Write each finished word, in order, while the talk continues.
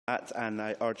that, and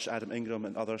I urge Adam Ingram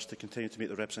and others to continue to make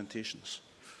the representations.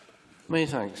 Many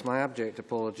thanks. My abject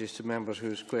apologies to members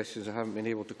whose questions I haven't been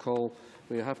able to call.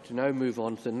 We have to now move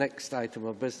on to the next item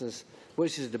of business,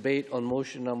 which is a debate on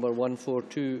motion number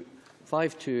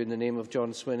 14252 in the name of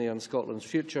John Swinney on Scotland's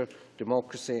future,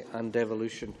 democracy and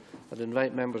devolution. I would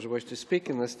invite members who wish to speak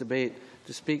in this debate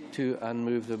to speak to and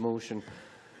move the motion.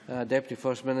 Deputy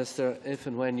First Minister, if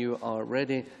and when you are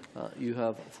ready, you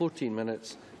have 14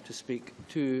 minutes to speak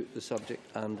to the subject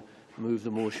and move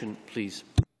the motion, please.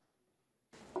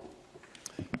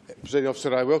 Presiding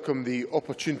Officer, I welcome the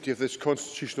opportunity of this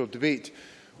constitutional debate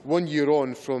 1 year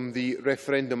on from the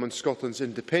referendum on Scotland's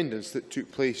independence that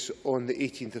took place on the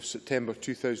 18th of September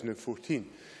 2014.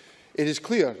 It is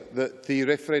clear that the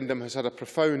referendum has had a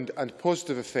profound and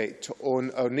positive effect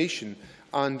on our nation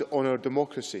and on our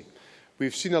democracy. We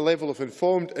have seen a level of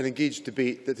informed and engaged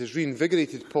debate that has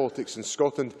reinvigorated politics in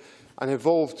Scotland and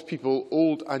involved people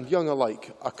old and young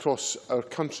alike across our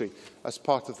country as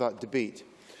part of that debate.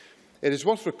 It is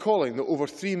worth recalling that over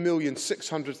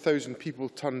 3,600,000 people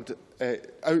turned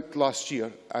out last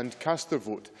year and cast their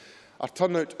vote, a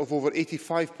turnout of over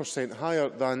 85% higher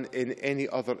than in any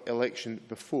other election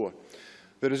before.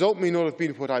 The result may not have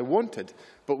been what I wanted,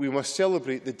 but we must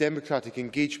celebrate the democratic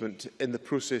engagement in the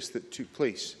process that took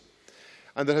place.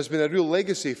 And there has been a real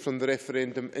legacy from the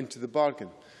referendum into the bargain.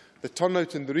 The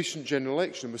turnout in the recent general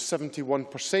election was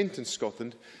 71% in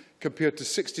Scotland, compared to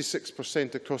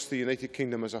 66% across the United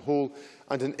Kingdom as a whole,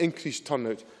 and an increased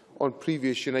turnout on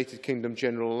previous United Kingdom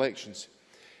general elections.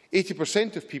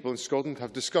 80% of people in Scotland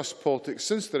have discussed politics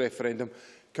since the referendum,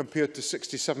 compared to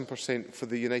 67% for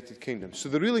the United Kingdom. So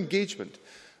the real engagement,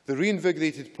 the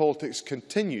reinvigorated politics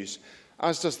continues,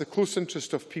 as does the close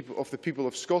interest of the people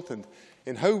of Scotland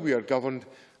in how we are governed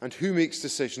and who makes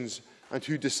decisions and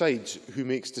who decides who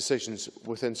makes decisions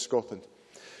within Scotland.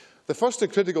 The first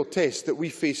and critical test that we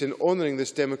face in honouring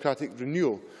this democratic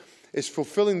renewal is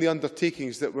fulfilling the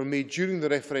undertakings that were made during the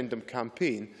referendum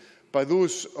campaign by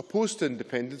those opposed to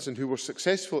independence and who were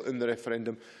successful in the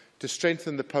referendum to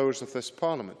strengthen the powers of this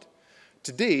Parliament.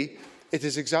 Today, it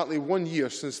is exactly 1 year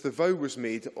since the vow was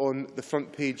made on the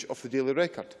front page of the Daily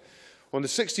Record. On the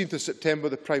 16th of September,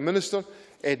 the Prime Minister,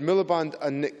 Ed Miliband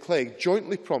and Nick Clegg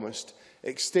jointly promised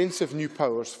extensive new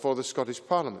powers for the Scottish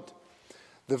Parliament.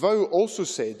 The vow also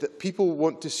said that people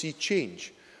want to see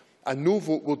change, and no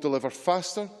vote will deliver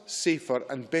faster, safer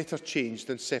and better change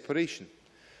than separation.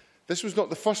 This was not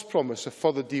the first promise of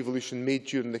further devolution made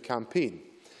during the campaign.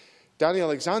 Danny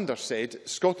Alexander said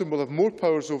Scotland will have more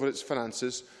powers over its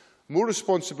finances, more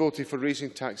responsibility for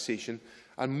raising taxation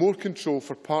and more control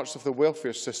for parts of the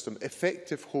welfare system,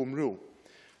 effective home rule.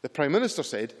 The Prime Minister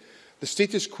said the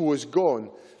status quo is gone.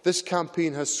 This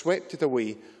campaign has swept it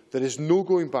away. There is no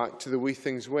going back to the way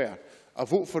things were. A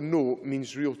vote for no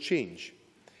means real change.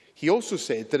 He also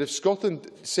said that if Scotland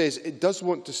says it does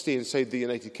want to stay inside the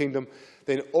United Kingdom,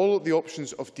 then all of the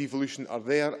options of devolution are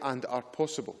there and are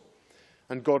possible.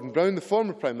 And Gordon Brown, the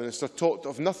former Prime Minister, talked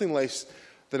of nothing less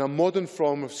than a modern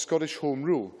form of Scottish Home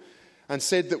Rule and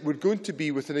said that we're going to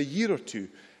be, within a year or two,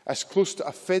 as close to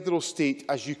a federal state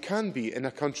as you can be in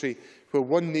a country where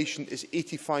one nation is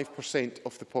 85%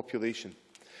 of the population.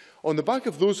 On the back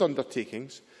of those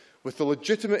undertakings, with the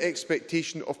legitimate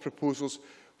expectation of proposals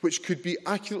which could be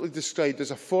accurately described as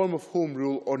a form of home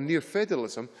rule or near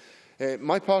federalism,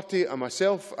 my party and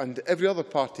myself and every other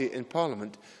party in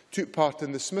Parliament took part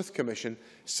in the Smith Commission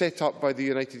set up by the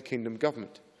United Kingdom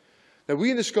Government. Now,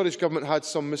 we in the Scottish Government had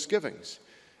some misgivings.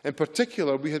 In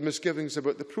particular, we had misgivings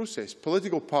about the process.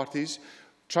 Political parties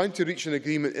trying to reach an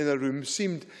agreement in a room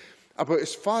seemed about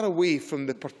as far away from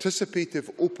the participative,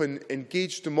 open,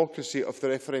 engaged democracy of the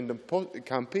referendum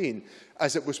campaign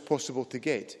as it was possible to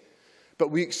get.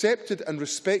 But we accepted and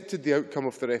respected the outcome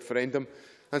of the referendum,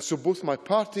 and so both my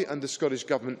party and the Scottish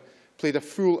Government played a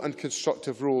full and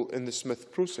constructive role in the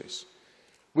Smith process.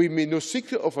 We made no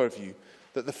secret of our view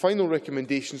that the final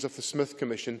recommendations of the Smith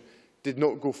Commission did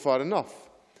not go far enough,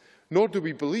 nor do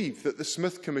we believe that the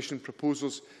Smith Commission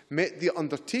proposals met the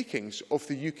undertakings of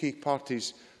the UK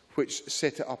parties which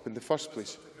set it up in the first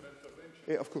place.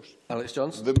 Of course. Alex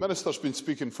Johnson. The Minister has been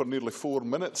speaking for nearly 4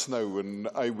 minutes now, and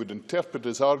I would interpret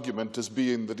his argument as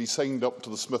being that he signed up to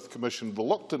the Smith Commission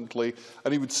reluctantly,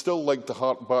 and he would still like to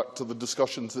hark back to the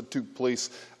discussions that took place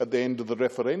at the end of the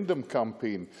referendum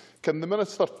campaign. Can the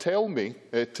Minister tell me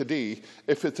today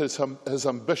if it is his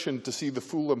ambition to see the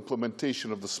full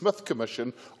implementation of the Smith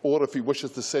Commission, or if he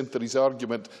wishes to centre his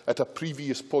argument at a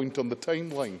previous point on the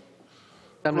timeline?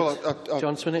 Well,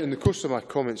 in the course of my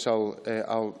comments,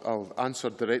 I'll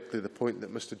answer directly the point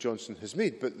that Mr Johnson has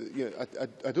made. But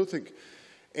I don't think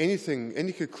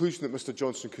any conclusion that Mr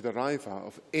Johnson could arrive at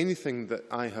of anything that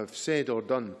I have said or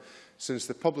done since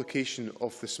the publication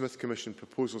of the Smith Commission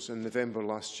proposals in November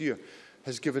last year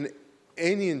has given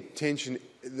any intention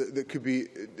that could be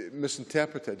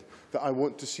misinterpreted that I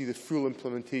want to see the full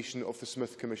implementation of the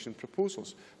Smith Commission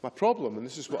proposals. My problem, and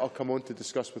this is what I'll come on to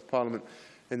discuss with Parliament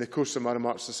in the course of my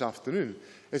remarks this afternoon,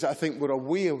 is that I think we're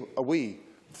away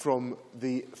from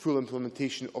the full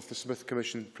implementation of the Smith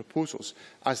Commission proposals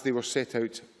as they were set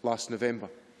out last November.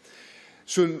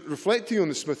 So in reflecting on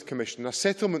the Smith Commission, a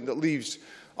settlement that leaves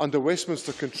under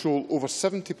Westminster control over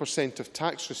 70% of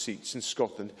tax receipts in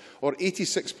Scotland or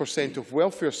 86% of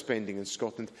welfare spending in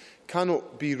Scotland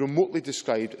cannot be remotely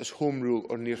described as home rule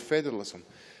or near federalism.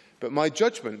 But my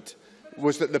judgment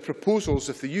was that the proposals,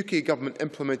 if the UK Government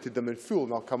implemented them in full,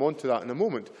 and I'll come on to that in a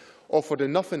moment, offered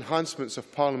enough enhancements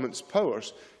of Parliament's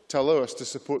powers to allow us to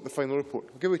support the final report.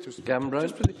 I'll give way to Mr.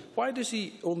 Gambrown. Why does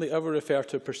he only ever refer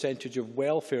to a percentage of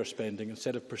welfare spending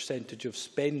instead of percentage of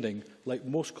spending, like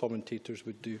most commentators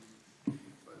would do?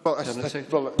 Well,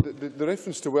 the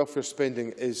reference to welfare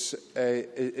spending is a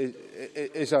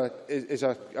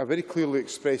very clearly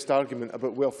expressed argument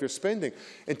about welfare spending.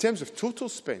 In terms of total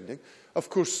spending, of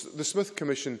course, the Smith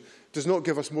Commission does not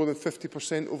give us more than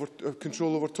 50%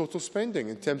 control over total spending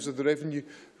in terms of the revenue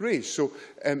raised. So,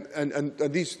 and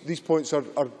these points are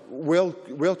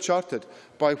well charted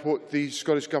by what the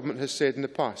Scottish Government has said in the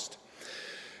past.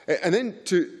 And then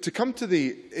to come to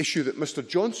the issue that Mr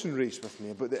Johnson raised with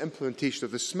me about the implementation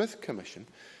of the Smith Commission,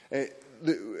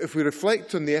 if we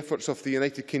reflect on the efforts of the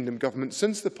United Kingdom Government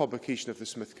since the publication of the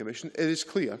Smith Commission, it is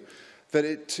clear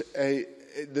that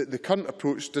the current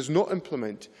approach does not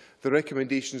implement the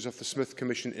recommendations of the Smith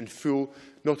Commission in full,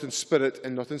 not in spirit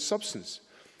and not in substance.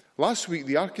 Last week,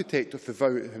 the architect of the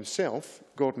vow himself,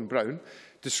 Gordon Brown,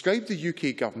 described the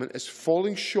UK Government as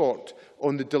falling short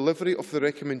on the delivery of the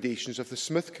recommendations of the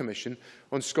Smith Commission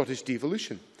on Scottish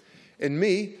devolution. In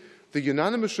May, the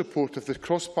unanimous report of the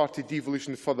Cross-Party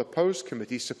Devolution Further Powers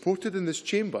Committee, supported in this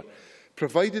chamber,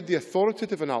 provided the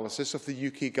authoritative analysis of the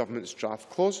UK Government's draft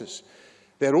clauses.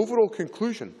 Their overall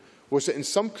conclusion was that in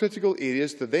some critical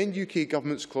areas, the then UK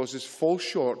Government's clauses fall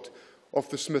short of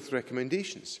the Smith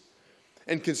recommendations.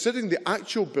 In considering the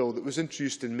actual bill that was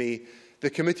introduced in May, the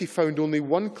committee found only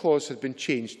one clause had been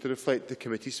changed to reflect the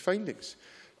committee's findings.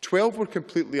 12 were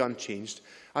completely unchanged,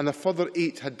 and a further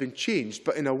 8 had been changed,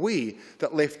 but in a way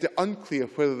that left it unclear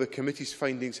whether the committee's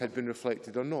findings had been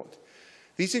reflected or not.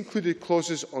 These included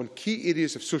clauses on key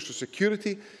areas of social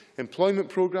security, employment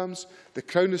programmes, the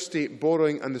Crown Estate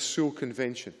borrowing and the Sewell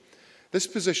Convention. This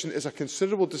position is a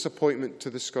considerable disappointment to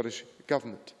the Scottish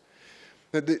Government.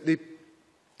 Now,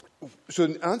 so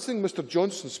in answering Mr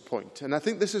Johnson's point, and I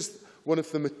think this is one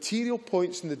of the material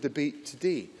points in the debate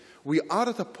today, we are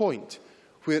at a point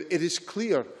where it is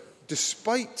clear,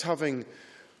 despite having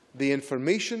the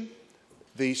information,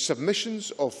 the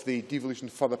submissions of the Devolution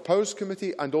Further Powers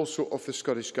Committee and also of the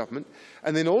Scottish Government,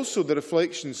 and then also the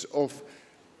reflections of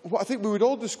what I think we would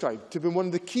all describe to be one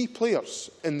of the key players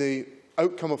in the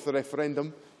outcome of the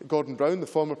referendum, Gordon Brown, the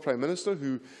former Prime Minister,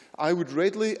 who I would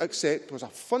readily accept was a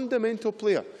fundamental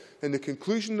player in the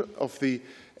conclusion of the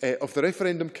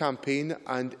referendum campaign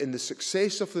and in the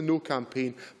success of the No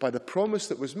campaign by the promise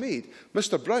that was made.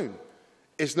 Mr Brown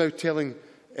is now telling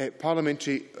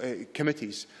parliamentary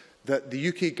committees that the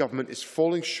UK Government is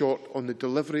falling short on the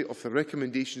delivery of the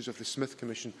recommendations of the Smith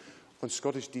Commission on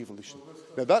Scottish devolution.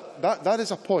 Now, that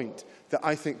is a point that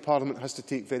I think Parliament has to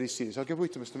take very seriously. I'll give way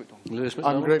to Mr MacDonald.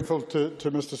 I'm grateful to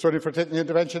Mr Swinney for taking the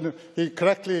intervention. He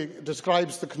correctly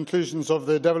describes the conclusions of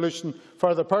the Devolution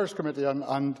Further Powers Committee,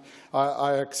 and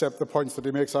I accept the points that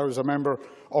he makes. I was a member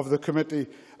of the committee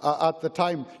at the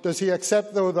time. Does he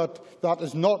accept, though, that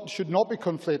should not be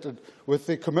conflated with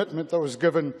the commitment that was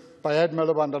given by Ed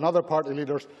Miliband and other party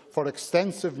leaders for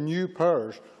extensive new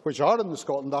powers, which are in the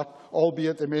Scotland Act,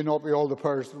 albeit they may not be all the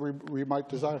powers that we might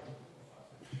desire?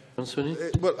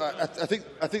 Well, I think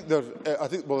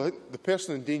the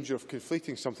person in danger of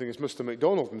conflating something is Mr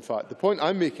MacDonald, in fact. The point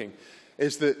I'm making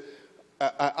is that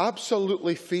at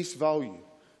absolutely face value,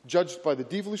 judged by the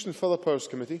Devolution Further Powers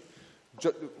Committee,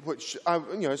 which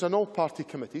is an all-party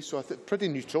committee, so I think pretty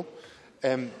neutral,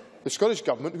 the Scottish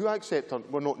Government, who I accept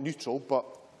were not neutral, but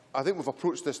I think we've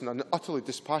approached this in an utterly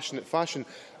dispassionate fashion.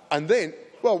 And then,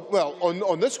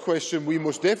 on this question, we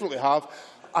most definitely have.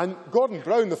 And Gordon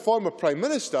Brown, the former Prime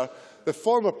Minister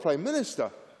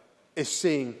is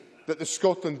saying that the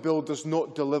Scotland Bill does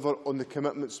not deliver on the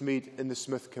commitments made in the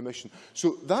Smith Commission.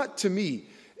 So that, to me,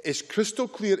 is crystal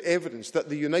clear evidence that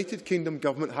the United Kingdom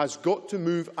Government has got to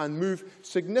move, and move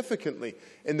significantly,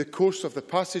 in the course of the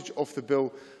passage of the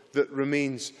bill that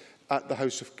remains at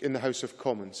in the House of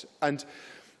Commons. And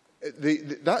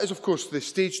that is, of course, the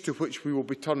stage to which we will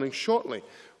be turning shortly,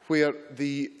 where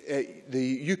the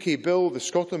UK bill, the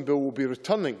Scotland bill, will be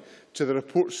returning to the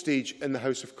report stage in the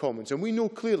House of Commons. And we know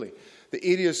clearly the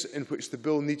areas in which the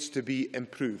bill needs to be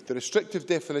improved. The restrictive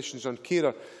definitions on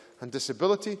carer and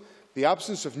disability, the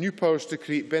absence of new powers to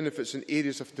create benefits in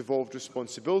areas of devolved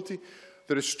responsibility,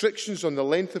 the restrictions on the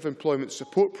length of employment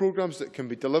support programmes that can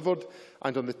be delivered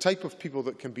and on the type of people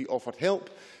that can be offered help,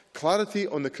 clarity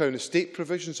on the Crown Estate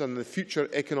provisions and the future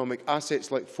economic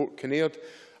assets like Fort Kinnaird,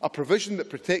 a provision that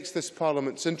protects this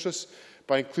Parliament's interests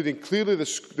by including clearly the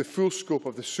full scope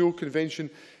of the Sewell Convention,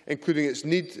 including its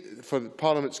need for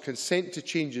Parliament's consent to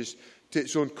changes to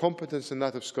its own competence and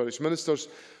that of Scottish ministers,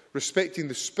 respecting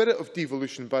the spirit of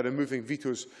devolution by removing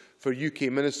vetoes for UK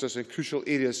ministers in crucial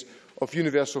areas of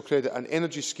universal credit and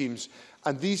energy schemes.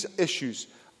 And these issues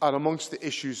are amongst the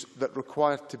issues that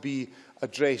require to be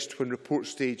addressed when report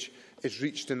stage is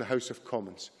reached in the House of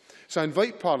Commons. So I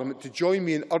invite Parliament to join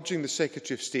me in urging the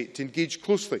Secretary of State to engage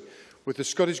closely with the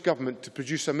Scottish Government to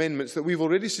produce amendments that we have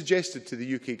already suggested to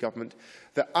the UK Government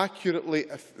that accurately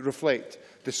reflect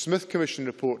the Smith Commission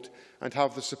report and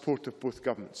have the support of both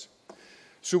governments.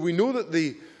 So we know that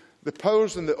the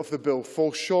powers of the bill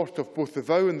fall short of both the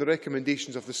vow and the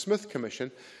recommendations of the Smith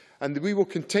Commission, and we will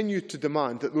continue to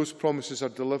demand that those promises are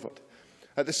delivered.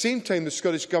 At the same time, the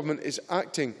Scottish Government is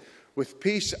acting with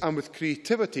pace and with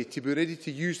creativity to be ready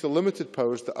to use the limited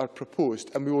powers that are proposed,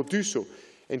 and we will do so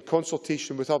in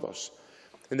consultation with others.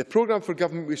 In the programme for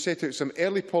government, we set out some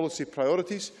early policy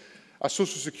priorities: a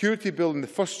social security bill in the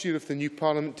first year of the new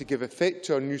Parliament to give effect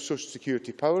to our new social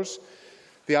security powers,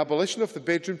 the abolition of the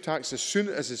bedroom tax as soon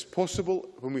as is possible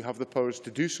when we have the powers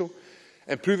to do so,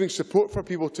 improving support for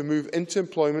people to move into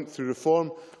employment through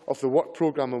reform of the work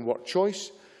programme and work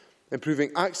choice, improving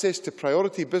access to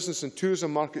priority business and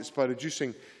tourism markets by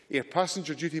reducing air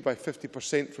passenger duty by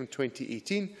 50% from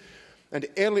 2018, and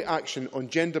early action on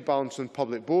gender balance on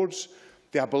public boards,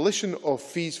 the abolition of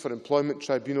fees for employment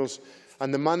tribunals,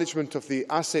 and the management of the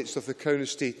assets of the Crown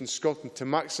Estate in Scotland to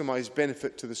maximise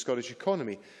benefit to the Scottish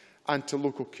economy and to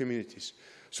local communities.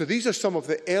 So these are some of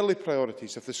the early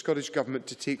priorities of the Scottish Government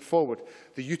to take forward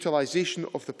the utilisation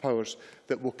of the powers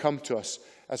that will come to us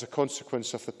as a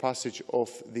consequence of the passage of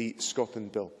the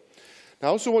Scotland Bill. Now,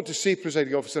 I also want to say,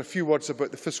 Presiding Officer, a few words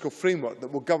about the fiscal framework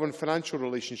that will govern financial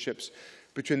relationships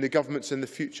between the governments in the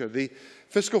future. The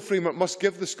fiscal framework must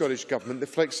give the Scottish Government the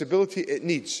flexibility it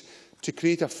needs to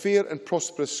create a fair and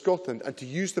prosperous Scotland and to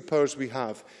use the powers we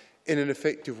have in an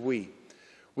effective way.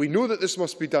 We know that this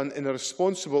must be done in a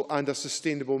responsible and a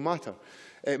sustainable manner,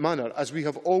 as we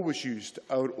have always used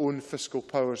our own fiscal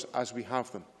powers as we have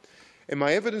them. In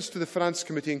my evidence to the Finance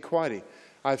Committee inquiry,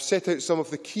 I have set out some of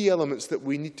the key elements that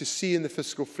we need to see in the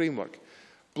fiscal framework.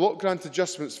 Block grant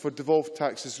adjustments for devolved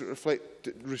taxes that reflect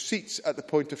receipts at the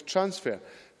point of transfer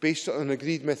based on an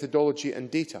agreed methodology and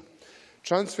data.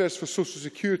 Transfers for social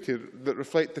security that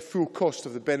reflect the full cost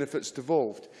of the benefits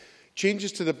devolved.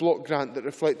 Changes to the block grant that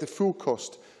reflect the full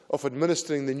cost of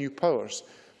administering the new powers.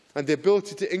 And the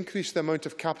ability to increase the amount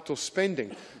of capital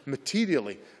spending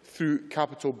materially through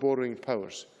capital borrowing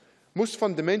powers. Most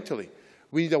fundamentally,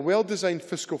 we need a well-designed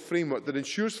fiscal framework that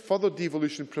ensures further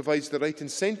devolution provides the right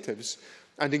incentives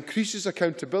and increases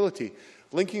accountability,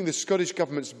 linking the Scottish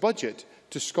Government's budget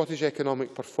to Scottish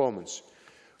economic performance.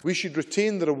 We should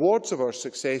retain the rewards of our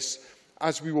success,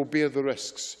 as we will bear the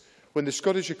risks. When the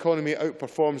Scottish economy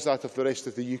outperforms that of the rest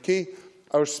of the UK,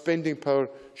 our spending power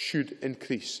should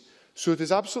increase. So it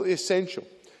is absolutely essential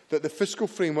that the fiscal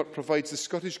framework provides the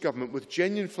Scottish Government with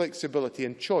genuine flexibility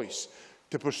and choice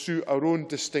to pursue our own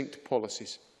distinct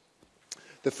policies.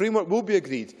 The framework will be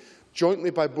agreed jointly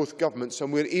by both governments,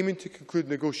 and we are aiming to conclude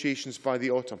negotiations by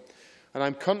the autumn. And I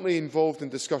am currently involved in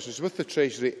discussions with the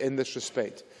Treasury in this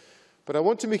respect. But I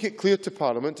want to make it clear to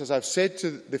Parliament, as I have said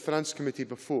to the Finance Committee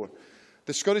before,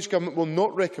 the Scottish Government will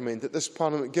not recommend that this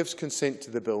Parliament gives consent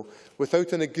to the bill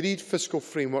without an agreed fiscal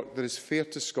framework that is fair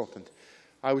to Scotland.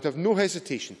 I would have no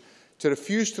hesitation to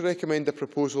refuse to recommend a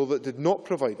proposal that did not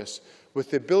provide us with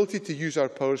the ability to use our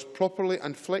powers properly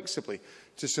and flexibly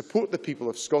to support the people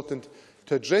of Scotland,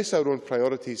 to address our own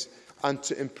priorities and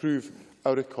to improve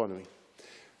our economy.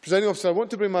 Presiding Officer, I want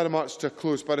to bring my remarks to a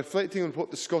close by reflecting on what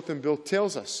the Scotland Bill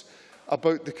tells us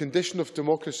about the condition of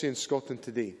democracy in Scotland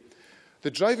today.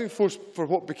 The driving force for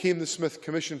what became the Smith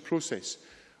Commission process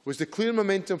was the clear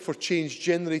momentum for change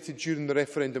generated during the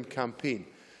referendum campaign.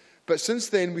 But since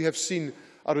then, we have seen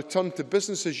a return to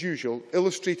business as usual,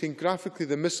 illustrating graphically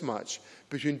the mismatch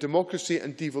between democracy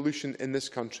and devolution in this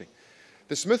country.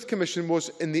 The Smith Commission was,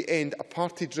 in the end, a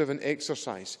party-driven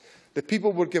exercise The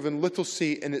people were given little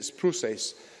say in its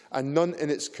process and none in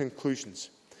its conclusions.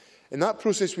 In that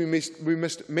process, we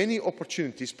missed many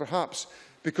opportunities, perhaps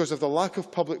because of the lack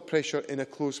of public pressure in a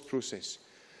closed process.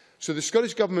 So the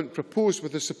Scottish Government proposed,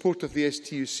 with the support of the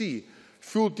STUC,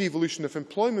 full devolution of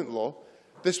employment law.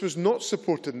 This was not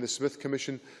supported in the Smith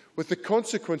Commission, with the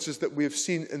consequences that we have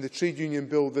seen in the Trade Union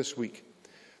Bill this week.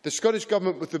 The Scottish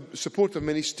Government, with the support of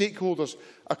many stakeholders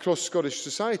across Scottish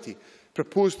society,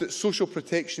 proposed that social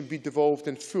protection be devolved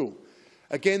in full.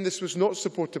 Again, this was not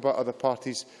supported by other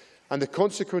parties, and the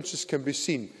consequences can be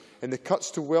seen in the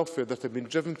cuts to welfare that have been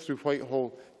driven through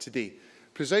Whitehall today.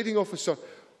 Presiding Officer,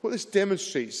 what this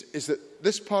demonstrates is that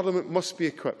this Parliament must be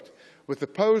equipped with the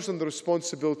powers and the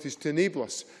responsibilities to enable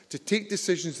us to take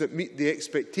decisions that meet the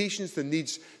expectations, the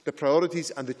needs, the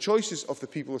priorities and the choices of the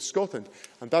people of Scotland.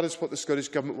 And that is what the Scottish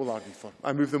Government will argue for.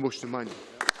 I move the motion in my name.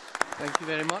 Thank you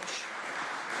very much.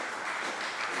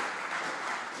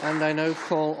 And I now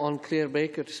call on Claire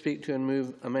Baker to speak to and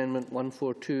move Amendment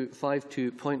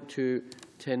 14252.2.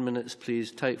 10 minutes,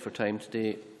 please. Tight for time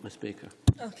today, Ms Baker.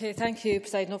 Okay, thank you,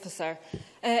 Presiding Officer.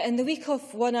 In the week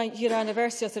of 1 year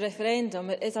anniversary of the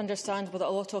referendum, it is understandable that a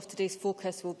lot of today's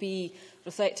focus will be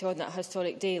reflecting on that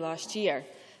historic day last year.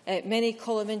 Many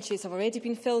column inches have already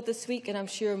been filled this week, and I'm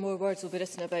sure more words will be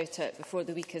written about it before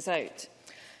the week is out.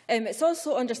 It's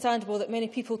also understandable that many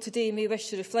people today may wish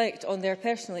to reflect on their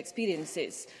personal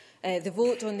experiences. The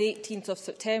vote on the 18th of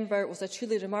September was a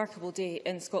truly remarkable day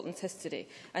in Scotland's history,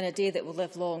 and a day that will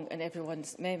live long in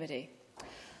everyone's memory.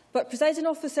 But, Presiding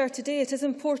Officer, today it is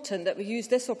important that we use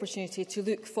this opportunity to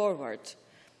look forward.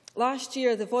 Last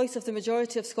year, the voice of the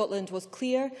majority of Scotland was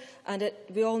clear, and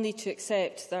we all need to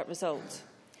accept that result.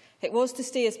 It was to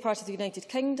stay as part of the United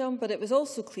Kingdom, but it was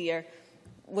also clear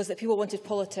that people wanted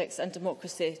politics and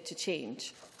democracy to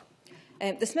change.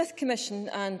 The Smith Commission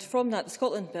and, from that, the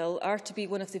Scotland Bill are to be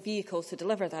one of the vehicles to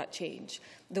deliver that change,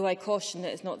 though I caution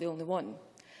it is not the only one.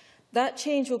 That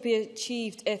change will be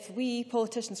achieved if we,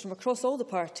 politicians from across all the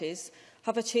parties,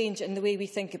 have a change in the way we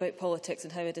think about politics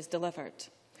and how it is delivered.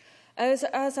 As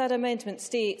our amendment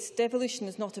states, devolution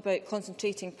is not about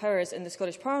concentrating powers in the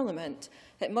Scottish Parliament.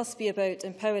 It must be about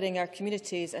empowering our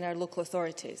communities and our local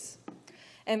authorities.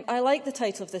 I like the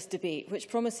title of this debate, which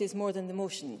promises more than the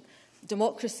motion: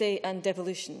 democracy and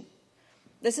devolution.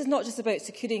 This is not just about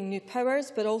securing new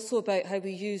powers, but also about how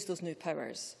we use those new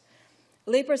powers.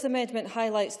 Labour's amendment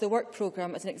highlights the work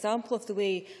programme as an example of the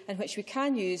way in which we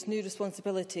can use new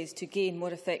responsibilities to gain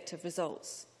more effective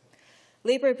results.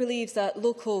 Labour believes that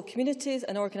local communities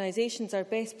and organisations are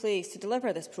best placed to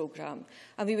deliver this programme,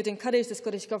 and we would encourage the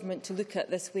Scottish Government to look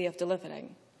at this way of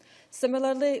delivering.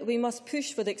 Similarly, we must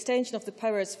push for the extension of the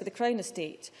powers for the Crown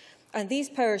Estate, and these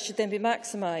powers should then be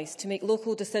maximised to make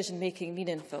local decision-making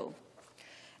meaningful.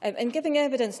 In giving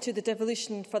evidence to the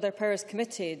Devolution Further Powers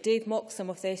Committee, Dave Moxham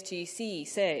of the SGEC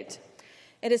said,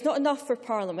 "It is not enough for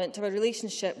Parliament to have a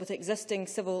relationship with existing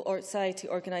civil society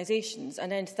organisations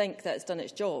and then think that it's done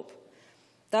its job.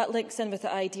 That links in with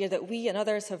the idea that we and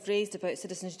others have raised about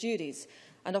citizens' juries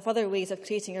and of other ways of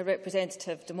creating a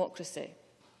representative democracy."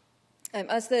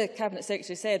 As the Cabinet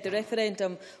Secretary said, the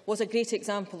referendum was a great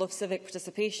example of civic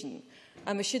participation,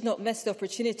 and we should not miss the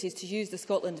opportunities to use the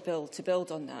Scotland Bill to build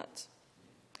on that.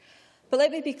 But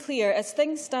let me be clear, as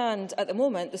things stand at the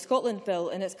moment, the Scotland Bill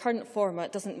in its current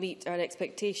format doesn't meet our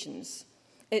expectations.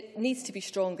 It needs to be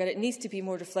stronger, it needs to be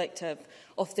more reflective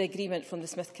of the agreement from the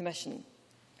Smith Commission.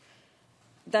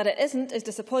 That it isn't is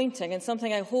disappointing, and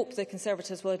something I hope the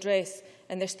Conservatives will address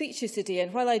in their speeches today.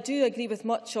 And while I do agree with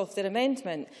much of their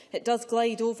amendment, it does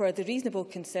glide over the reasonable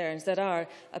concerns there are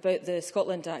about the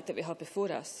Scotland Act that we have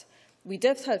before us. We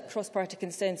did have cross-party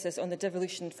consensus on the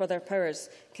Devolution Further Powers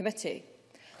Committee.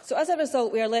 So as a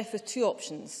result, we are left with two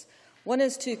options. One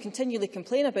is to continually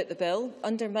complain about the bill,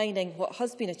 undermining what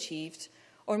has been achieved,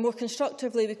 or more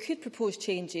constructively, we could propose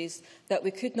changes that we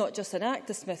could not just enact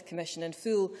the Smith Commission in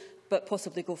full, but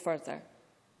possibly go further.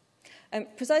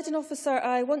 Presiding Officer,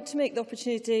 I want to make the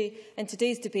opportunity in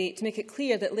today's debate to make it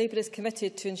clear that Labour is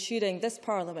committed to ensuring this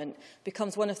Parliament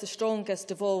becomes one of the strongest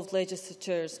devolved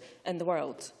legislatures in the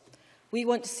world. We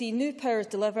want to see new powers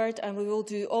delivered, and we will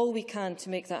do all we can to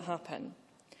make that happen.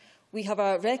 We have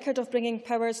a record of bringing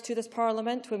powers to this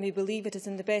Parliament when we believe it is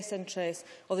in the best interest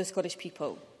of the Scottish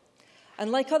people.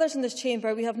 And like others in this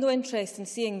chamber, we have no interest in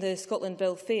seeing the Scotland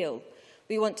Bill fail.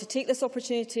 We want to take this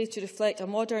opportunity to reflect a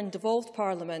modern, devolved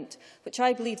Parliament, which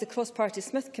I believe the cross-party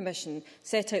Smith Commission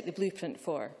set out the blueprint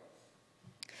for.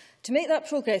 To make that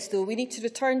progress, though, we need to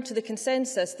return to the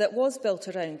consensus that was built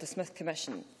around the Smith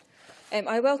Commission.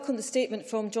 I welcome the statement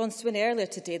from John Swinney earlier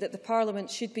today that the Parliament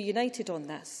should be united on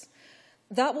this.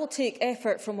 That will take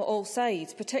effort from all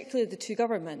sides, particularly the two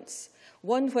governments.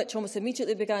 One which almost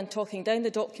immediately began talking down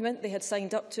the document they had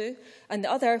signed up to, and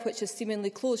the other which has seemingly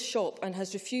closed shop and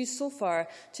has refused so far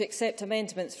to accept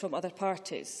amendments from other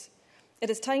parties. It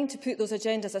is time to put those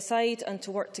agendas aside and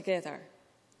to work together.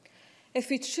 If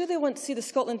we truly want to see the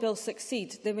Scotland Bill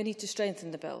succeed, then we need to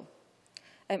strengthen the bill.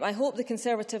 I hope the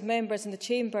Conservative members in the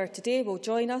Chamber today will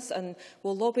join us and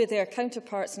will lobby their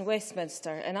counterparts in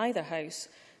Westminster in either House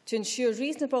to ensure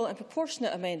reasonable and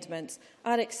proportionate amendments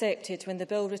are accepted when the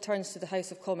bill returns to the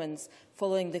House of Commons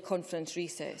following the conference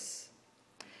recess.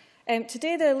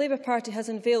 Today, the Labour Party has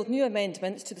unveiled new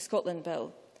amendments to the Scotland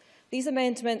Bill. These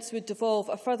amendments would devolve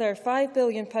a further £5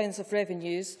 billion of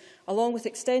revenues, along with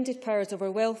extended powers over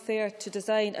welfare, to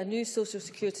design a new social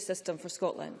security system for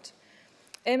Scotland.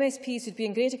 MSPs would be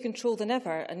in greater control than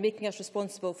ever and making us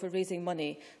responsible for raising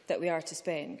money that we are to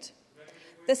spend.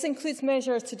 This includes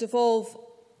measures to devolve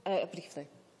briefly.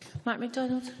 Mark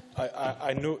MacDonald.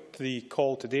 I note the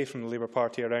call today from the Labour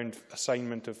Party around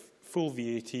assignment of full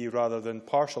VAT rather than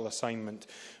partial assignment.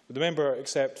 Would the member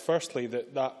accept, firstly,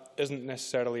 that that isn't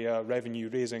necessarily a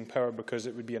revenue-raising power because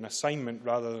it would be an assignment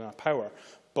rather than a power?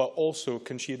 But also,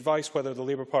 can she advise whether the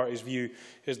Labour Party's view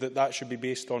is that that should be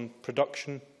based on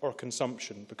production or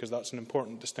consumption? Because that's an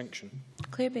important distinction.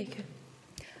 Claire Baker.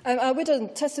 I would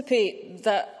anticipate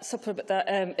that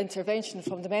intervention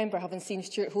from the member, having seen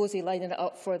Stuart Hosey lining it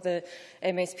up for the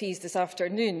MSPs this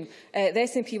afternoon. The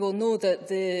SNP will know that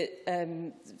the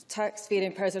tax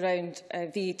varying powers around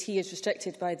VAT is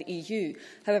restricted by the EU.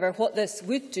 However, what this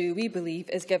would do, we believe,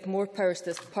 is give more powers to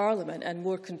this Parliament and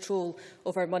more control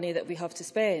over money that we have to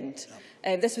spend.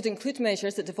 This would include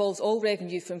measures that devolves all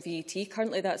revenue from VAT.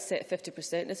 Currently that's set at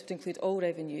 50%. This would include all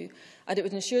revenue. And it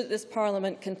would ensure that this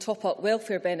Parliament can top up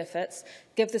welfare benefits,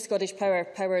 give the Scottish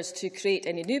powers to create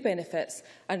any new benefits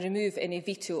and remove any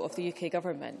veto of the UK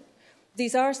Government.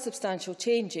 These are substantial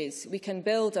changes. We can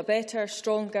build a better,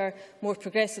 stronger, more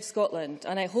progressive Scotland,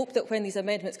 and I hope that when these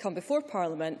amendments come before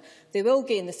Parliament, they will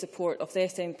gain the support of the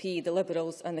SNP, the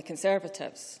Liberals and the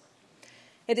Conservatives.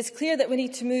 It is clear that we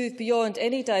need to move beyond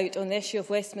any doubt on the issue of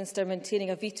Westminster maintaining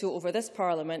a veto over this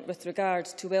Parliament with regard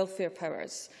to welfare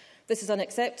powers. This is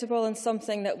unacceptable and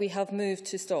something that we have moved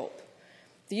to stop.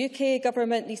 The UK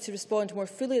Government needs to respond more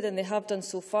fully than they have done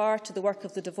so far to the work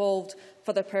of the devolved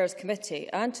Further Powers Committee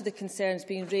and to the concerns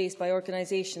being raised by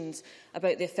organisations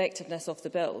about the effectiveness of the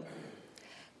bill.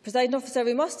 Presiding Officer,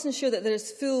 we must ensure that there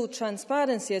is full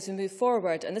transparency as we move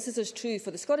forward, and this is as true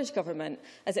for the Scottish Government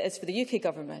as it is for the UK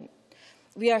Government.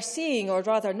 We are seeing, or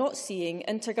rather not seeing,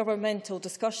 intergovernmental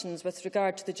discussions with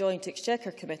regard to the Joint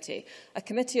Exchequer Committee, a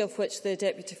committee of which the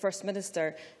Deputy First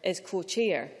Minister is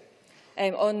co-chair.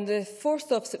 On the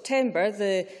 4th of September,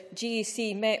 the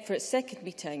GEC met for its second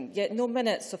meeting, yet no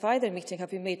minutes of either meeting have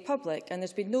been made public, and there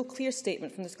has been no clear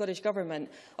statement from the Scottish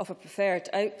Government of a preferred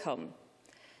outcome.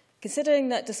 Considering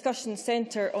that discussions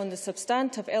centre on the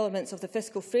substantive elements of the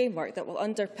fiscal framework that will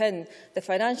underpin the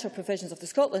financial provisions of the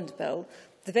Scotland Bill,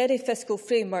 the very fiscal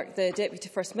framework the Deputy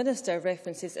First Minister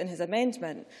references in his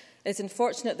amendment, it is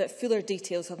unfortunate that fuller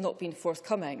details have not been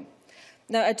forthcoming.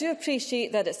 Now, I do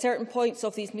appreciate that at certain points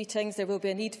of these meetings there will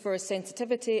be a need for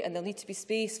sensitivity and there will need to be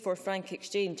space for frank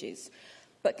exchanges.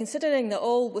 But considering that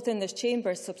all within this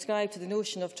chamber subscribe to the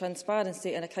notion of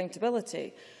transparency and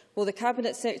accountability, will the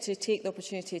Cabinet Secretary take the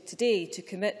opportunity today to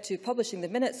commit to publishing the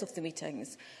minutes of the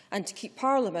meetings and to keep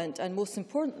Parliament and, most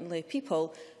importantly,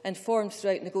 people informed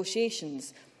throughout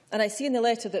negotiations? And I see in the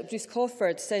letter that Bruce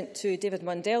Cawford sent to David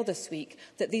Mundell this week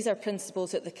that these are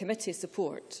principles that the committee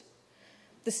support.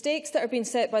 The stakes that are being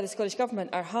set by the Scottish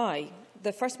Government are high.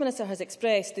 The First Minister has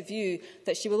expressed the view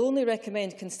that she will only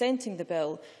recommend consenting the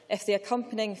bill if the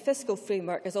accompanying fiscal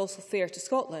framework is also fair to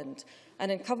Scotland.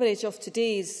 And in coverage of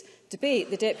today's debate,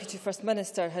 the Deputy First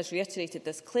Minister has reiterated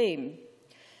this claim.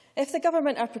 If the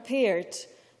Government are prepared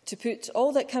to put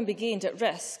all that can be gained at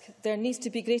risk, there needs to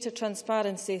be greater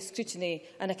transparency, scrutiny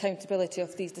and accountability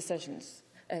of these decisions.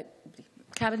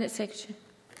 Cabinet Secretary.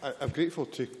 I'm grateful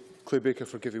to Claire Baker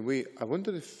for giving way. I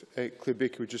wonder if Claire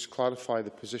Baker would just clarify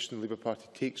the position the Labour Party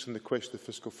takes on the question of the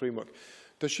fiscal framework.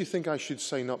 Does she think I should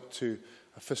sign up to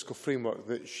a fiscal framework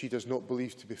that she does not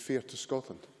believe to be fair to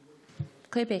Scotland?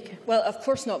 Claire Baker. Well, of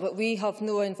course not, but we have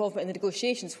no involvement in the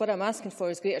negotiations. What I'm asking for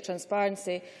is greater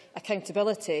transparency,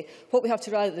 accountability. What we have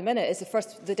to rally at the minute is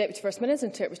the Deputy First Minister's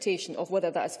interpretation of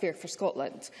whether that is fair for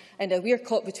Scotland. And we are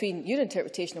caught between your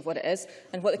interpretation of what it is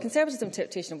and what the Conservatives'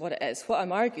 interpretation of what it is. What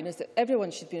I'm arguing is that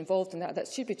everyone should be involved in that. That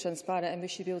should be transparent and we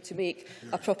should be able to make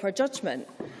a proper judgment.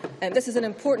 This is an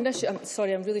important issue.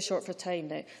 I'm really short for time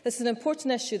now. This is an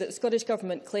important issue that the Scottish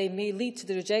Government claim may lead to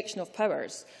the rejection of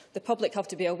powers. The public have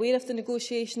to be aware of the negotiations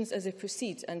negotiations as they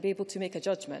proceed and be able to make a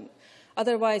judgment.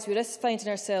 Otherwise, we risk finding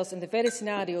ourselves in the very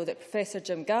scenario that Professor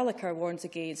Jim Gallagher warns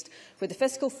against, where the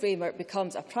fiscal framework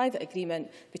becomes a private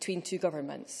agreement between two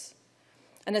governments.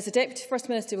 And as the Deputy First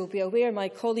Minister will be aware, my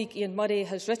colleague Ian Murray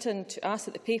has written to ask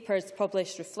that the papers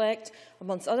published reflect,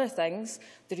 amongst other things,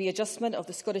 the readjustment of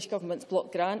the Scottish Government's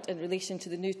block grant in relation to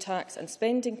the new tax and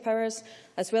spending powers,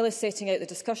 as well as setting out the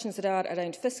discussions there are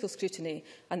around fiscal scrutiny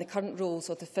and the current roles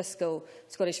of the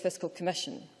Scottish Fiscal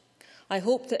Commission. I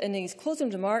hope that in his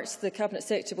closing remarks, the Cabinet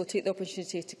Secretary will take the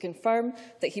opportunity to confirm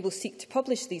that he will seek to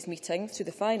publish these meetings through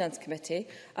the Finance Committee,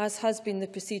 as has been the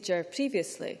procedure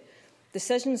previously.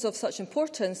 Decisions of such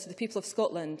importance to the people of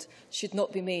Scotland should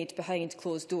not be made behind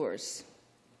closed doors.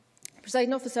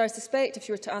 Presiding Officer, I suspect if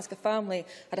you were to ask a family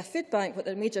at a food bank what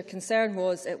their major concern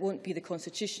was, it won't be the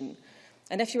Constitution.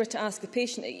 And if you were to ask a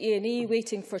patient at A&E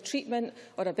waiting for treatment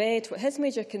or a bed what his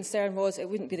major concern was, it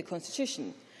wouldn't be the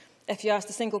Constitution. If you asked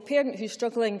a single parent who's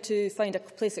struggling to find a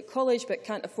place at college but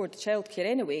can't afford the childcare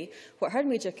anyway, what her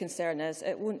major concern is,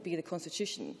 it won't be the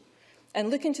Constitution. And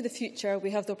looking to the future,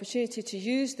 we have the opportunity to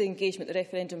use the engagement the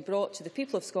referendum brought to the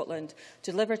people of Scotland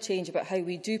to deliver change about how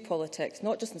we do politics,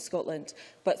 not just in Scotland,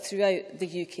 but throughout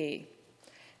the UK.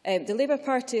 The Labour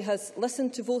Party has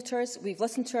listened to voters, we've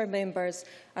listened to our members,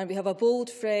 and we have a bold,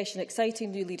 fresh and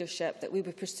exciting new leadership that will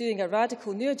be pursuing a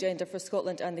radical new agenda for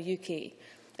Scotland and the UK.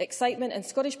 Excitement in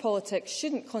Scottish politics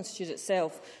shouldn't constitute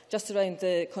itself just around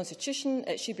the Constitution.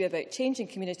 It should be about changing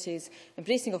communities,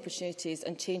 embracing opportunities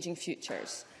and changing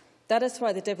futures. That is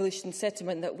why the devolution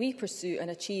settlement that we pursue and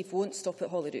achieve won't stop at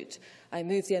Holyrood. I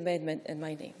move the amendment in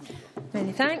my name.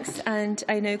 Many thanks. And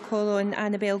I now call on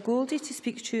Annabel Goldie to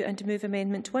speak to and to move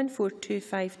amendment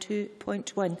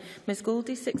 14252.1. Ms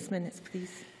Goldie, 6 minutes,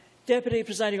 please. Deputy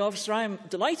Presiding Officer, I am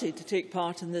delighted to take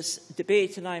part in this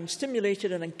debate, and I am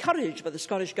stimulated and encouraged by the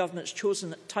Scottish Government's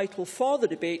chosen title for the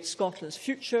debate, Scotland's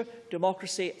Future,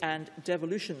 Democracy and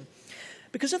Devolution.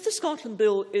 Because if the Scotland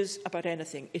Bill is about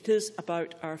anything, it is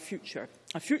about our future.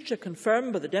 A future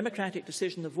confirmed by the democratic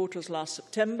decision of voters last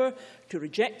September to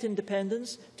reject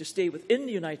independence, to stay within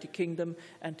the United Kingdom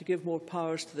and to give more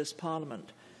powers to this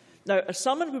Parliament. Now, as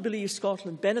someone who believes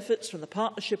Scotland benefits from the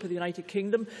partnership with the United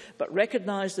Kingdom but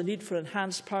recognised the need for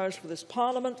enhanced powers for this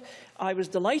Parliament, I was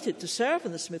delighted to serve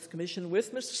in the Smith Commission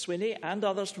with Mr Swinney and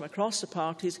others from across the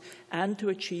parties and to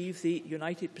achieve the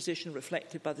united position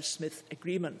reflected by the Smith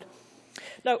Agreement.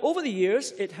 Now, over the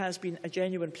years, it has been a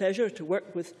genuine pleasure to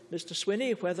work with Mr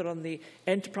Swinney, whether on the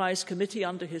Enterprise Committee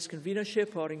under his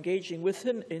convenership or engaging with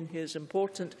him in his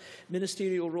important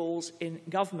ministerial roles in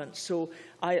government. So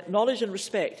I acknowledge and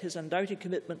respect his undoubted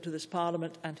commitment to this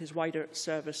Parliament and his wider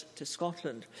service to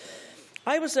Scotland.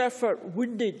 I was therefore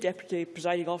wounded, Deputy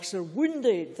Presiding Officer,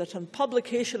 wounded that on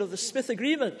publication of the Smith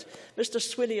Agreement, Mr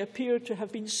Swinney appeared to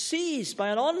have been seized by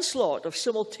an onslaught of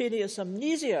simultaneous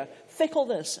amnesia,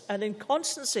 fickleness and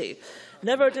inconstancy.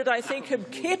 Never did I think him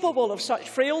capable of such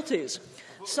frailties.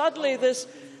 Sadly, this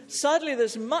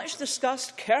much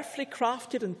discussed, carefully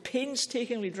crafted and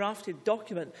painstakingly drafted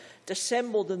document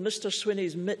dissembled in Mr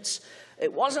Swinney's midst.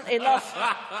 It wasn't enough,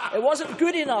 it wasn't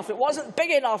good enough, it wasn't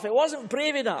big enough, it wasn't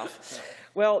brave enough.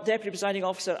 Well, Deputy Presiding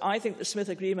Officer, I think the Smith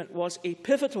Agreement was a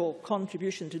pivotal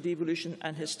contribution to devolution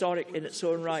and historic in its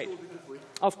own right.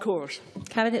 Of course.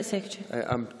 Cabinet Secretary.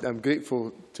 I'm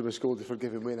grateful to Ms Goldie for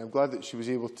giving way, and I'm glad that she was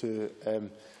able to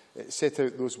set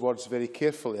out those words very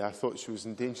carefully. I thought she was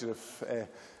in danger of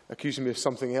accusing me of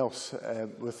something else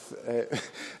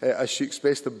as she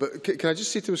expressed them. But can I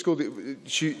just say to Ms Goldie,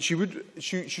 she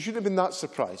shouldn't have been that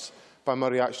surprised by my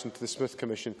reaction to the Smith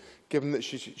Commission, given that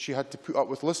she had to put up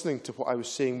with listening to what I was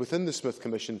saying within the Smith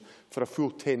Commission for a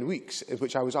full 10 weeks, in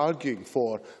which I was arguing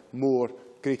for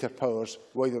greater powers,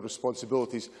 wider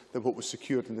responsibilities than what was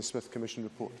secured in the Smith Commission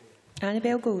report.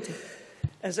 Annabel Goldie.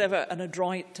 As ever, an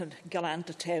adroit and gallant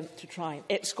attempt to try and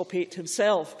exculpate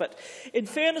himself. But in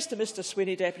fairness to Mr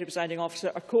Swinney, Deputy Presiding Officer,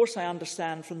 of course I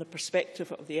understand from the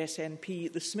perspective of the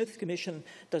SNP, the Smith Commission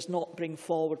does not bring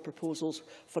forward proposals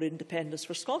for independence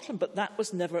for Scotland, but that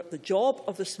was never the job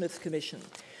of the Smith Commission.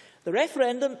 The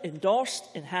referendum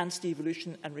endorsed enhanced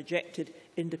devolution and rejected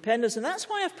independence, and that's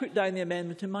why I've put down the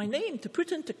amendment in my name, to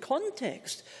put into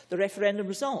context the referendum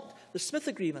result, the Smith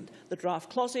Agreement, the draft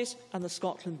clauses and the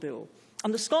Scotland Bill.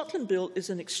 And the Scotland Bill is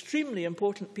an extremely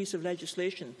important piece of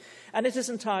legislation, and it is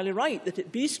entirely right that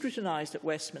it be scrutinised at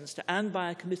Westminster and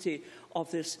by a committee of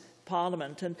this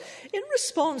Parliament. And in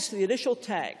response to the initial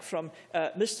attack from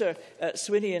Mr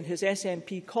Swinney and his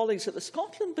SNP colleagues that the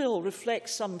Scotland Bill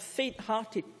reflects some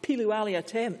faint-hearted Pili-Wally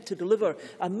attempt to deliver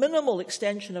a minimal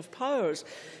extension of powers,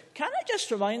 can I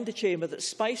just remind the Chamber that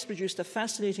Spice produced a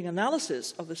fascinating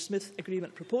analysis of the Smith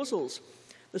Agreement proposals?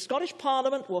 The Scottish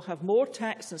Parliament will have more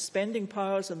tax and spending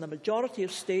powers than the majority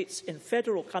of states in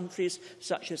federal countries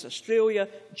such as Australia,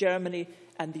 Germany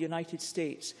and the United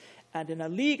States. And in a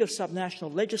league of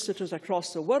subnational legislators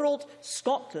across the world,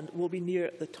 Scotland will be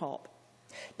near the top.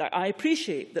 Now, I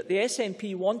appreciate that the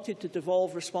SNP wanted to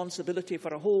devolve responsibility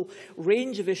for a whole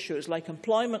range of issues like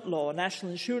employment law,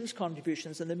 national insurance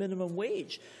contributions and the minimum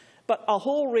wage. But a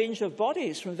whole range of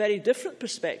bodies from very different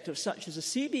perspectives, such as the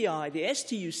CBI, the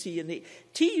STUC and the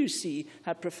TUC,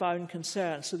 had profound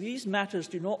concerns. So these matters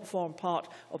do not form part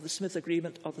of the Smith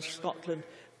Agreement or the Scotland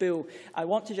Bill. I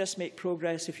want to just make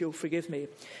progress, if you'll forgive me.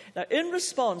 Now, in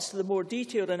response to the more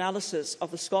detailed analysis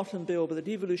of the Scotland Bill by the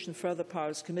Devolution Further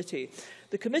Powers Committee,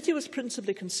 the committee was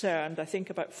principally concerned, I think,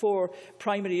 about four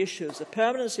primary issues: the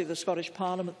permanency of the Scottish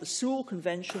Parliament, the Sewell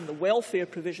Convention, the welfare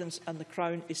provisions and the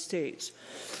Crown Estates.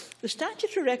 The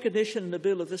statutory recognition in the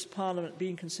bill of this Parliament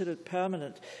being considered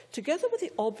permanent, together with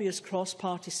the obvious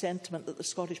cross-party sentiment that the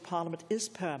Scottish Parliament is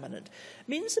permanent,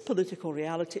 means the political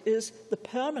reality is the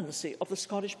permanency of the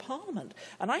Scottish Parliament.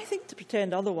 And I think to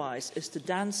pretend otherwise is to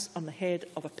dance on the head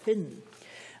of a pin.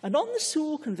 And on the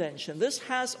Sewell Convention, this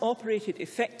has operated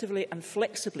effectively and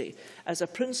flexibly as a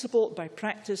principle by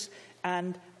practice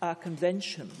and a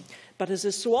convention. But as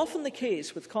is so often the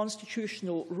case with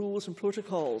constitutional rules and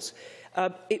protocols,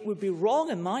 it would be wrong,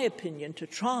 in my opinion, to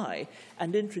try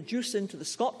and introduce into the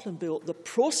Scotland Bill the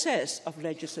process of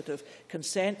legislative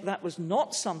consent. That was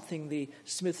not something the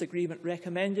Smith Agreement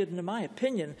recommended, and in my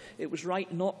opinion, it was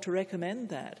right not to recommend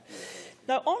that.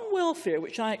 Now, on welfare,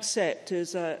 which I accept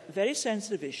is a very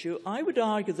sensitive issue, I would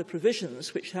argue the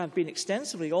provisions, which have been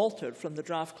extensively altered from the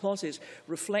draft clauses,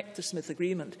 reflect the Smith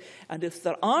Agreement. And if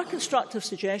there are constructive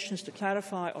suggestions to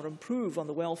clarify or improve on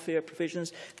the welfare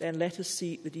provisions, then let us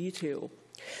see the detail.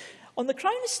 On the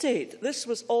Crown Estate, this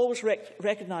was always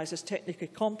recognised as technically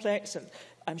complex, and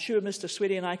I'm sure Mr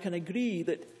Swinney and I can agree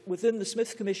that within the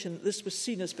Smith Commission this was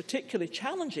seen as particularly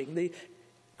challenging. The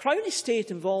Crown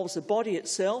Estate involves the body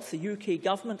itself, the UK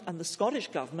Government and the Scottish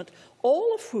Government,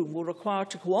 all of whom will require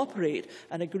to cooperate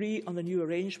and agree on the new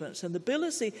arrangements. And the bill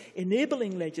is the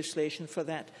enabling legislation for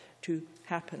that to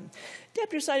happen.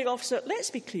 Deputy Presiding Officer, let's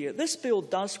be clear. This bill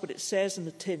does what it says in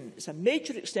the tin. It's a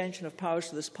major extension of powers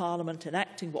to this Parliament,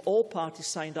 enacting what all parties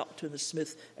signed up to in the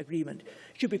Smith Agreement.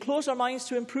 Should we close our minds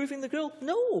to improving the bill?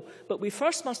 No, but we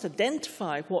first must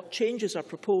identify what changes are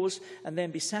proposed and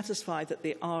then be satisfied that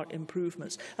they are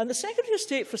improvements. And the Secretary of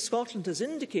State for Scotland has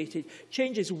indicated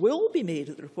changes will be made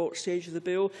at the report stage of the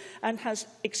bill and has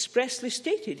expressly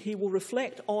stated he will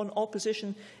reflect on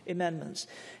opposition amendments.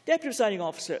 Deputy Presiding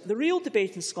Officer, the real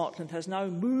debate in Scotland has now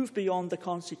moved beyond the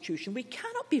Constitution. We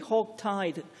cannot be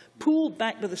hog-tied and pulled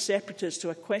back by the separatists to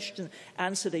a question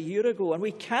answered a year ago, and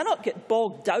we cannot get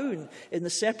bogged down in the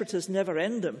separatists'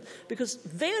 never-ending, because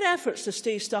their efforts to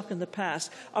stay stuck in the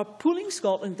past are pulling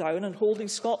Scotland down and holding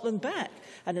Scotland back.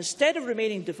 And instead of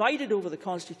remaining divided over the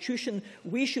Constitution,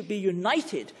 we should be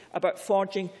united about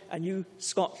forging a new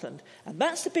Scotland. And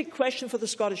that's the big question for the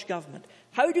Scottish Government.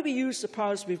 How do we use the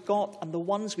powers we've got and the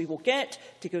ones we will get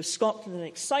to give Scotland an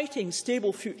exciting,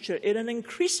 stable future in an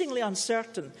increasingly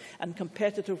uncertain and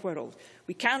competitive world?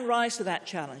 We can rise to that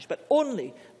challenge, but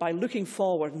only by looking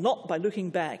forward, not by looking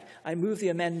back. I move the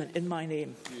amendment in my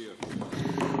name.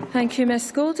 Thank you,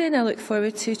 Ms Goldie, and I look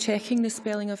forward to checking the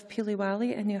spelling of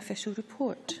Pili-Wally in the official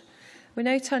report. We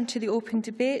now turn to the open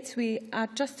debate. We are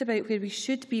just about where we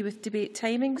should be with debate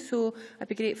timing, so I'd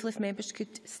be grateful if members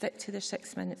could stick to their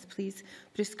 6 minutes, please.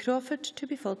 Bruce Crawford, to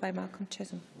be followed by Malcolm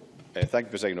Chisholm. Thank you,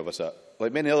 Presiding Officer.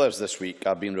 Like many others this week,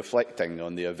 I've been reflecting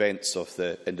on the events of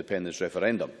the independence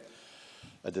referendum,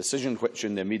 a decision which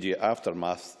in the immediate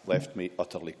aftermath left me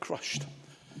utterly crushed.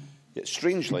 Yet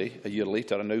strangely, a year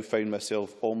later, I now find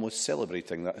myself almost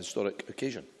celebrating that historic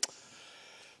occasion.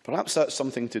 Perhaps that's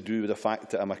something to do with the fact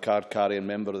that I'm a card-carrying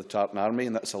member of the Tartan Army,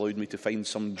 and that's allowed me to find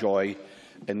some joy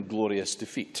in glorious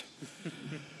defeat.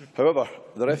 However,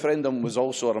 the referendum was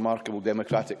also a remarkable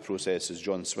democratic process, as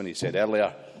John Swinney said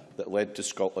earlier, that led to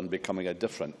Scotland becoming a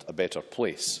different, a better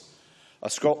place. A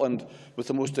Scotland with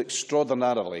the most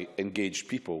extraordinarily engaged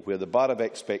people, where the bar of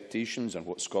expectations and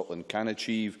what Scotland can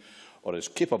achieve or is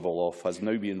capable of has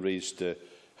now been raised to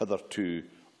hitherto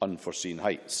unforeseen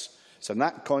heights. It's in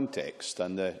that context,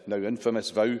 and the now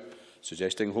infamous vow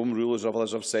suggesting Home Rule, as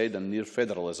others have said, and near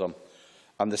federalism,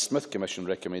 and the Smith Commission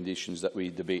recommendations that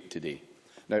we debate today.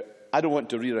 Now, I don't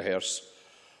want to re-rehearse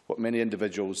what many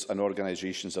individuals and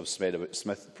organisations have said about the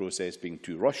Smith process being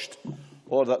too rushed,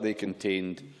 or that they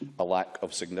contained a lack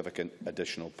of significant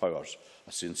additional powers.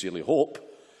 I sincerely hope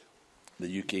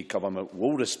the UK Government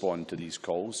will respond to these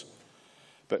calls,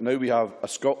 but now we have a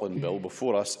Scotland bill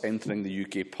before us entering the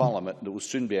UK Parliament that will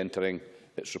soon be entering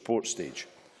its report stage.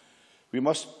 We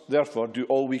must therefore do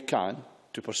all we can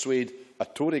to persuade a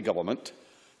Tory government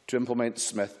to implement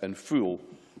Smith in full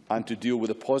and to deal with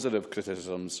the positive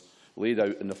criticisms laid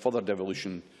out in the further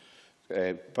Devolution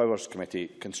Powers Committee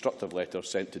constructive letter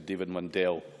sent to David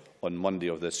Mundell on Monday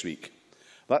of this week.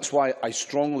 That's why I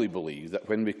strongly believe that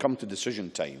when we come to decision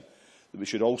time, that we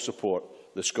should all support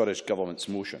the Scottish Government's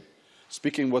motion.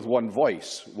 Speaking with one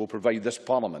voice will provide this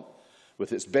Parliament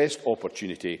with its best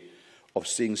opportunity of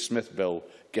seeing Smith Bill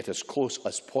get as close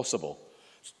as possible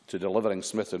to delivering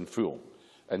Smith in full,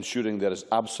 ensuring there is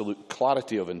absolute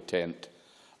clarity of intent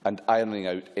and ironing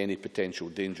out any potential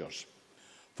dangers.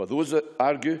 For those that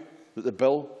argue that the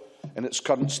bill in its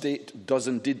current state does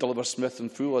indeed deliver Smith in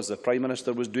full, as the Prime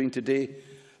Minister was doing today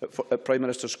at Prime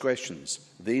Minister's questions,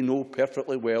 they know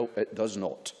perfectly well it does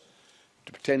not.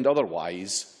 To pretend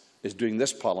otherwise is doing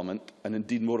this Parliament, and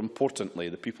indeed more importantly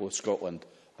the people of Scotland,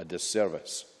 a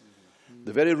disservice.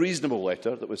 The very reasonable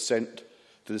letter that was sent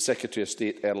to the Secretary of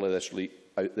State earlier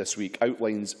this week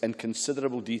outlines in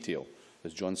considerable detail,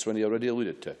 as John Swinney already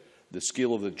alluded to, the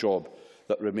scale of the job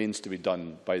that remains to be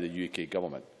done by the UK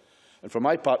Government. And for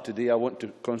my part today, I want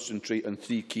to concentrate on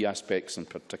three key aspects in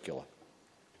particular.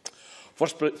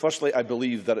 Firstly, I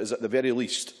believe there is at the very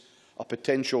least a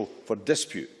potential for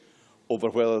dispute over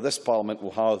whether this Parliament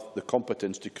will have the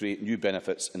competence to create new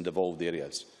benefits in devolved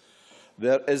areas.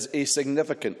 There is a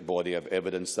significant body of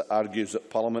evidence that argues that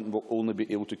Parliament will only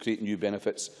be able to create new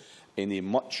benefits in a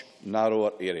much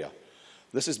narrower area.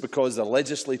 This is because the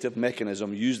legislative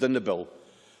mechanism used in the bill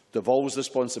devolves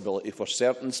responsibility for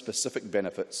certain specific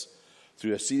benefits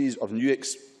through a series of new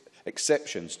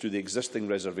exceptions to the existing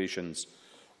reservations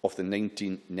of the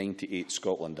 1998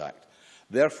 Scotland Act.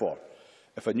 Therefore,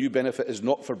 if a new benefit is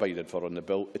not provided for on the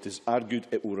bill, it is argued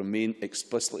it will remain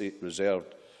explicitly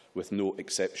reserved with no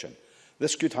exception.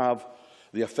 This could have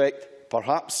the effect,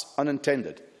 perhaps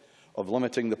unintended, of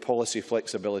limiting the policy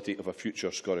flexibility of a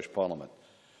future Scottish Parliament.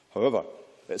 However,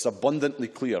 it is abundantly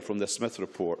clear from the Smith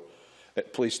report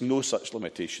it placed no such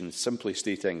limitations, simply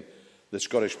stating the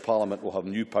Scottish Parliament will have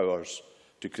new powers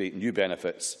to create new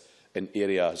benefits in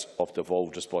areas of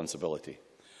devolved responsibility.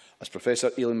 As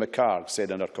Professor Aileen McCarg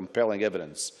said in her compelling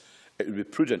evidence, it would be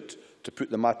prudent to put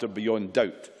the matter beyond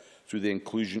doubt through the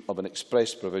inclusion of an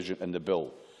express provision in the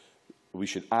bill. We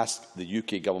should ask the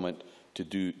UK Government to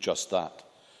do just that.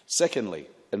 Secondly,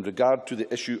 in regard to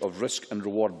the issue of risk and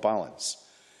reward balance,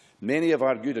 many have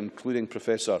argued, including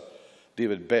Professor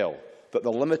David Bell, that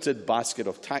the limited basket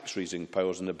of tax-raising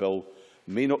powers in the bill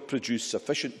may not produce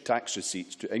sufficient tax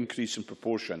receipts to increase in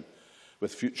proportion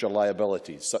with future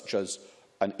liabilities, such as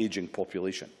an ageing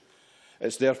population. It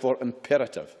is therefore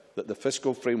imperative that the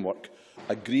fiscal framework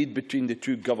agreed between the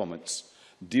two governments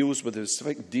deals with the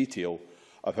specific detail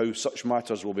of how such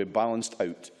matters will be balanced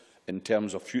out in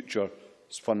terms of future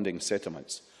funding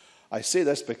settlements. I say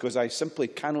this because I simply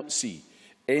cannot see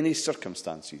any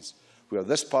circumstances where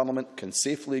this Parliament can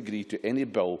safely agree to any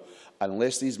bill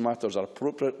unless these matters are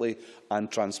appropriately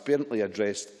and transparently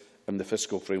addressed in the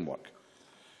fiscal framework.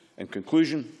 In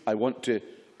conclusion, I want to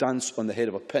dance on the head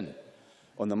of a pin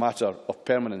on the matter of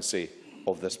permanency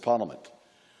of this Parliament.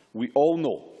 We all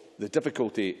know the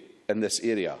difficulty in this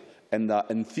area, in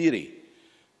that, in theory,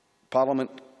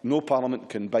 no Parliament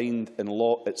can bind in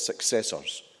law its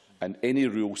successors, and any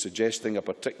rule suggesting a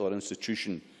particular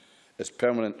institution as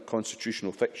permanent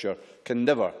constitutional fixture can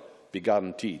never be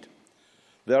guaranteed.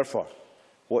 Therefore,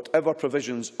 whatever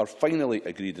provisions are finally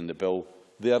agreed in the bill,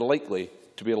 they are likely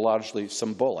to be largely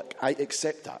symbolic. I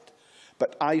accept that.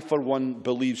 But I, for one,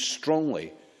 believe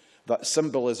strongly that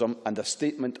symbolism and a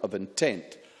statement of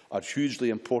intent are hugely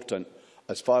important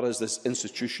as far as this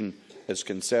institution is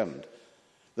concerned.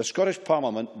 The Scottish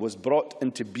Parliament was brought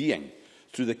into being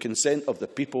through the consent of the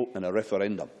people in a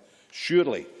referendum.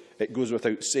 Surely it goes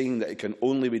without saying that it can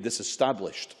only be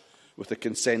disestablished with the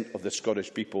consent of the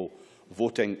Scottish people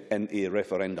voting in a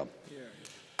referendum.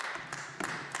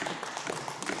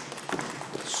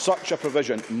 Such a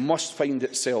provision must find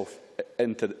itself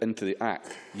into the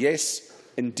Act. Yes,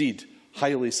 indeed,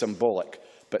 highly symbolic,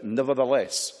 but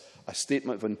nevertheless a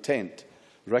statement of intent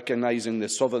recognising the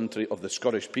sovereignty of the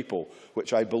Scottish people,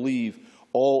 which I believe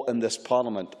All in this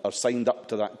Parliament are signed up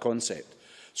to that concept.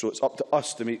 So it's up to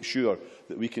us to make sure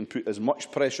that we can put as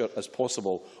much pressure as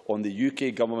possible on the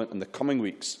UK Government in the coming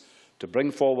weeks to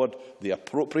bring forward the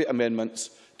appropriate amendments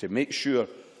to make sure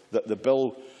that the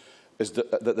bill is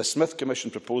that the Smith Commission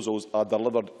proposals are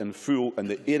delivered in full in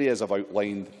the areas I've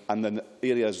outlined and in the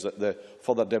areas that the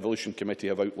further Devolution Committee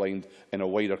have outlined in a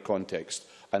wider context.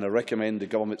 And I recommend the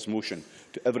Government's motion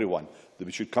to everyone that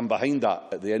we should come behind that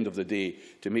at the end of the day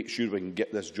to make sure we can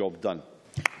get this job done.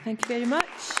 Thank you very much.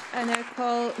 I now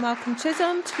call Malcolm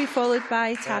Chisholm to be followed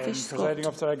by Tavish Scott. Presiding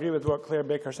Officer, I agree with what Claire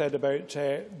Baker said about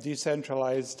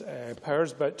decentralised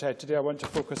powers, but today I want to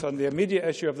focus on the immediate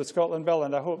issue of the Scotland Bill,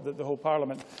 and I hope that the whole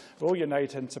Parliament will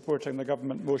unite in supporting the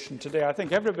Government motion today. I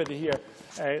think everybody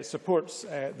here supports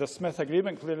the Smith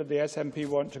Agreement. Clearly the SNP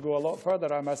want to go a lot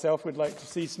further. I myself would like to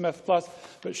see Smith Plus,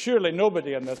 but surely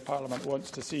nobody in this Parliament wants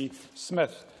to see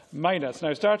Smith minus.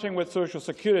 Now, starting with social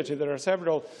security, there are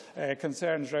several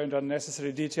concerns around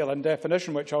unnecessary detail and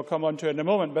definition, which I'll come on to in a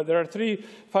moment, but there are three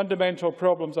fundamental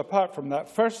problems apart from that.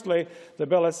 Firstly, the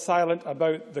bill is silent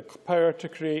about the power to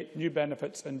create new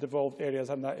benefits in devolved areas,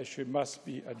 and that issue must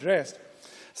be addressed.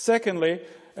 Secondly,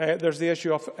 there's the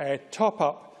issue of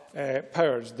top-up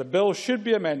powers. The bill should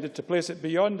be amended to place it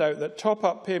beyond doubt that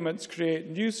top-up payments create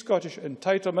new Scottish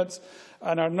entitlements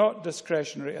and are not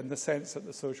discretionary in the sense that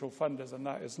the social fund is, and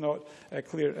that is not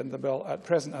clear in the bill at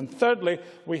present. And thirdly,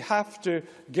 we have to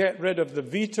get rid of the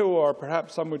veto, or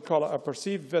perhaps some would call it a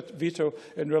perceived veto,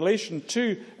 in relation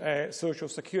to social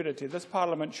security. This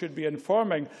Parliament should be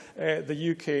informing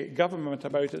the UK Government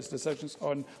about its decisions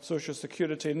on social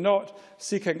security, not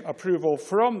seeking approval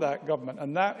from that government.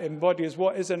 And that embodies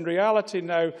what is in reality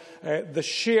now the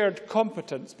shared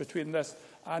competence between this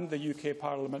and the UK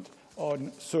Parliament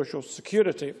on social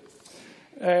security.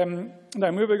 Now,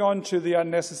 moving on to the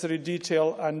unnecessary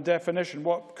detail and definition,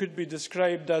 what could be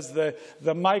described as the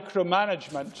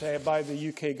micromanagement by the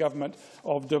UK Government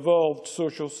of devolved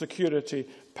social security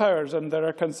powers. And there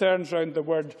are concerns around the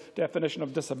word definition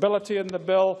of disability in the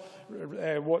bill,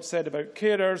 what's said about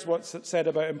carers, what's said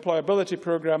about employability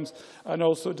programmes, and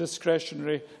also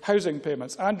discretionary housing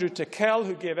payments. Andrew Tickell,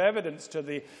 who gave evidence to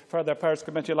the Further Powers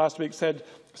Committee last week, said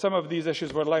some of these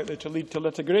issues were likely to lead to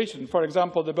litigation. For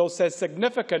example, the bill says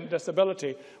significant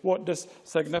disability. What does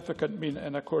significant mean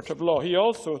in a court of law? He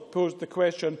also posed the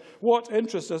question, what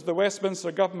interest does the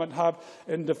Westminster Government have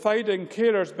in defining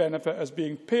carers' benefit as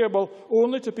being payable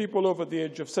only to people over the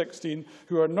age of 16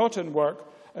 who are not in work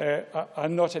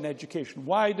and not in education?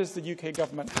 Why does the UK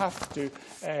Government have to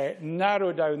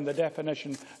narrow down the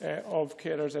definition of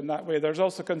carers in that way? There's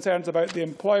also concerns about the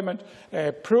employment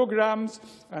programmes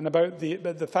and about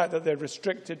the fact that they're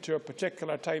restricted to a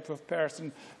particular type of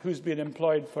person who's been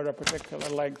employed for a particular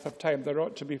length of time. There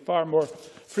ought to be far more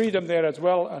freedom there as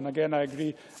well. And again, I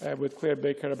agree with Claire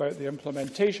Baker about the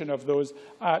implementation of those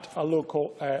at a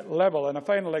local level. And a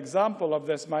final example of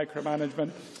this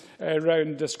micromanagement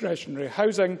around discretionary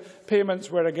housing payments,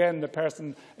 where again the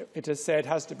person, it is said,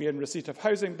 has to be in receipt of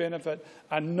housing benefit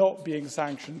and not being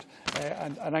sanctioned.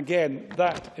 And again,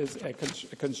 that is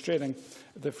constraining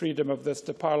the freedom of this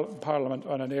Parliament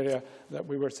on an area that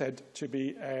we were said to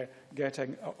be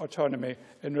getting autonomy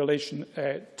in relation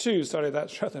to. Sorry,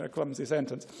 that's rather a clumsy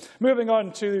sentence. Moving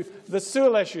on to the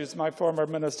Sewell issues, my former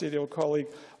ministerial colleague,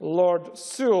 Lord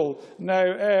Sewell. Now,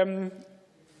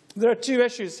 there are two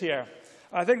issues here.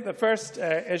 I think the first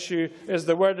issue is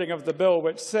the wording of the bill,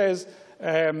 which says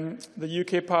the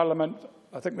UK Parliament,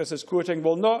 I think this is quoting,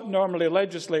 will not normally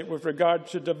legislate with regard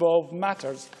to devolved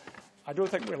matters. I don't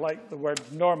think we like the word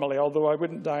normally, although I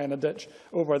wouldn't die in a ditch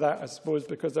over that, I suppose,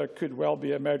 because there could well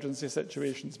be emergency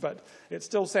situations. But it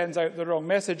still sends out the wrong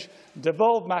message.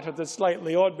 Devolved matters is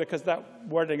slightly odd because that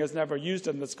wording is never used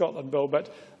in the Scotland Bill,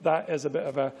 but that is a bit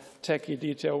of a techie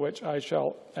detail which I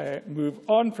shall move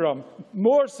on from.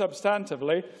 More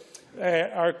substantively,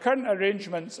 our current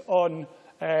arrangements on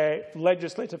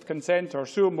legislative consent or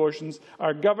Sewell motions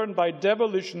are governed by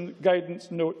Devolution Guidance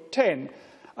Note 10.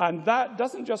 And that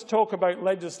doesn't just talk about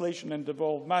legislation in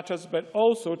devolved matters, but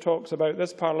also talks about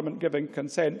this Parliament giving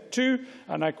consent to,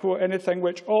 and I quote, anything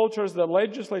which alters the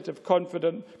legislative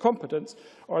competence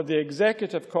or the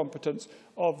executive competence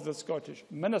of the Scottish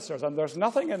ministers. And there's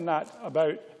nothing in that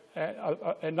about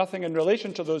nothing in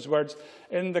relation to those words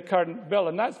in the current bill.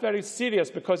 And that's very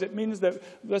serious because it means that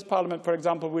this Parliament, for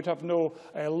example, would have no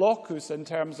locus in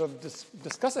terms of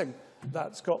discussing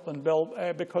that Scotland bill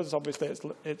because obviously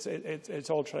it's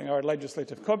altering our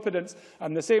legislative competence,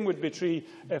 and the same would be true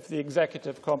if the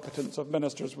executive competence of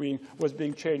ministers was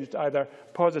being changed either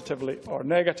positively or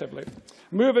negatively.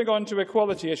 Moving on to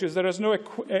equality issues, there is no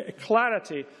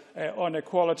clarity on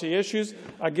equality issues.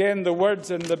 Again, the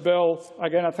words in the bill,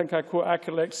 again I think I quote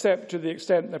accurately, except to the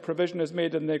extent the provision is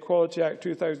made in the Equality Act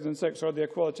 2006 or the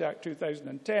Equality Act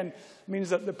 2010, means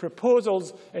that the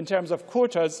proposals in terms of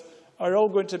quotas are all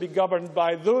going to be governed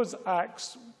by those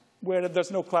acts where there's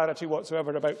no clarity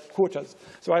whatsoever about quotas.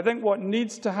 So I think what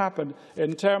needs to happen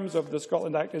in terms of the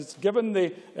Scotland Act is, given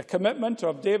the commitment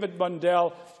of David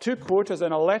Mundell to quotas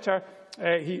in a letter,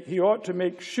 he ought to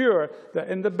make sure that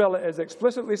in the bill it is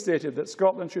explicitly stated that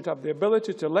Scotland should have the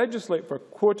ability to legislate for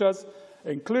quotas,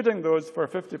 including those for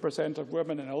 50% of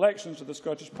women in elections to the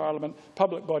Scottish Parliament,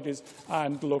 public bodies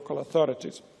and local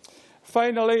authorities.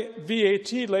 Finally,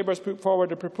 VAT. Labour has put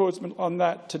forward a proposal on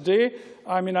that today.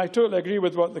 I totally agree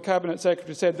with what the Cabinet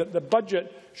Secretary said, that the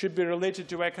budget should be related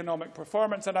to economic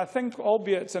performance. And I think,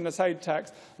 albeit it's an aside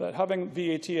tax, that having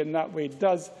VAT in that way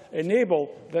does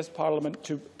enable this Parliament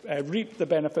to reap the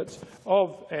benefits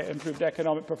of improved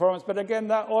economic performance. But again,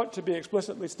 that ought to be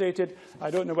explicitly stated. I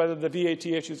don't know whether the VAT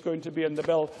issue is going to be in the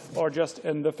bill or just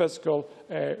in the fiscal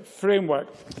framework.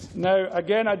 Now,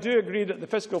 again, I do agree that the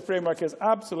fiscal framework is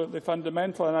absolutely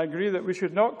fundamental, and I agree that we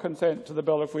should not consent to the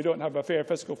bill if we don't have a fair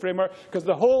fiscal framework, because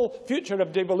the whole future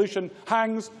of devolution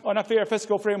hangs on a fair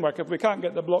fiscal framework. If we can't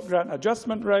get the block grant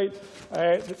adjustment right,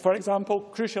 for example,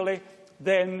 crucially,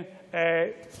 then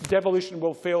devolution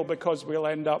will fail because we'll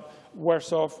end up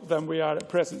worse off than we are at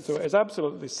present. So it is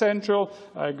absolutely central.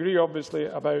 I agree, obviously,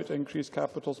 about increased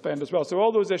capital spend as well. So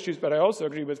all those issues, but I also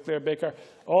agree with Claire Baker,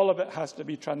 all of it has to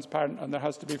be transparent and there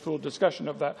has to be full discussion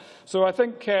of that. So I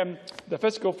think the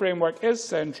fiscal framework is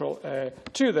central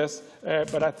to this,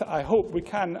 but I hope we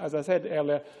can, as I said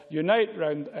earlier, unite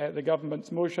round the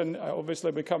government's motion.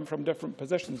 Obviously, we come from different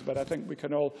positions, but I think we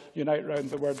can all unite round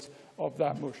the words of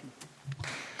that motion.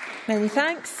 Many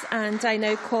thanks. And I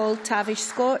now call Tavish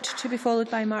Scott to be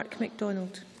followed by Mark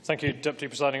MacDonald. Thank you, Deputy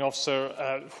Presiding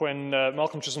Officer. When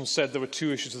Malcolm Chisholm said there were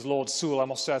two issues with Lord Sewell, I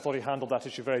must say I thought he handled that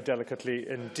issue very delicately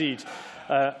indeed.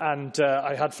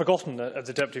 I had forgotten that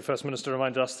the Deputy First Minister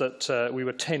reminded us that we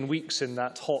were 10 weeks in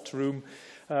that hot room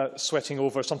sweating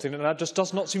over something that just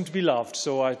does not seem to be loved,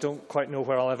 so I don't quite know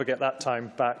where I'll ever get that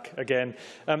time back again.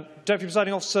 Deputy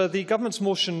Presiding Officer, the Government's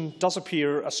motion does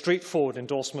appear a straightforward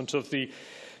endorsement of the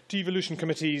Devolution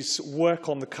Committee's work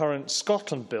on the current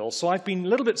Scotland Bill, so I've been a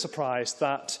little bit surprised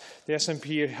that the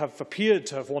SNP have appeared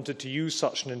to have wanted to use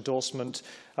such an endorsement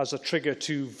as a trigger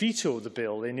to veto the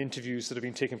bill in interviews that have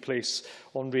been taking place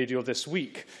on radio this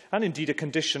week, and indeed a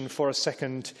condition for a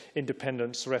second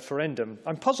independence referendum.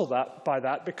 I'm puzzled by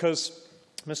that because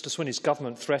Mr Swinney's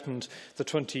government threatened the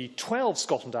 2012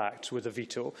 Scotland Act with a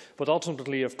veto, but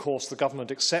ultimately, of course, the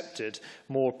government accepted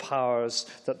more powers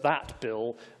that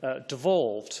bill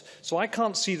devolved. So I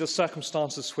can't see the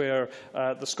circumstances where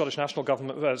the Scottish National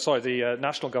Government, the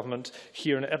National Government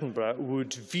here in Edinburgh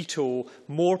would veto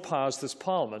more powers this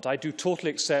Parliament. I do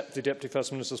totally accept the Deputy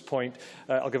First Minister's point,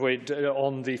 I'll give away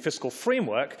on the fiscal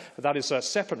framework. That is a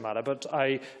separate matter, but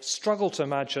I struggle to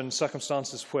imagine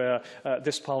circumstances where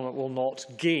this Parliament will not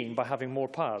gain by having more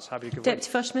powers. Deputy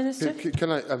First Minister.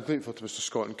 I'm grateful to Mr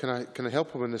Scott, and can I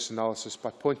help him in this analysis by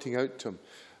pointing out to him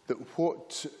that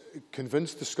what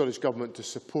convinced the Scottish Government to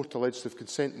support a legislative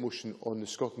consent motion on the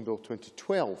Scotland Bill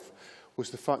 2012 was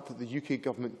the fact that the UK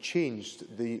Government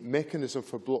changed the mechanism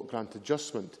for block grant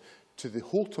adjustment to the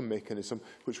hold-on mechanism,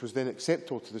 which was then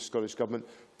acceptable to the Scottish Government,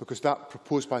 because that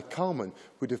proposed by Calman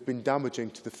would have been damaging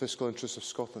to the fiscal interests of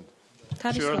Scotland.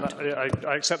 Sure,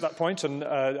 I accept that point, and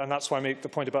that's why I make the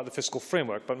point about the fiscal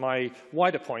framework. But my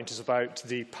wider point is about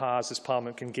the powers this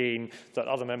Parliament can gain that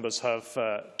other members have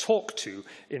talked to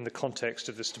in the context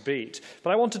of this debate.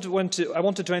 But I wanted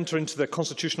to enter into the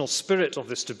constitutional spirit of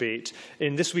this debate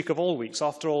in this week of all weeks.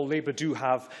 After all, Labour do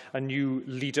have a new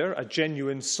leader, a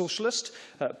genuine socialist.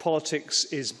 Politics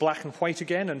is black and white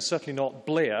again, and certainly not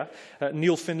Blair.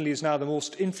 Neil Findlay is now the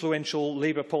most influential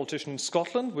Labour politician in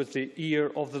Scotland, with the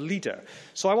ear of the leader.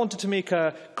 So I wanted to make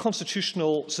a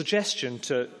constitutional suggestion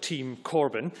to Team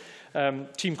Corbyn.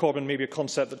 Team Corbyn may be a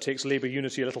concept that takes Labour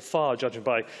unity a little far, judging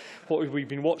by what we've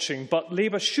been watching, but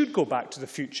Labour should go back to the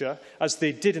future, as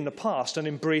they did in the past, and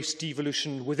embrace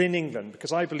devolution within England,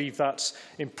 because I believe that's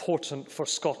important for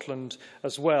Scotland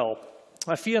as well.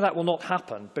 I fear that will not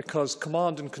happen because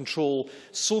command and control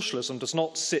socialism does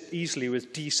not sit easily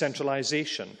with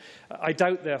decentralisation. I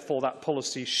doubt, therefore, that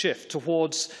policy shift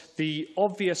towards the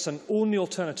obvious and only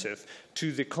alternative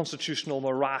to the constitutional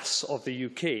morass of the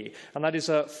UK, and that is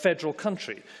a federal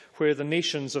country where the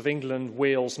nations of England,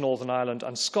 Wales, Northern Ireland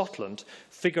and Scotland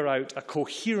figure out a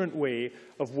coherent way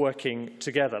of working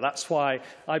together. That's why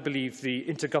I believe the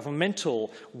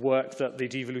intergovernmental work that the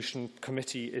Devolution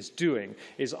Committee is doing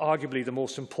is arguably the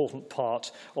most important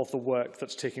part of the work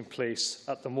that's taking place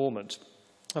at the moment.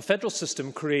 A federal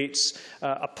system creates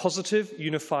a positive,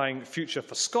 unifying future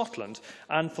for Scotland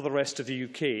and for the rest of the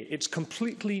UK. It's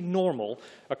completely normal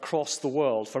across the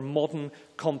world for modern,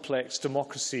 complex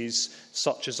democracies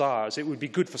such as ours. It would be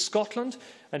good for Scotland,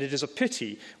 and it is a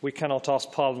pity we cannot ask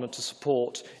Parliament to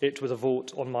support it with a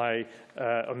vote on my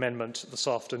amendment this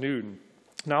afternoon.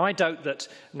 Now, I doubt that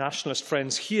nationalist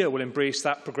friends here will embrace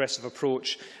that progressive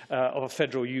approach of a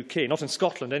federal UK, not in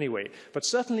Scotland anyway, but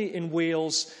certainly in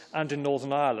Wales and in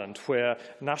Northern Ireland, where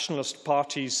nationalist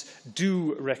parties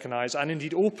do recognise and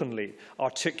indeed openly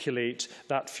articulate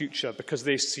that future because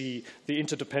they see the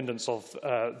interdependence of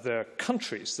their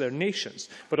countries, their nations,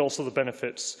 but also the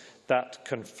benefits that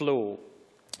can flow.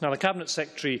 Now, the Cabinet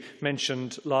Secretary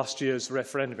mentioned last year's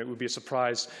referendum. It would be a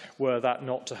surprise were that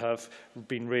not to have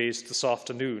been raised this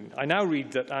afternoon. I now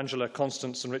read that Angela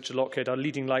Constance and Richard Lochhead are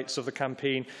leading lights of the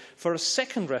campaign for a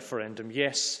second referendum,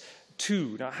 yes,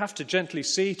 too. Now, I have to gently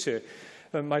say to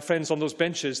my friends on those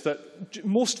benches that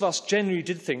most of us genuinely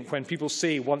did think when people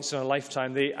say once in a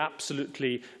lifetime, they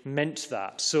absolutely meant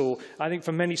that. So I think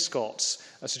for many Scots,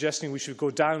 suggesting we should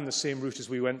go down the same route as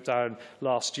we went down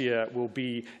last year will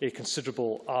be a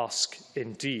considerable ask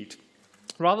indeed.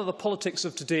 Rather, the politics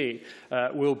of today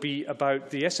will be about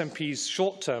the SNP's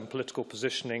short-term political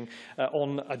positioning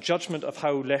on a judgment of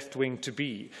how left-wing to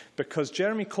be, because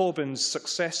Jeremy Corbyn's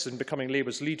success in becoming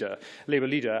Labour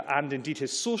leader, and indeed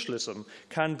his socialism,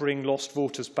 can bring lost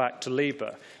voters back to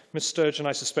Labour. Ms Sturgeon,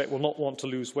 I suspect, will not want to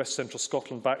lose West Central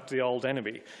Scotland back to the old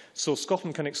enemy, so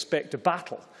Scotland can expect a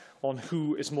battle on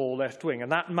who is more left-wing,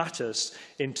 and that matters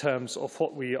in terms of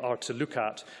what we are to look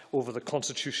at over the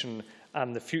Constitution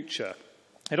and the future.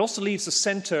 It also leaves the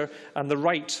centre and the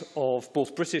right of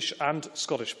both British and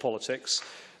Scottish politics.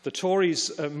 The Tories,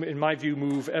 in my view,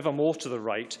 move ever more to the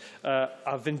right.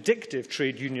 A vindictive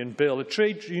trade union bill, a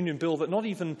trade union bill that not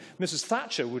even Mrs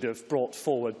Thatcher would have brought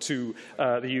forward to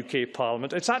the UK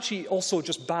Parliament. It's actually also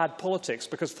just bad politics,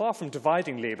 because far from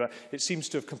dividing Labour, it seems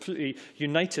to have completely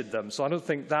united them. So I don't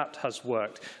think that has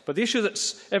worked. But the issue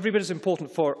that's every bit as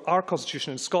important for our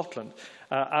constitution in Scotland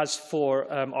as for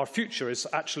our future is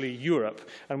actually Europe.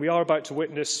 And we are about to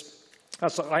witness,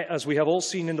 as we have all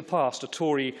seen in the past, a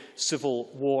Tory civil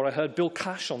war. I heard Bill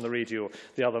Cash on the radio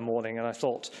the other morning, and I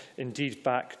thought, indeed,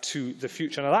 back to the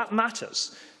future. Now, that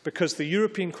matters, because the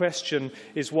European question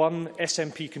is one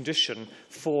SNP condition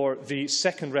for the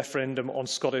second referendum on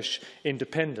Scottish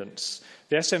independence.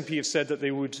 The SNP have said that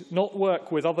they would not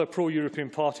work with other pro-European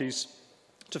parties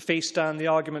to face down the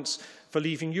arguments for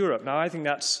leaving Europe. Now, I think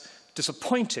that's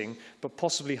disappointing, but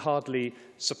possibly hardly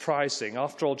surprising.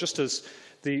 After all, just as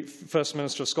the First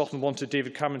Minister of Scotland wanted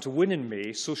David Cameron to win in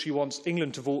May, so she wants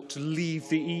England to vote to leave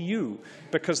the EU,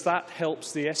 because that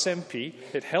helps the SNP,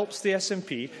 it helps the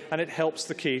SNP, and it helps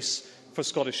the case for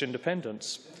Scottish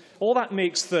independence. All that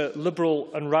makes the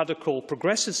liberal and radical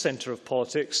progressive centre of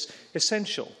politics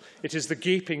essential. It is the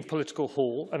gaping political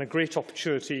hole and a great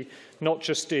opportunity, not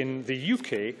just in the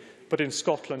UK, but in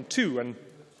Scotland too. And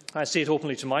I say it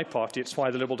openly to my party, it's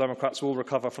why the Liberal Democrats will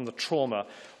recover from the trauma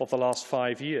of the last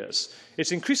 5 years.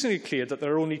 It's increasingly clear that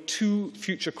there are only two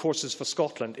future courses for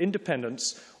Scotland,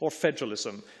 independence or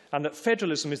federalism, and that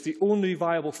federalism is the only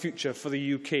viable future for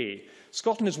the UK.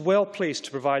 Scotland is well placed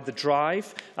to provide the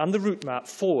drive and the route map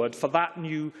forward for that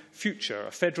new future,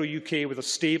 a federal UK with a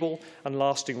stable and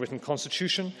lasting written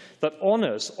constitution that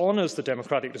honours the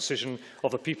democratic decision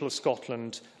of the people of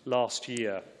Scotland last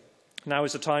year. Now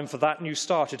is the time for that new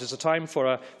start. It is a time for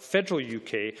a federal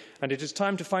UK, and it is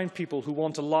time to find people who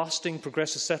want a lasting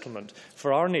progressive settlement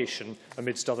for our nation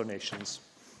amidst other nations.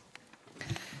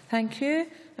 Thank you.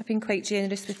 I've been quite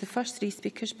generous with the first three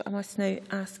speakers, but I must now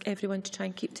ask everyone to try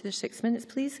and keep to their 6 minutes,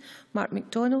 please. Mark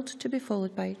MacDonald, to be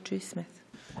followed by Drew Smith.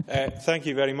 Thank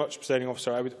you very much, Presiding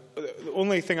Officer. The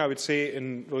only thing I would say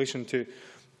in relation to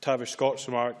Tavish Scott's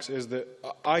remarks is that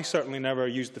I certainly never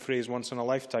used the phrase once in a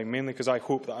lifetime, mainly because I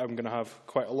hope that I'm going to have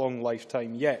quite a long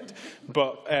lifetime yet.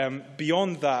 But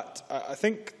beyond that, I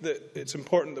think that it's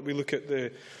important that we look at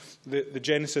the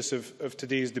genesis of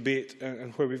today's debate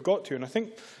and where we've got to. And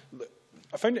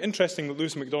I find it interesting that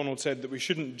Lewis MacDonald said that we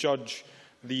shouldn't judge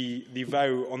the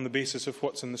vow on the basis of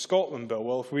what's in the Scotland Bill.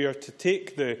 Well, if we are to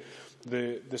take the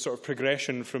sort of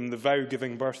progression from the vow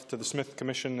giving birth to the Smith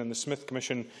Commission and the Smith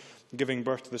Commission giving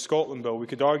birth to the Scotland Bill. We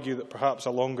could argue that perhaps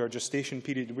a longer gestation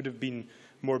period would have been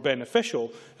more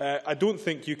beneficial. I don't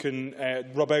think you can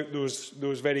rub out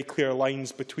those very clear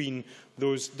lines between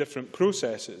those different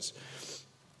processes.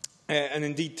 And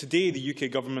indeed, today the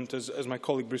UK Government, as my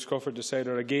colleague Bruce Crawford has said,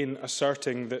 are again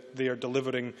asserting that they are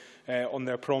delivering on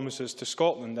their promises to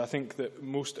Scotland. I think that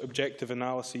most objective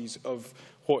analyses of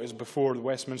what is before the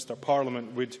Westminster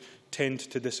Parliament would tend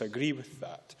to disagree with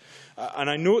that. And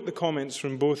I note the comments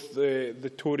from both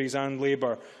the Tories and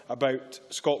Labour about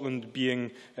Scotland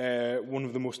being one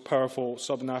of the most powerful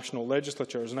subnational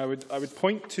legislatures. And I would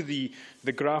point to the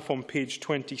graph on page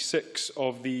 26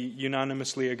 of the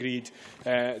unanimously agreed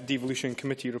Devolution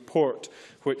Committee report,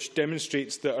 which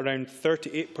demonstrates that around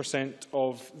 38%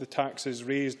 of the taxes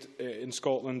raised in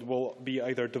Scotland will be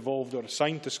either devolved or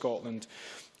assigned to Scotland.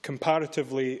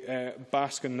 Comparatively,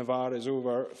 Basque and Navarre is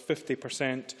over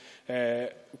 50%,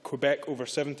 Quebec over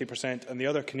 70%, and the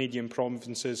other Canadian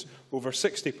provinces over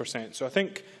 60%. So I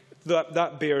think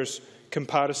that bears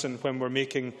comparison when we're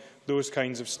making those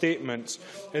kinds of statements.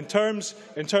 I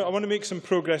want to make some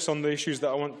progress on the issues that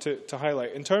I want to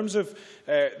highlight. In terms of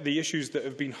the issues that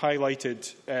have been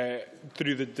highlighted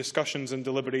through the discussions and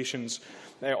deliberations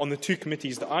on the two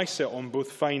committees that I sit on,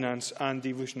 both Finance and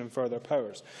Devolution and Further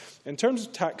Powers. In terms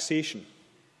of taxation,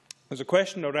 there's a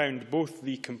question around both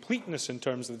the completeness in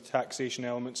terms of the taxation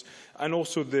elements and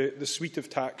also the suite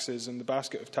of taxes and the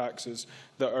basket of taxes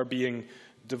that are being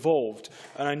devolved.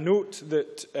 And I note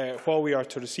that while we are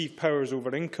to receive powers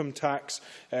over income tax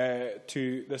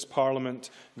to this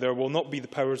Parliament, there will not be the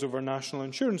powers over national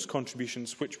insurance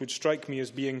contributions, which would strike me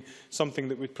as being something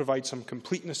that would provide some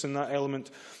completeness in that element.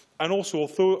 And also,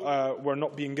 although we're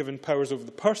not being given powers over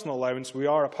the personal allowance, we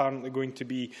are apparently going to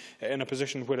be in a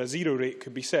position where a zero rate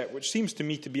could be set, which seems to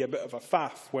me to be a bit of a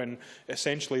faff when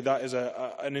essentially that is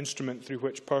an instrument through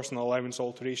which personal allowance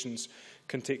alterations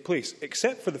can take place,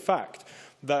 except for the fact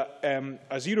that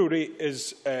a zero rate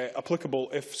is applicable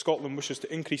if Scotland wishes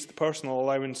to increase the personal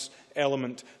allowance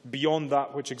element beyond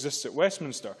that which exists at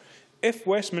Westminster. If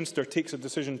Westminster takes a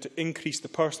decision to increase the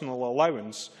personal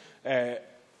allowance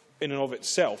in and of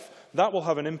itself, that will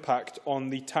have an impact on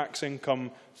the tax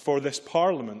income for this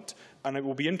Parliament, and it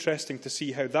will be interesting to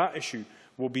see how that issue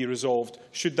will be resolved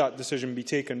should that decision be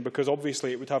taken, because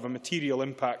obviously it would have a material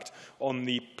impact on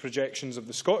the projections of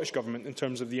the Scottish Government in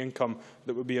terms of the income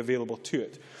that would be available to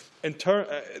it.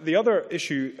 The other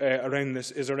issue around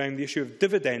this is around the issue of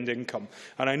dividend income.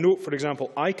 And I note, for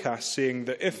example, ICAS saying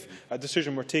that if a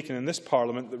decision were taken in this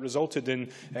Parliament that resulted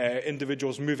in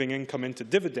individuals moving income into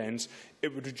dividends,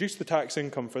 it would reduce the tax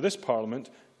income for this Parliament,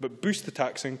 but boost the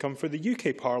tax income for the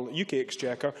UK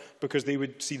Exchequer, because they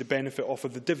would see the benefit off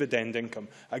of the dividend income.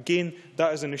 Again,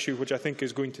 that is an issue which I think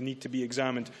is going to need to be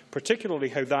examined, particularly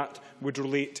how that would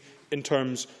relate in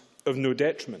terms of no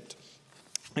detriment.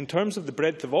 In terms of the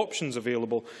breadth of options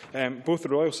available, both the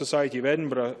Royal Society of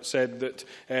Edinburgh said that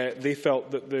they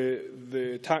felt that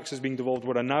the taxes being devolved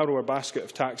were a narrower basket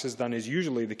of taxes than is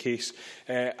usually the case,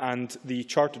 and the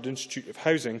Chartered Institute of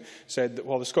Housing said that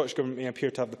while the Scottish Government may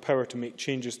appear to have the power to make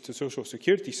changes to the social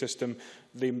security system,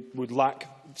 they would lack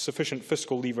sufficient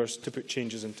fiscal levers to put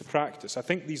changes into practice. I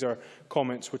think these are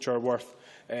comments which are worth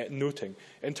noting.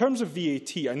 In terms of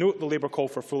VAT, I note the Labour call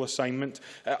for full assignment.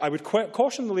 I would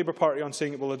caution the Labour Party on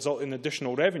saying it will result in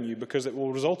additional revenue, because it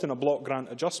will result in a block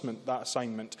grant adjustment, that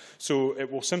assignment. So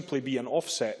it will simply be an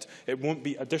offset. It won't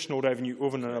be additional revenue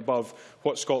over and above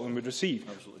what Scotland would receive.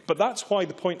 Absolutely. But that's why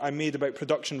the point I made about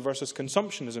production versus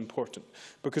consumption is important.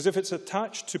 Because if it's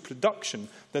attached to production,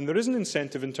 then there is an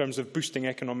incentive in terms of boosting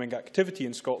economic activity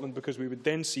in Scotland, because we would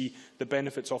then see the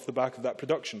benefits off the back of that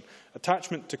production.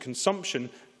 Attachment to consumption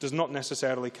does not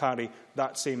necessarily carry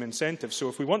that same incentive. So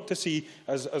if we want to see,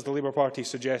 as the Labour Party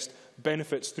suggests,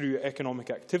 benefits through economic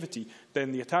activity,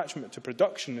 then the attachment to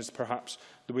production is perhaps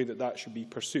the way that that should be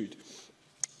pursued.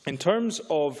 In terms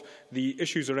of the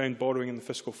issues around borrowing in the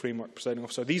fiscal framework, Presiding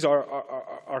Officer, these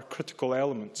are critical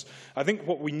elements. I think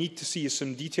what we need to see is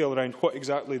some detail around what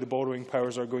exactly the borrowing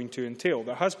powers are going to entail.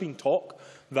 There has been talk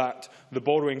that the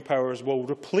borrowing powers will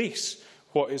replace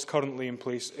what is currently in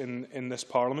place in this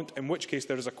Parliament, in which case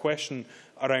there is a question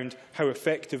around how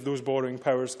effective those borrowing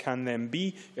powers can then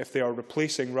be if they are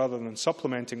replacing rather than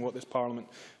supplementing what this Parliament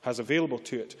has available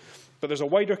to it. But there's a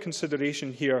wider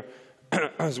consideration here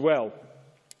as well.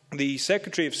 The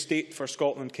Secretary of State for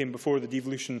Scotland came before the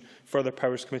Devolution Further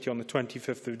Powers Committee on the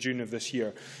 25th of June of this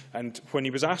year, and when he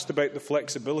was asked about the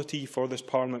flexibility for this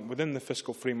Parliament within the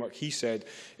fiscal framework, he said,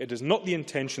 "It is not the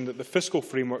intention that the fiscal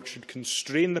framework should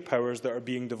constrain the powers that are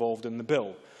being devolved in the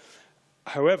bill.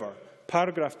 However,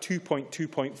 paragraph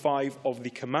 2.2.5 of the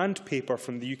command paper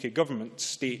from the UK Government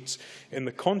states, in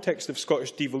the context of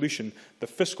Scottish devolution, the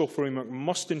fiscal framework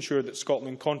must ensure that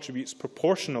Scotland contributes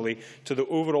proportionally to the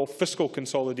overall fiscal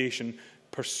consolidation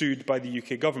pursued by the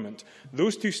UK Government.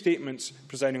 Those two statements,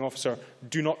 Presiding Officer,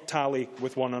 do not tally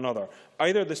with one another.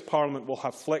 Either this Parliament will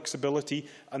have flexibility,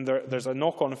 and there's a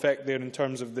knock-on effect there in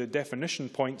terms of the definition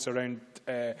points around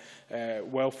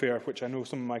welfare, which I know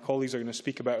some of my colleagues are going to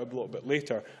speak about a little bit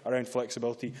later, around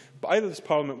flexibility. But either this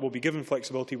Parliament will be given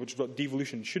flexibility, which is what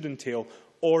devolution should entail,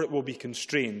 or it will be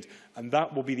constrained. And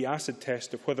that will be the acid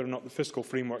test of whether or not the fiscal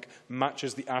framework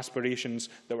matches the aspirations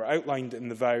that were outlined in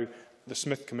the vow, the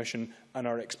Smith Commission, and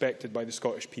are expected by the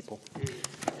Scottish people.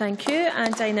 Thank you.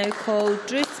 And I now call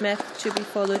Drew Smith to be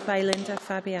followed by Linda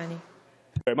Fabiani.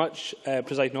 Thank you very much,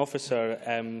 Presiding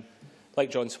Officer. Like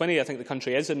John Swinney, I think the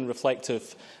country is in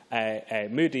reflective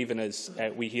mood, even as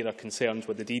we here are concerned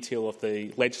with the detail of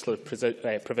the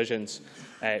legislative provisions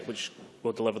which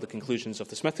will deliver the conclusions of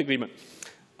the Smith Agreement.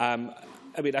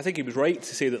 I think he was right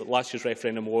to say that last year's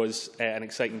referendum was an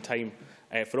exciting time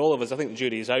for all of us. I think the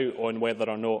jury is out on whether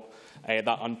or not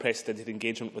that unprecedented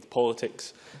engagement with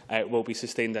politics will be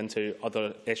sustained into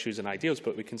other issues and ideals,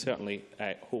 but we can certainly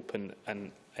hope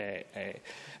and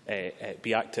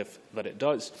be active that it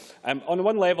does. On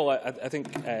one level, I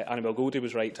think Annabel Goldie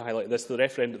was right to highlight this. The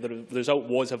referendum, the result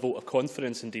was a vote of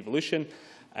confidence in devolution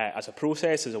as a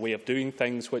process, as a way of doing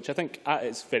things, which I think at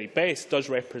its very best does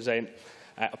represent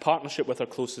a partnership with our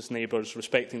closest neighbours,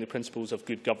 respecting the principles of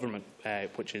good government,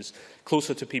 which is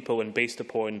closer to people and based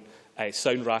upon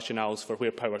sound rationales for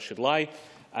where power should lie,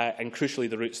 and crucially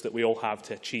the routes that we all have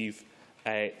to achieve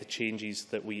the changes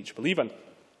that we each believe in.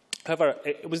 However,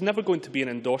 it was never going to be an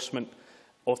endorsement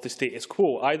of the status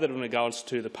quo, either in regards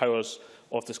to the powers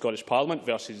of the Scottish Parliament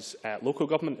versus local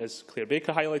government, as Claire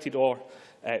Baker highlighted, or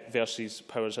versus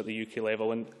powers at the UK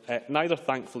level. And neither,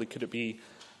 thankfully, could it be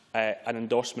an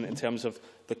endorsement in terms of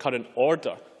the current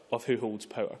order of who holds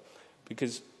power,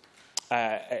 because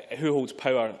who holds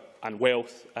power and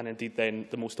wealth, and indeed then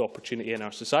the most opportunity in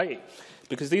our society.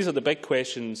 Because these are the big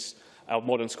questions of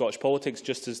modern Scottish politics,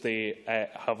 just as they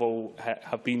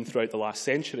have been throughout the last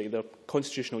century. They're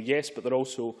constitutional, yes, but they're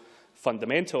also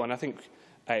fundamental. And I think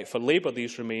for Labour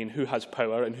these remain: who has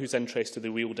power and whose interest do they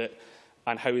wield it,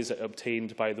 and how is it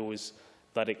obtained by those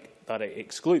that it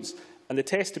excludes. And the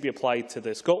test to be applied to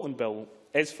the Scotland Bill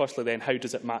is firstly then, how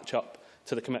does it match up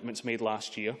to the commitments made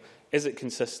last year? Is it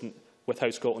consistent with how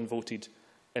Scotland voted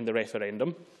in the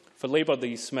referendum? For Labour,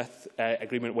 the Smith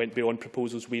Agreement went beyond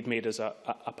proposals we'd made as a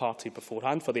party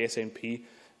beforehand. For the SNP,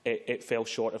 it fell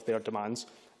short of their demands.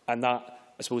 And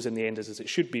that, I suppose, in the end is as it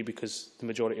should be, because the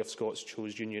majority of Scots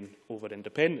chose union over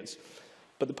independence.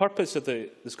 But the purpose of the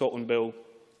Scotland Bill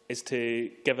is to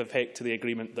give effect to the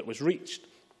agreement that was reached.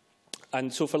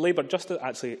 And so for Labour, just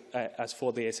actually as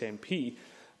for the SNP,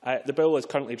 the bill as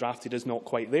currently drafted is not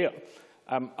quite there.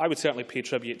 I would certainly pay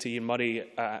tribute to Ian Murray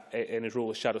in his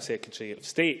role as Shadow Secretary of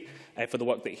State for the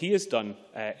work that he has done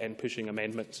in pushing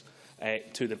amendments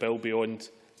to the bill beyond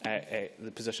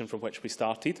the position from which we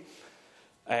started,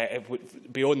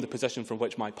 beyond the position from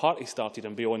which my party started,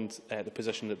 and beyond the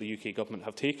position that the UK Government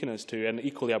have taken us to. And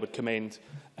equally, I would commend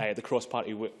the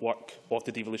cross-party work of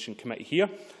the Devolution Committee here,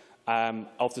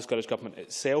 of the Scottish Government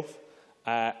itself.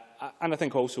 And I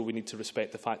think also we need to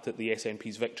respect the fact that the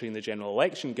SNP's victory in the general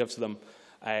election gives them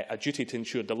a duty to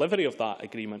ensure delivery of that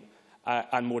agreement,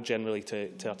 and more generally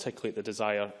to articulate the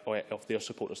desire of their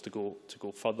supporters to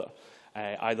go further,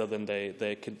 either than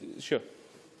Sure.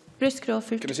 Bruce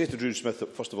Crawford. Can I say to Drew Smith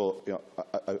that, first of all,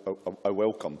 I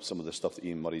welcome some of the stuff that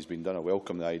Ian Murray's been done. I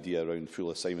welcome the idea around full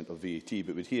assignment of VAT,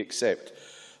 but would he accept,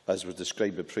 as was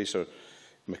described by Fraser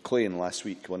McLean last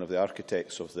week, one of the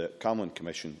architects of the Cameron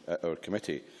Commission, our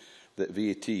committee, that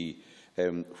VAT,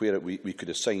 where we could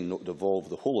assign, not devolve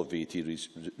the whole of VAT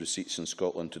receipts in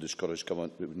Scotland to the Scottish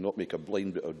Government, it would not make a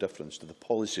blind bit of difference to the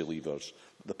policy levers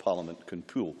that the Parliament can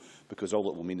pull, because all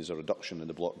it will mean is a reduction in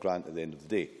the block grant at the end of the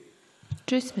day.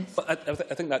 Drew Smith. Well, I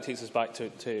think that takes us back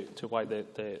to why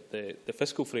the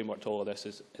fiscal framework to all of this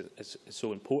is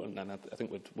so important, and I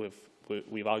think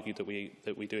we've argued that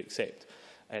we do accept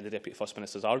the Deputy First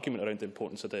Minister's argument around the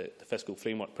importance of the fiscal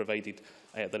framework, provided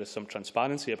there is some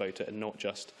transparency about it, and not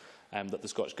just that the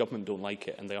Scottish Government don't like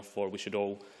it and therefore we should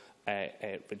all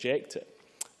reject it.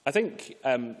 I think,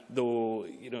 though,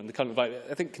 in the current environment,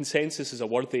 I think consensus is a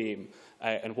worthy aim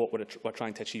in what we're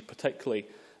trying to achieve, particularly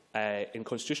in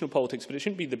constitutional politics, but it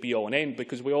shouldn't be the be-all and end,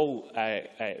 because we all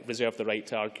reserve the right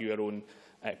to argue our own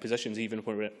positions, even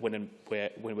when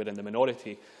we're in the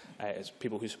minority, as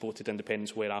people who supported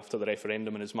independence were after the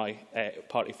referendum, and as my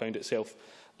party found itself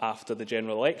after the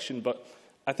general election. But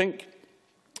I think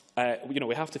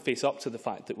we have to face up to the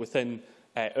fact that within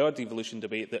our devolution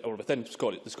debate, or within the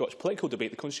Scottish political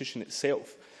debate, the Constitution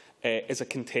itself is a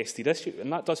contested issue,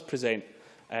 and that does present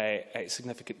a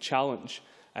significant challenge,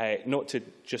 not to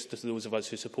just to those of us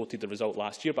who supported the result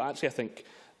last year, but actually I think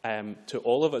to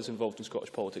all of us involved in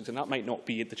Scottish politics. And that might not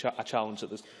be a challenge that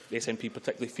the SNP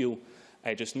particularly feel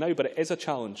just now, but it is a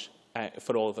challenge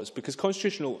for all of us, because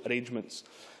constitutional arrangements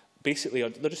basically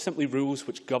they're just simply rules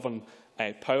which govern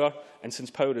power, and since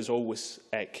power is always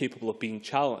capable of being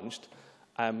challenged,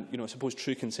 I suppose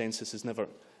true consensus is never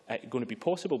going to be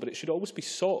possible, but it should always be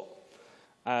sought.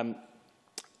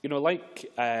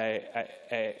 Like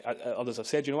others have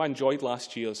said, I enjoyed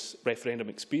last year's referendum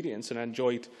experience, and I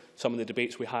enjoyed some of the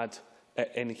debates we had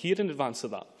in here in advance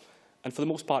of that. And for the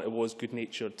most part, it was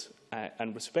good-natured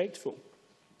and respectful.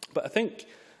 But I think,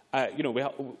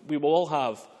 we will all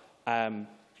have,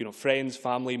 friends,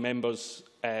 family members,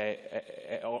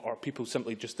 or people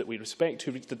simply just that we respect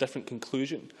who reached a different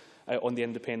conclusion on the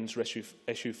independence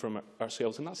issue from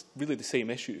ourselves. And that's really the same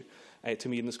issue to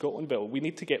me in the Scotland Bill. We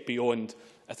need to get beyond,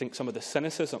 I think, some of the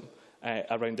cynicism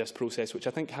around this process, which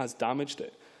I think has damaged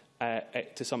it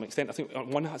to some extent. I think on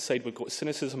one side we've got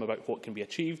cynicism about what can be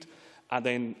achieved, and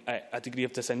then a degree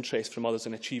of disinterest from others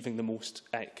in achieving the most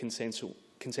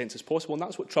consensus possible. And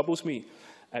that's what troubles me,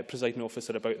 Presiding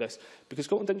Officer, about this, because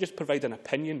Scotland didn't just provide an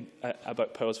opinion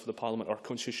about powers for the Parliament or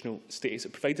constitutional status,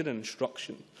 it provided an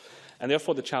instruction. And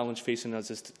therefore the challenge facing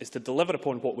us is to deliver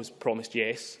upon what was promised,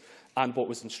 yes, and what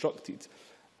was instructed,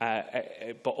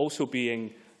 but also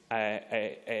being,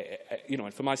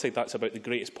 and from my side, that's about the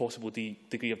greatest possible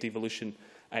degree of devolution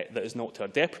that is not to our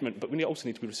detriment, but we also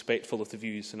need to be respectful of the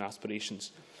views and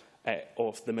aspirations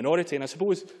of the minority. And I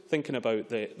suppose, thinking about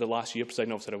the last year,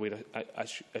 Presiding Officer, where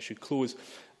I should close,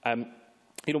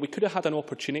 we could have had an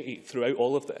opportunity throughout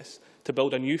all of this to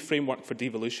build a new framework for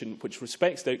devolution which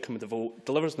respects the outcome of the vote,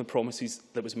 delivers on the promises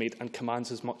that was made, and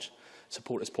commands as much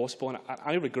support as possible. And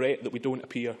I regret that we don't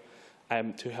appear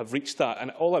to have reached that.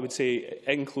 And all I would say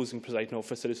in closing, Presiding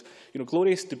Officer, is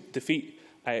glorious defeat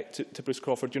to Bruce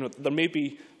Crawford. There may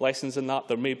be lessons in that,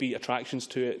 there may be attractions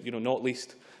to it, not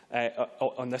least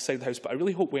on this side of the House, but I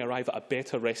really hope we arrive at a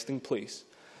better resting place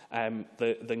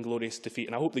than glorious defeat.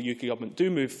 And I hope the UK Government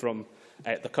do move from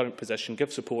the current position,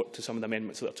 give support to some of the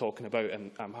amendments that they're talking about,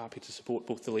 and I'm happy to support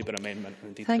both the Labour amendment and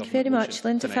indeed Thank you very much.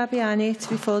 Linda Fabiani, to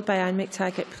be followed by Anne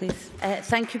McTaggart, please.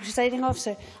 Thank you, Presiding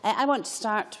Officer. I want to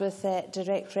start with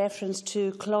direct reference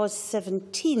to clause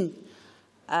 17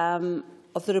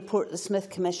 of the report of the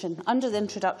Smith Commission under the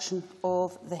introduction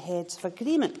of the Heads of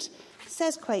Agreement. It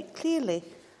says quite clearly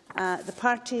the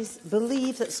parties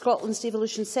believe that Scotland's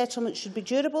devolution settlement should be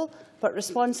durable but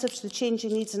responsive to the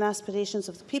changing needs and aspirations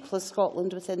of the people of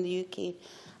Scotland within the UK.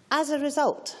 As a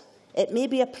result, it may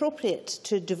be appropriate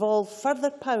to devolve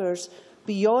further powers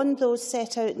beyond those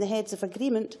set out in the Heads of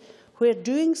Agreement, where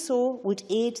doing so would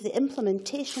aid the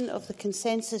implementation of the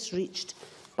consensus reached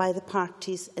by the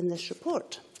parties in this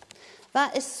report.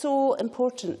 That is so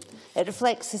important. It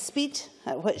reflects the speed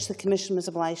at which the Commission was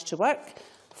obliged to work,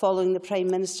 following the Prime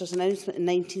Minister's announcement on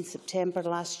 19 September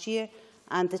last year,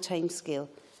 and the timescale.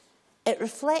 It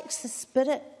reflects the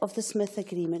spirit of the Smith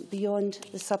Agreement beyond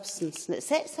the substance, and it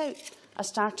sets out a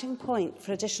starting point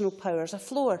for additional powers, a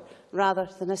floor rather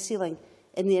than a ceiling,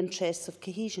 in the interests of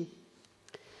cohesion.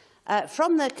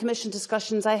 From the Commission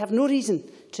discussions, I have no reason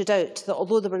to doubt that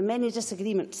although there were many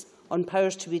disagreements on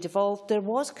powers to be devolved, there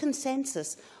was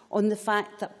consensus on the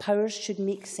fact that powers should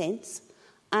make sense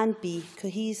and be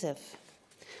cohesive.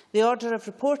 The order of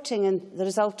reporting and the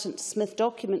resultant Smith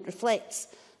document reflects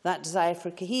that desire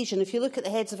for cohesion. If you look at the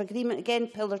Heads of Agreement, again,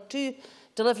 Pillar 2,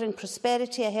 delivering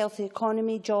prosperity, a healthy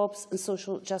economy, jobs and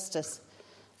social justice.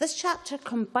 This chapter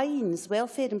combines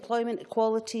welfare, employment,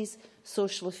 equalities,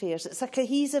 social affairs. It's a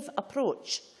cohesive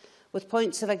approach with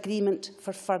points of agreement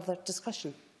for further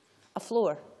discussion. A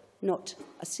floor, not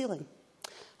a ceiling.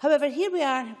 However, here we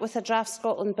are with a draft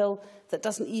Scotland Bill that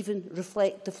doesn't even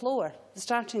reflect the floor, the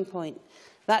starting point.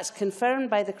 That's confirmed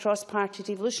by the Cross-Party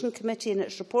Devolution Committee in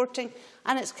its reporting,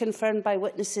 and it's confirmed by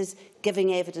witnesses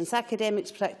giving evidence,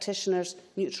 academics, practitioners,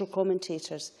 neutral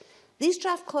commentators. These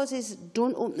draft clauses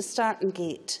don't open the starting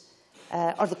gate,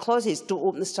 or the clauses don't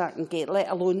open the starting gate, let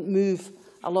alone move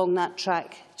along that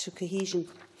track to cohesion.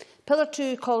 Pillar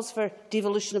 2 calls for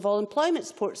devolution of all employment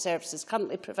support services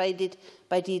currently provided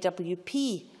by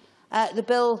DWP. The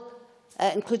bill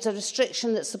includes a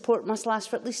restriction that support must last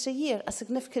for at least a year, a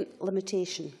significant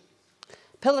limitation.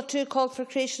 Pillar 2 called for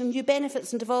creation of new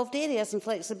benefits in devolved areas and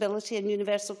flexibility and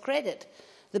universal credit.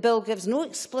 The bill gives no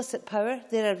explicit power.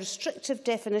 There are restrictive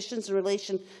definitions in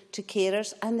relation to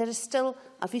carers, and there is still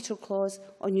a veto clause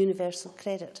on universal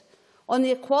credit. On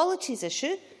the equalities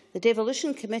issue, the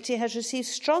Devolution Committee has received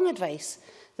strong advice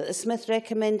that the Smith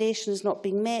recommendation is not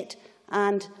being met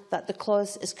and that the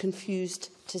clause is confused,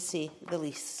 to say the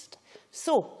least.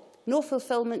 So, no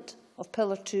fulfilment of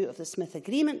Pillar 2 of the Smith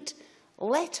Agreement,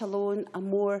 let alone a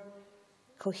more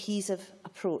cohesive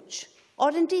approach, or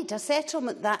indeed a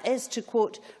settlement that is, to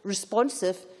quote,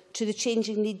 responsive to the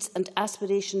changing needs and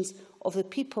aspirations of the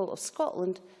people of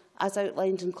Scotland, as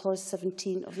outlined in Clause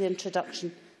 17 of the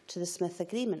introduction to the Smith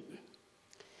Agreement.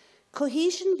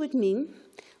 Cohesion would mean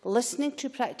listening to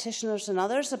practitioners and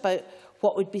others about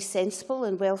what would be sensible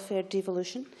in welfare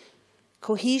devolution.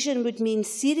 Cohesion would mean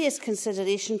serious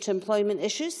consideration to employment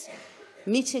issues,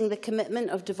 meeting the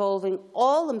commitment of devolving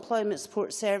all employment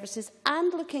support services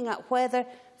and looking at whether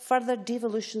further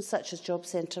devolution such as Job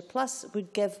Centre Plus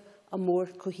would give a more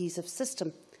cohesive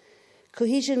system.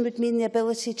 Cohesion would mean the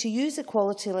ability to use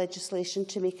equality legislation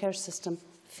to make our system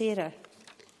fairer.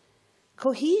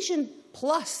 Cohesion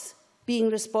plus being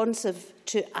responsive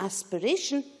to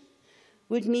aspiration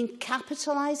would mean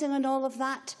capitalising on all of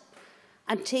that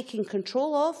and taking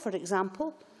control of, for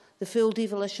example, the full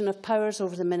devolution of powers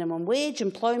over the minimum wage,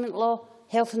 employment law,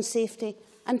 health and safety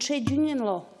and trade union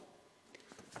law.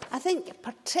 I think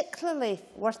particularly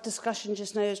worth discussion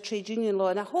just now is trade union law,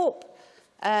 and I hope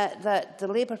that the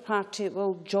Labour Party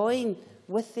will join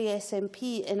with the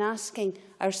SNP in asking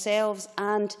ourselves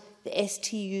and the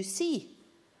STUC,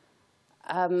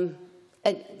 and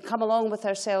come along with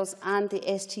ourselves and the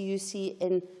STUC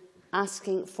in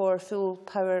asking for full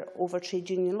power over trade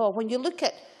union law. When you look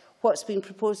at what's been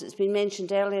proposed, it's been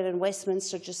mentioned earlier in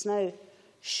Westminster just now,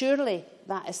 surely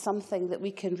that is something that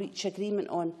we can reach agreement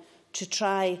on to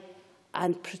try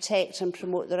and protect and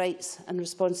promote the rights and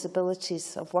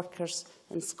responsibilities of workers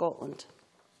in Scotland.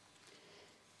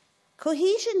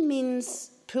 Cohesion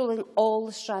means pulling all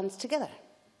the strands together.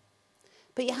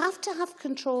 But you have to have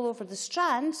control over the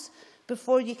strands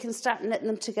before you can start knitting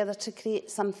them together to create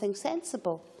something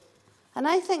sensible. And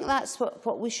I think that's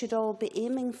what we should all be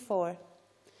aiming for.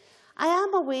 I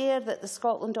am aware that the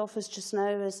Scotland Office just now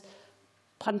is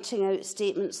punting out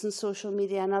statements on social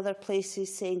media and other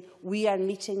places saying we are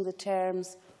meeting the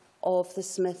terms of the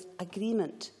Smith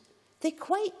Agreement. They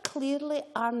quite clearly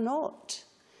are not.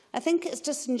 I think it's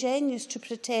disingenuous to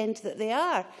pretend that they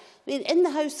are. I mean, in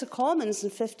the House of Commons on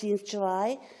 15th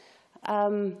July,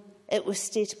 it was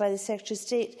stated by the Secretary of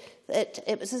State that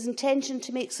it was his intention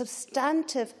to make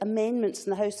substantive amendments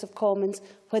in the House of Commons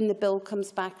when the bill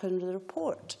comes back under the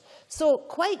report. So,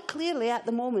 quite clearly, at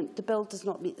the moment, the bill does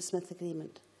not meet the Smith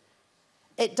Agreement.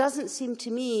 It doesn't seem to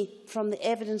me, from the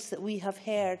evidence that we have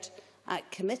heard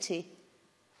at committee,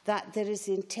 that there is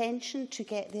the intention to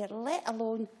get there, let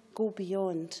alone go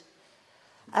beyond.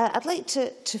 I'd like to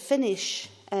finish,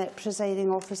 Presiding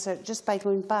Officer, just by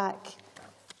going back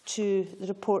to the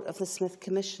report of the Smith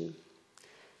Commission.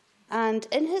 And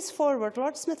in his foreword,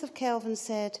 Lord Smith of Kelvin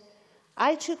said,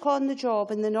 "I took on the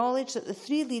job in the knowledge that the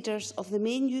three leaders of the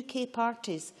main UK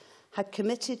parties had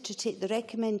committed to take the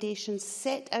recommendations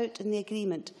set out in the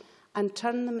agreement and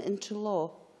turn them into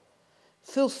law,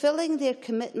 fulfilling their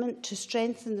commitment to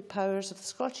strengthen the powers of the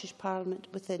Scottish Parliament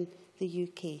within the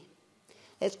UK.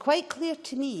 It's quite clear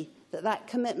to me that that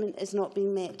commitment is not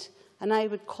being met, and I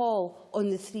would call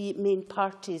on the three main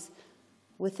parties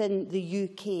within the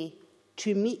UK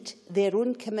to meet their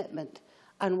own commitment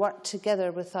and work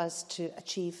together with us to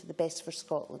achieve the best for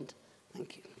Scotland."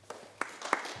 Thank you.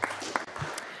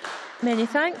 Many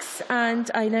thanks. And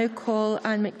I now call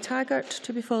Anne McTaggart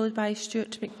to be followed by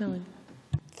Stuart McMillan.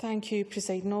 Thank you,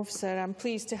 Presiding Officer. I'm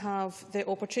pleased to have the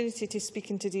opportunity to speak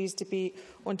in today's debate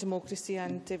on democracy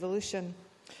and devolution.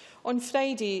 On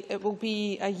Friday, it will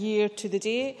be a year to the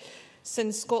day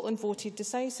since Scotland voted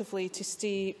decisively to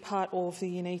stay part of the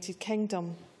United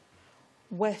Kingdom,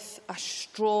 with a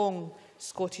strong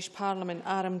Scottish Parliament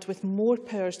armed with more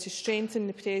powers to strengthen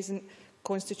the present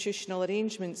constitutional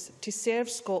arrangements to serve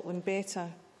Scotland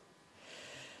better.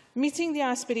 Meeting the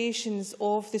aspirations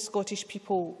of the Scottish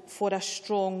people for a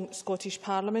strong Scottish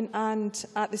Parliament and,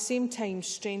 at the same time,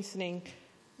 strengthening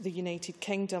the United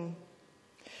Kingdom.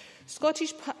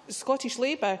 Scottish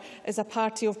Labour is a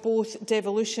party of both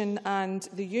devolution and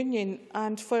the Union,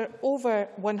 and for over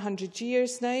 100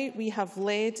 years now we have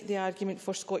led the argument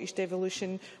for Scottish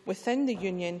devolution within the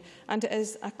Union, and it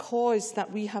is a cause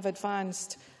that we have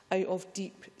advanced out of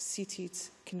deep-seated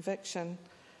conviction.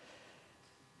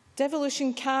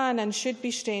 Devolution can and should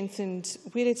be strengthened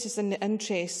where it is in the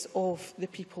interests of the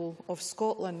people of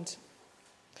Scotland.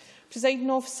 Presiding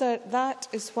Officer, that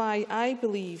is why I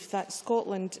believe that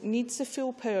Scotland needs the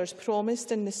full powers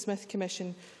promised in the Smith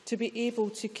Commission to be able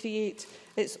to create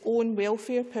its own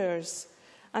welfare powers,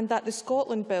 and that the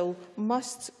Scotland Bill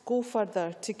must go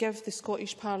further to give the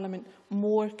Scottish Parliament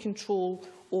more control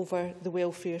over the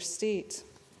welfare state.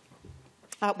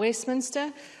 At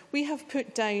Westminster, we have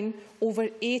put down over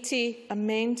 80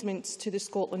 amendments to the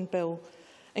Scotland Bill,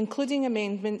 including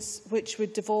amendments which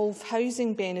would devolve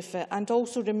housing benefit and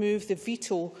also remove the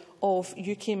veto of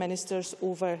UK ministers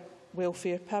over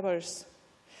welfare powers.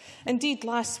 Indeed,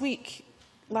 last week's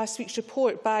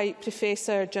report by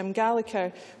Professor Jim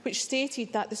Gallagher, which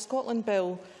stated that the Scotland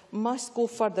Bill must go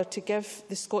further to give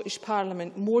the Scottish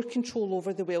Parliament more control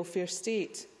over the welfare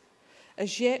state,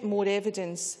 is yet more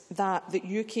evidence that the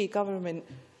UK Government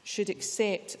should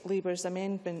accept Labour's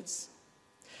amendments.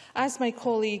 As my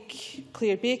colleague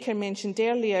Claire Baker mentioned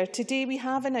earlier, today we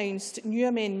have announced new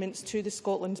amendments to the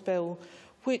Scotland Bill,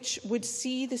 which would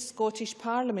see the Scottish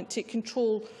Parliament take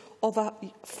control of a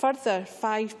further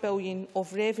 £5 billion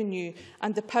of revenue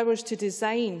and the powers to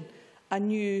design a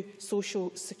new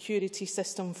social security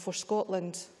system for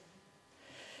Scotland.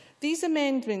 These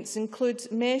amendments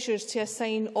include measures to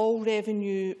assign all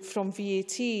revenue from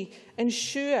VAT,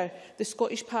 ensure the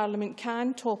Scottish Parliament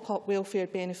can top up welfare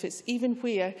benefits even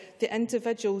where the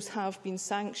individuals have been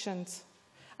sanctioned,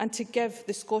 and to give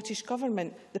the Scottish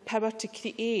Government the power to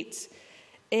create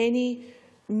any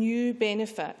new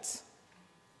benefit.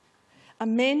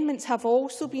 Amendments have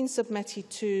also been submitted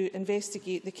to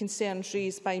investigate the concerns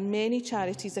raised by many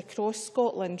charities across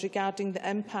Scotland regarding the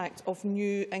impact of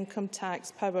new income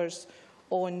tax powers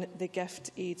on the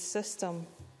gift aid system.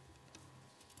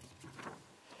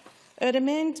 Our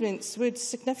amendments would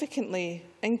significantly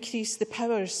increase the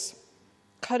powers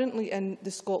currently in the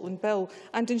Scotland Bill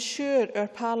and ensure our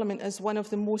Parliament is one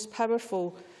of the most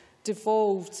powerful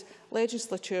devolved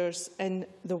legislatures in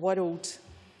the world.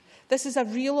 This is a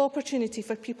real opportunity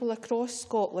for people across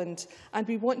Scotland, and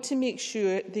we want to make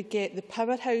sure they get the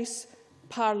powerhouse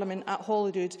Parliament at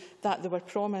Holyrood that they were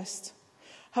promised.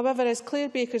 However, as Claire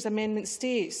Baker's amendment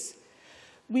states,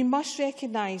 we must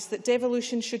recognise that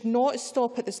devolution should not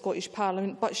stop at the Scottish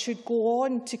Parliament, but should go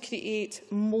on to create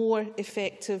more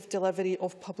effective delivery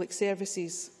of public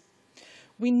services.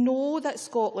 We know that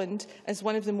Scotland is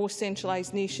one of the most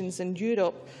centralised nations in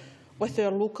Europe, with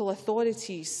our local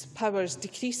authorities' powers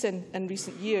decreasing in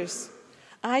recent years.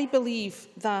 I believe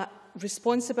that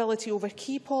responsibility over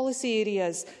key policy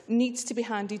areas needs to be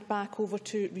handed back over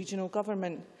to regional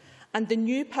government, and the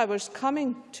new powers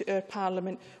coming to our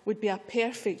Parliament would be a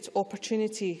perfect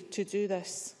opportunity to do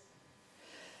this.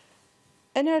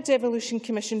 In our Devolution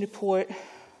Commission report,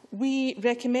 we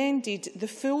recommended the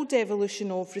full devolution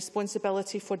of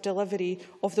responsibility for delivery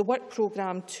of the work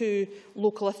programme to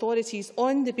local authorities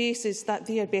on the basis that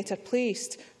they are better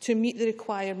placed to meet the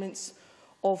requirements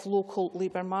of local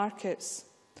labour markets.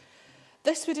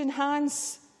 This would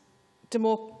enhance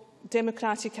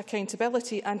democratic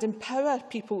accountability and empower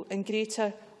people in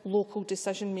greater local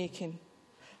decision-making.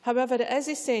 However, it is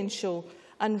essential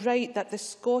and right that the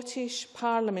Scottish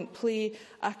Parliament play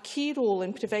a key role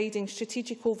in providing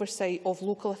strategic oversight of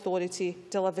local authority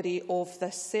delivery of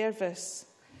this service.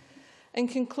 In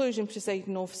conclusion,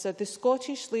 Presiding Officer, the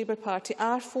Scottish Labour Party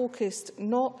are focused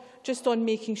not just on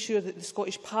making sure that the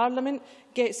Scottish Parliament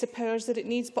gets the powers that it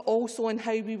needs, but also on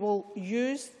how we will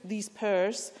use these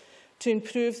powers to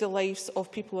improve the lives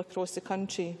of people across the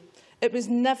country. It was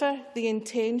never the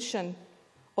intention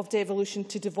of devolution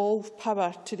to devolve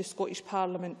power to the Scottish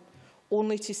Parliament,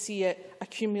 only to see it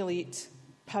accumulate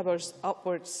powers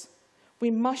upwards.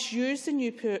 We must use the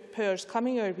new powers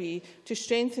coming our way to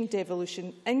strengthen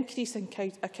devolution, increase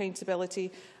accountability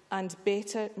and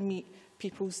better meet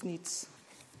people's needs.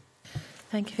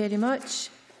 Thank you very much.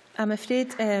 I'm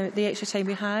afraid the extra time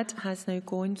we had has now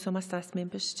gone, so I must ask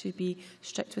members to be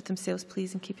strict with themselves,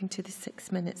 please, in keeping to the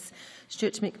 6 minutes.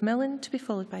 Stuart McMillan, to be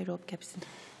followed by Rob Gibson.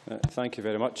 Thank you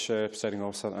very much, Presiding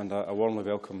Officer, and I warmly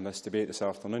welcome this debate this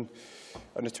afternoon.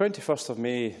 On the 21st of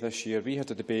May this year, we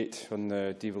had a debate on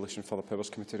the Devolution for the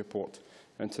Powers Committee report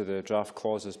into the draft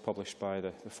clauses published by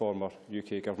the former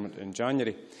UK Government in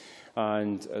January.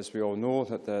 And as we all know,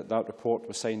 that report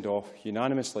was signed off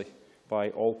unanimously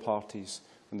by all parties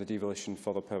on the Devolution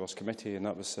for the Powers Committee, and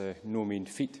that was no mean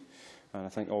feat. And I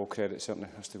think all credit certainly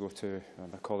has to go to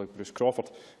my colleague Bruce Crawford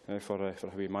for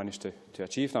how we managed to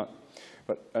achieve that.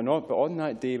 But on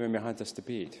that day when we had this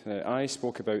debate, I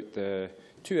spoke about the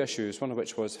two issues, one of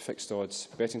which was fixed odds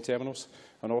betting terminals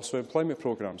and also employment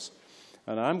programmes.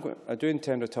 And I do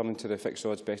intend returning to the fixed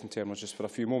odds betting terminals just for a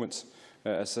few moments,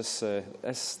 as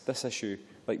this issue,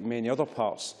 like many other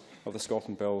parts of the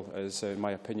Scotland Bill, is, in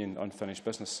my opinion, unfinished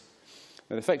business.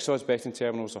 Now, the fixed odds betting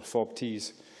terminals, or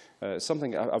FOBTs,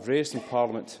 something I've raised in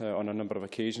Parliament on a number of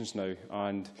occasions now,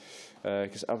 and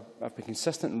because I've been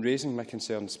consistent in raising my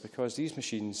concerns because these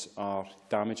machines are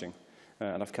damaging,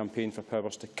 and I've campaigned for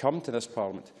powers to come to this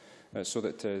Parliament so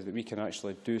that we can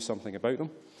actually do something about them.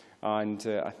 And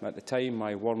at the time,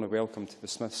 I warmly welcomed the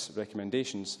Smiths'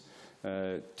 recommendations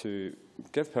to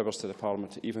give powers to the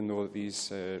Parliament, even though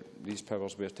these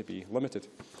powers were to be limited.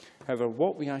 However,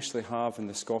 what we actually have in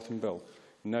the Scotland Bill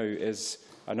now is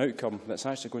an outcome that's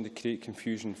actually going to create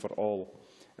confusion for all.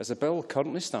 As the bill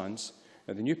currently stands,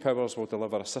 the new powers will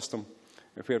deliver a system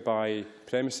whereby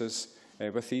premises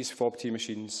with these FOBT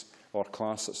machines or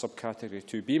class subcategory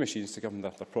 2B machines, to give them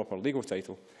their proper legal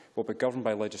title, will be governed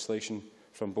by legislation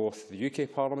from both the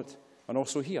UK Parliament and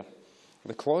also here.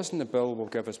 The clause in the bill will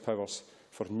give us powers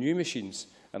for new machines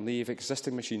and leave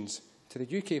existing machines to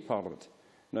the UK Parliament.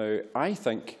 Now, I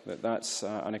think that that's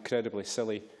an incredibly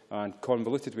silly and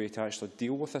convoluted way to actually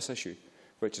deal with this issue,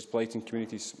 which is blighting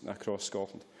communities across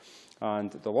Scotland.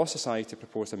 And the Law Society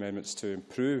proposed amendments to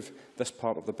improve this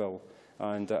part of the bill,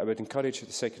 and I would encourage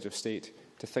the Secretary of State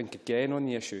to think again on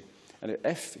the issue, and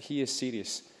if he is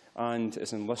serious and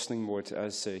is in listening mode,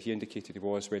 as he indicated he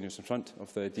was when he was in front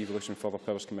of the Devolution Further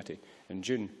Powers Committee in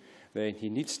June, then he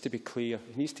needs to be clear.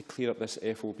 He needs to clear up this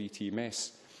FOBT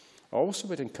mess. I also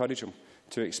would encourage him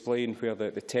to explain where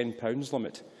the £10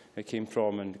 limit came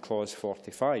from in clause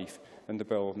 45 in the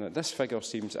bill. Now, this figure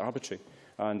seems arbitrary,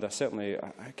 and certainly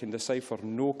I can decipher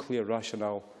no clear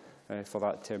rationale for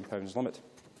that £10 limit.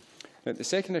 Now, the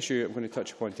second issue I'm going to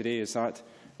touch upon today is that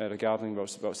regarding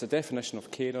what's the definition of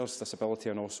carers, disability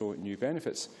and also new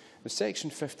benefits. The Section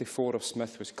 54 of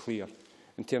Smith was clear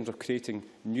in terms of creating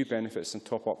new benefits and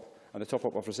the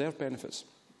top-up of reserve benefits.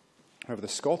 However, the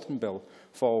Scotland Bill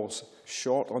falls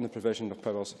short on the provision of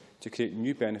powers to create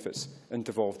new benefits in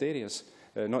devolved areas,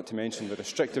 not to mention the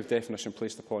restrictive definition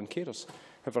placed upon carers.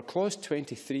 However, clause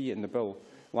 23 in the bill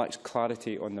lacks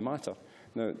clarity on the matter.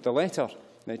 Now, the letter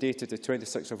dated the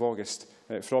 26th of August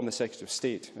from the Secretary of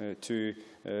State to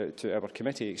our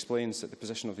committee explains that the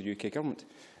position of the UK Government.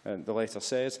 The letter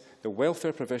says the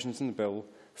welfare provisions in the bill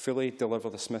fully deliver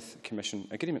the Smith Commission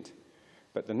agreement.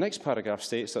 But the next paragraph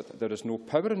states that there is no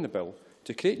power in the bill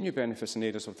to create new benefits in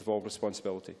areas of devolved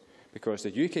responsibility because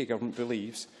the UK Government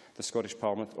believes the Scottish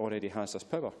Parliament already has this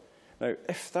power. Now,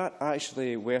 if that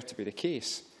actually were to be the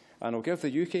case, and I'll give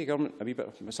the UK Government a wee bit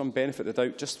of some benefit of the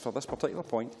doubt just for this particular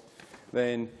point,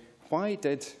 then why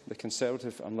did the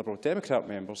Conservative and Liberal Democrat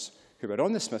members who were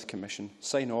on the Smith Commission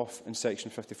sign off in Section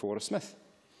 54 of Smith?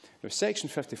 Now, Section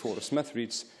 54 of Smith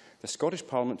reads, the Scottish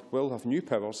Parliament will have new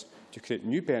powers to create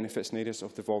new benefits in areas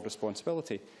of devolved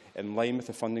responsibility in line with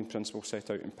the funding principle set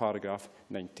out in paragraph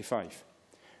 95.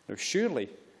 Now, surely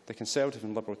the Conservative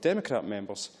and Liberal Democrat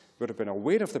members would have been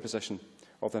aware of the position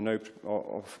of the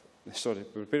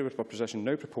position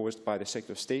now proposed by the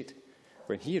Secretary of State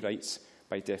when he writes,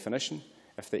 by definition,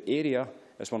 if the area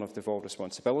is one of devolved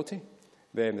responsibility,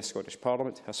 then the Scottish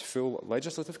Parliament has full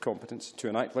legislative competence to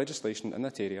enact legislation in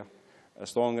that area,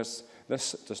 as long as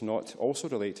this does not also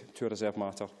relate to a reserve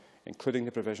matter, including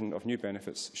the provision of new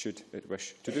benefits, should it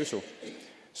wish to do so.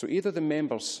 So either the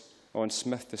members on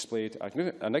Smith displayed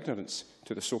an ignorance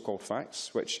to the so-called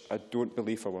facts, which I don't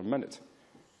believe for 1 minute,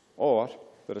 or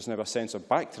there is now a sense of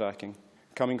backtracking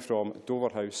coming from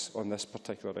Dover House on this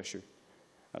particular issue.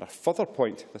 And a further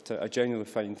point that I genuinely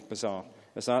find bizarre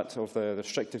is that of the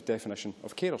restrictive definition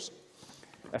of carers.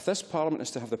 If this Parliament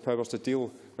is to have the powers to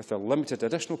deal with the limited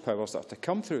additional powers that are to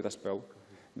come through this bill,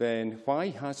 then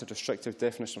why has the restrictive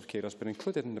definition of carers been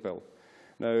included in the bill?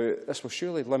 Now, this will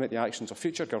surely limit the actions of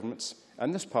future governments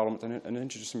and this Parliament in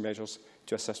introducing measures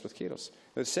to assist with carers.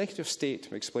 Now, the Secretary of State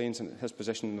explains in his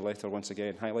position in the letter once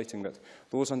again, highlighting that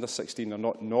those under 16 are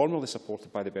not normally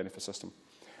supported by the benefit system,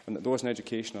 and that those in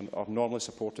education are normally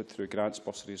supported through grants,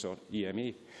 bursaries or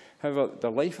EMA. However,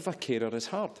 the life of a carer is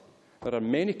hard. There are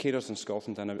many carers in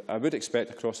Scotland, and I would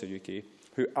expect across the UK,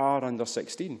 who are under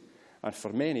 16. And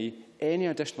for many, any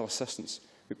additional assistance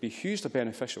would be hugely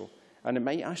beneficial, and it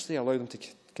might actually allow them to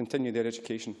continue their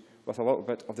education with a little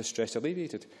bit of the stress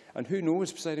alleviated. And who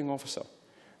knows, Presiding Officer,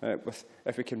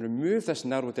 if we can remove this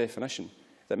narrow definition,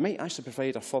 that might actually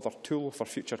provide a further tool for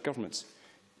future governments,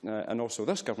 and also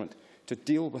this government, to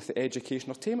deal with the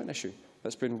education attainment issue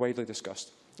that's been widely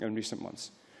discussed in recent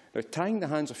months. Now, tying the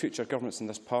hands of future governments in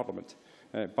this Parliament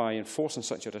by enforcing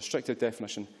such a restrictive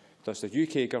definition does the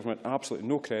UK Government absolutely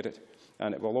no credit,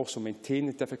 and it will also maintain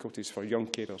the difficulties for young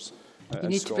carers. You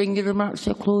need to bring your remarks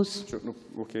to a close. Sure, no,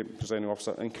 okay, Presiding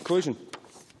Officer. In conclusion,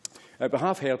 we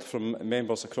have heard from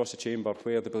members across the chamber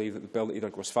where they believe that the bill either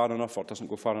goes far enough or doesn't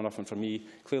go far enough, and for me,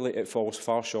 clearly it falls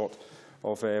far short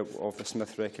of the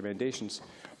Smith recommendations.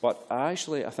 But I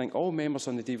think all members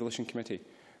on the Devolution Committee,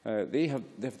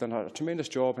 they've done a tremendous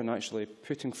job in actually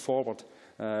putting forward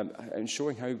and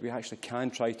showing how we actually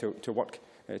can try to work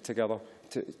together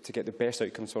to get the best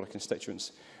outcomes for our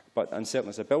constituents. And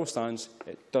certainly as the bill stands,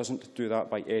 it doesn't do that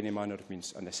by any manner of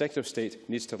means. And the Secretary of State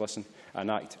needs to listen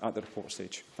and act at the report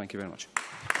stage. Thank you very much.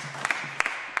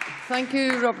 Thank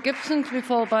you, Rob Gibson, to be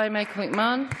followed by Michael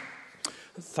McMahon.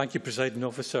 Thank you, Presiding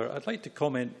Officer. I'd like to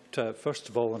comment, first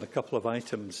of all, on a couple of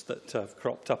items that have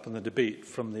cropped up in the debate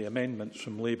from the amendments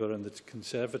from Labour and the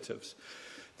Conservatives.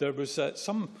 There was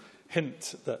some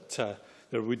hint that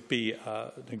there would be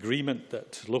an agreement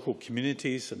that local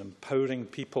communities and empowering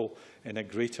people in a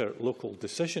greater local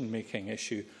decision-making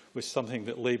issue was something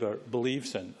that Labour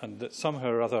believes in, and that somehow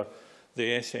or other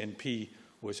the SNP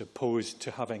was opposed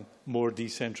to having more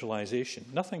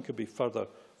decentralisation. Nothing could be further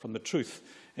from the truth.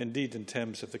 Indeed, in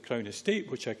terms of the Crown Estate,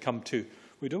 which I come to,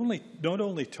 we'd not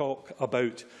only talk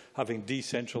about having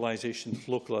decentralisation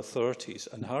to local authorities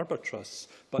and harbour trusts,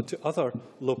 but to other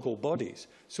local bodies.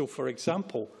 So, for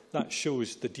example, that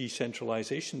shows the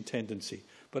decentralisation tendency.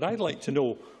 But I'd like to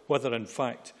know whether, in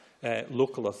fact,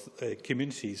 local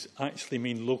communities actually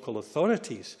mean local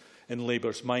authorities in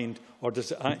Labour's mind, or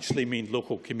does it actually mean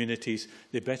local communities?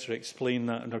 They better explain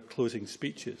that in their closing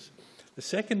speeches. The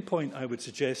second point I would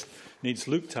suggest needs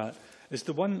looked at is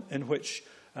the one in which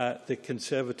the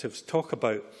Conservatives talk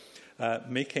about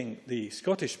making the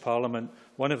Scottish Parliament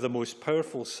one of the most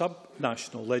powerful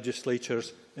sub-national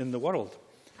legislatures in the world.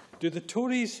 Do the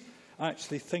Tories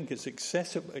actually think it's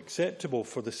acceptable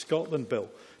for the Scotland Bill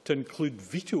to include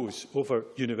vetoes over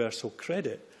universal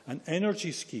credit and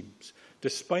energy schemes,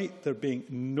 despite there being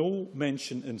no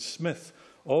mention in Smith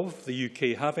of the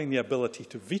UK having the ability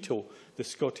to veto the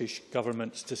Scottish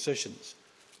Government's decisions?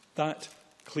 That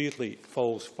clearly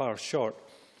falls far short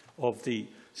of the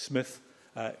Smith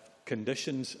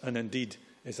conditions, and indeed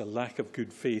is a lack of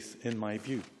good faith in my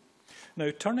view.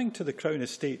 Now, turning to the Crown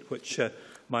Estate, which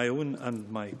my own and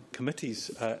my committee's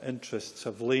interests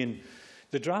have lain,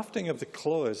 the drafting of the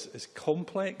clause is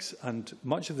complex and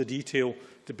much of the detail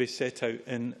to be set out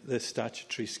in the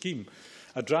statutory scheme,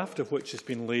 a draft of which has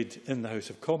been laid in the House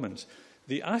of Commons.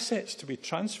 The assets to be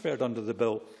transferred under the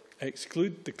bill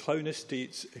exclude the Crown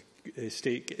Estate's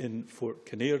stake in Fort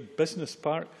Kinnaird Business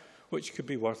Park, which could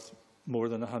be worth more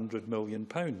than £100 million.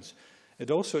 It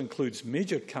also includes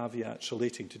major caveats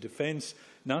relating to defence,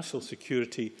 national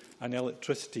security and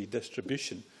electricity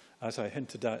distribution, as I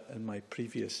hinted at in my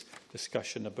previous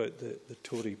discussion about the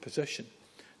Tory position.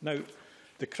 Now,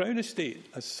 the Crown Estate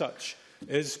as such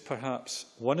is perhaps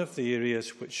one of the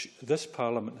areas which this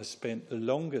Parliament has spent the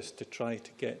longest to try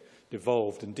to get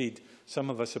devolved. Indeed, some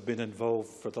of us have been involved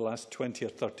for the last 20 or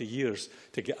 30 years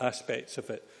to get aspects of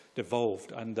it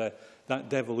devolved, and that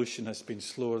devolution has been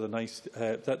slower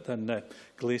than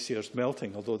glaciers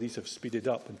melting, although these have speeded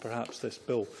up, and perhaps this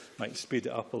bill might speed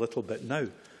it up a little bit now.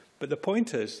 But the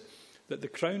point is that the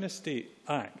Crown Estate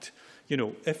Act,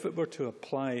 if it were to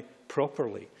apply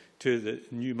properly to the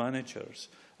new managers,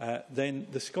 then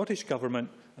the Scottish Government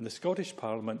and the Scottish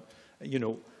Parliament,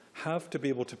 have to be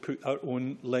able to put our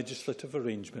own legislative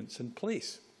arrangements in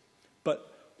place. But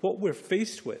what we're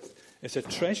faced with is a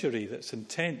Treasury that's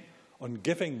intent on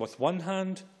giving with one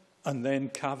hand and then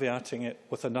caveating it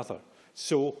with another.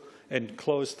 So, in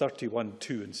Clause 31,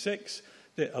 2 and 6,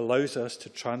 it allows us to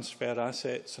transfer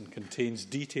assets and contains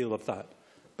detail of that.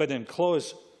 But in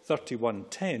Clause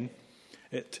 31.10,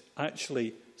 it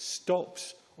actually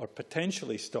stops, or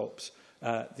potentially stops,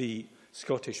 the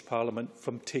Scottish Parliament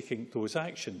from taking those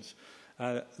actions.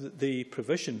 The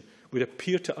provision would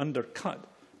appear to undercut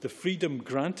the freedom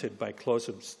granted by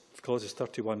clauses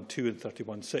 31.2 and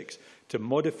 31.6 to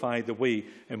modify the way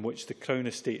in which the Crown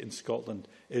Estate in Scotland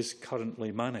is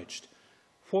currently managed.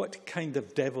 What kind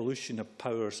of devolution of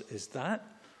powers is that?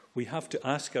 We have to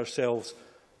ask ourselves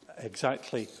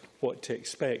exactly what to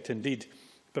expect. Indeed,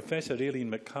 Professor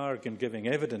Aileen McHarg, in giving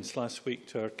evidence last week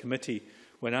to our committee,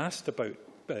 when asked about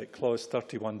Clause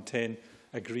 31.10,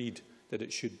 agreed that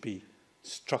it should be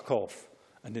struck off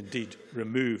and indeed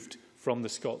removed from the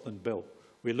Scotland Bill.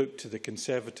 We look to the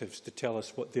Conservatives to tell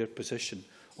us what their position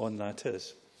on that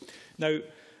is. Now,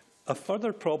 a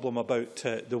further problem about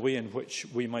the way in which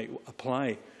we might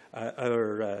apply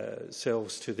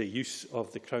ourselves to the use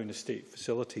of the Crown Estate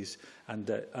facilities and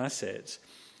assets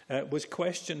was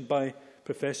questioned by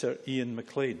Professor Ian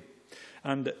McLean.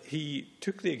 And he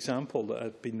took the example that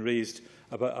had been raised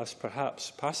about us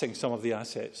perhaps passing some of the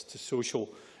assets to social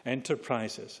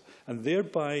enterprises and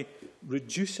thereby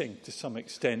reducing to some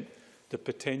extent the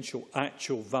potential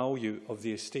actual value of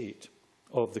the estate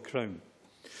of the Crown.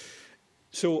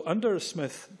 So under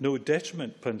Smith no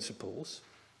detriment principles,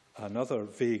 another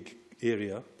vague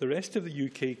area, the rest of the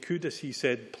UK could, as he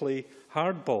said, play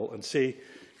hardball and say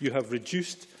you have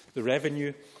reduced the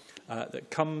revenue that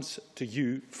comes to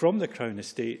you from the Crown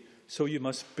estate, so you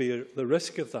must bear the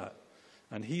risk of that.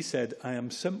 And he said, I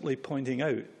am simply pointing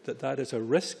out that that is a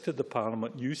risk to the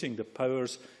Parliament using the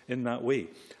powers in that way.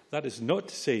 That is not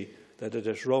to say that it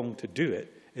is wrong to do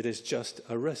it, it is just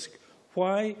a risk.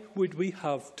 Why would we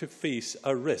have to face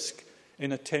a risk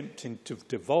in attempting to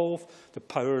devolve the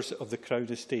powers of the Crown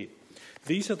estate?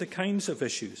 These are the kinds of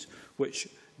issues which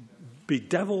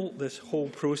bedevil this whole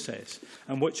process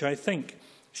and which I think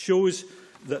shows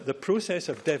that the process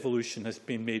of devolution has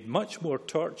been made much more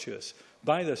tortuous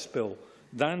by this bill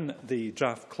than the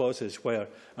draft clauses were,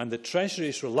 and the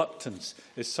Treasury's reluctance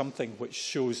is something which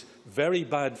shows very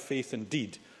bad faith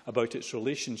indeed about its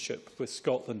relationship with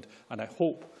Scotland, and I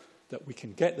hope that we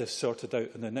can get this sorted out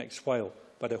in the next while,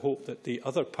 but I hope that the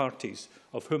other parties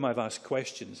of whom I've asked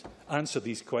questions answer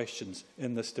these questions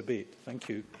in this debate. Thank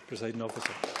you, Presiding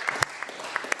Officer.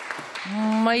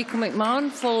 Michael McMahon,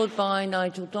 followed by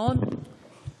Nigel Donn.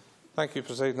 Thank you,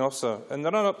 Presiding Officer. In the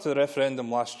run-up to the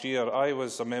referendum last year, I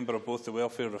was a member of both the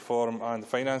Welfare Reform and the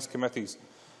Finance Committees,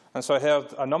 and so I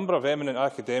heard a number of eminent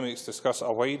academics discuss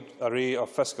a wide array of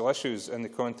fiscal issues in the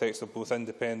context of both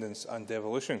independence and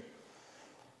devolution.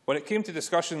 When it came to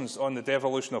discussions on the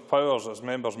devolution of powers, as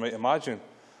members might imagine,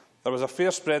 there was a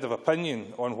fair spread of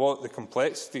opinion on what the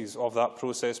complexities of that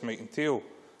process might entail,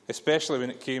 especially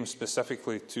when it came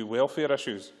specifically to welfare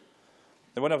issues.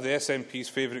 Now, one of the SNP's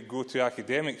favourite go-to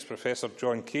academics, Professor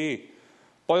John Kay,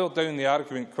 boiled down the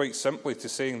argument quite simply to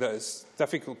saying that it's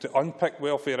difficult to unpick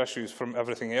welfare issues from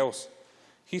everything else.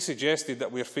 He suggested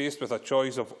that we are faced with a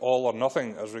choice of all or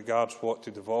nothing as regards what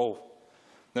to devolve.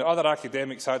 Now, other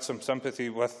academics had some sympathy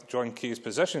with John Kay's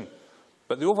position,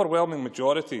 but the overwhelming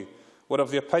majority were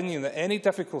of the opinion that any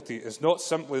difficulty is not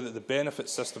simply that the benefit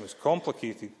system is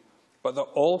complicated, but that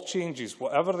all changes,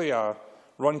 whatever they are,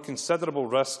 run considerable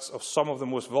risks of some of the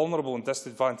most vulnerable and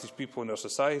disadvantaged people in our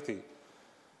society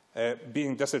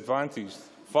being disadvantaged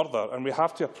further, and we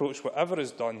have to approach whatever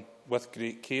is done with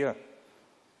great care.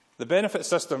 The benefit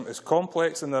system is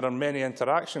complex and there are many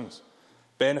interactions.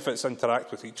 Benefits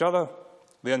interact with each other,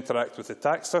 they interact with the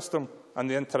tax system, and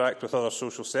they interact with other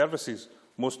social services,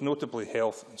 most notably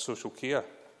health and social care.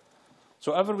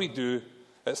 So whatever we do,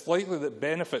 it's likely that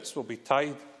benefits will be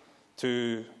tied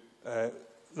to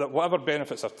that whatever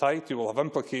benefits are tied to will have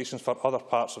implications for other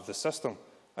parts of the system,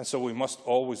 and so we must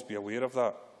always be aware of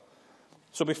that.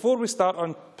 So before we start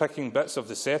unpicking bits of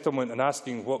the settlement and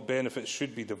asking what benefits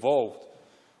should be devolved,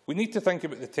 we need to think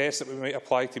about the tests that we might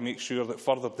apply to make sure that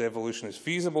further devolution is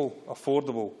feasible,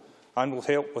 affordable, and will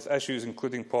help with issues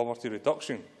including poverty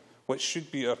reduction, which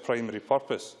should be our primary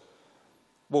purpose.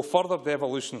 Will further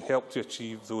devolution help to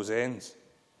achieve those ends?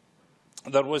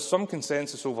 There was some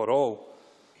consensus overall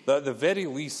that at the very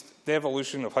least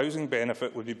devolution of housing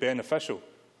benefit would be beneficial,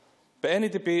 but any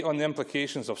debate on the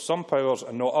implications of some powers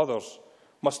and not others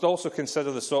must also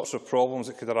consider the sorts of problems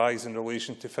that could arise in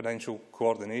relation to financial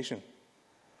coordination.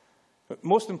 But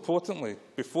most importantly,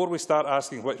 before we start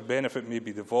asking which benefit may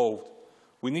be devolved,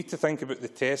 we need to think about the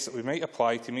tests that we might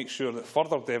apply to make sure that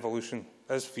further devolution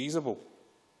is feasible.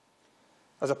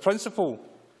 As a principle,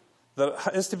 if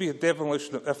there is to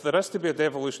be a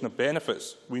devolution of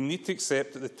benefits, we need to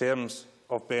accept that the terms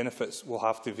of benefits will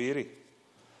have to vary.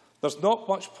 There's not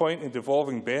much point in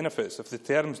devolving benefits if the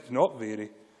terms do not vary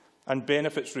and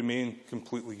benefits remain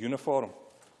completely uniform.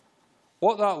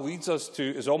 What that leads us to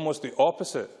is almost the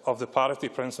opposite of the parity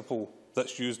principle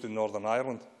that's used in Northern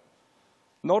Ireland.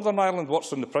 Northern Ireland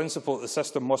works on the principle that the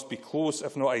system must be close,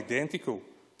 if not identical,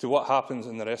 to what happens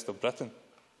in the rest of Britain.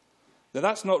 Now,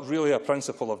 that's not really a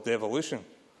principle of devolution.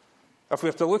 If we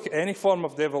have to look at any form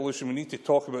of devolution, we need to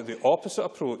talk about the opposite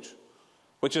approach,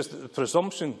 which is the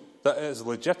presumption that it is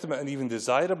legitimate and even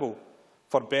desirable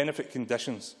for benefit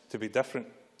conditions to be different.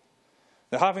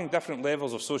 Now, having different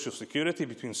levels of social security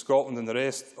between Scotland and the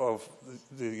rest of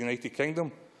the United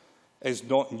Kingdom is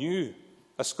not new,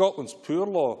 as Scotland's poor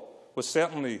law was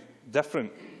certainly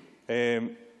different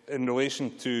in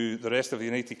relation to the rest of the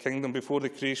United Kingdom before the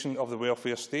creation of the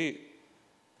welfare state.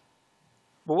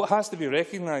 But what has to be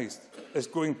recognised is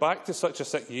going back to such a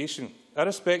situation,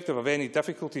 irrespective of any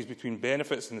difficulties between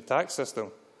benefits and the tax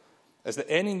system, is that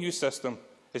any new system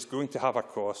is going to have a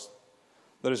cost.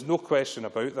 There is no question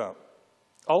about that.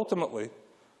 Ultimately,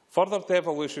 further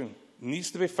devolution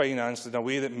needs to be financed in a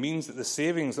way that means that the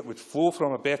savings that would flow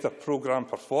from a better programme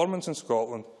performance in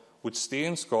Scotland would stay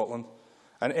in Scotland,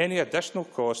 and any additional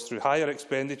costs through higher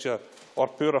expenditure or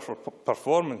poorer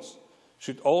performance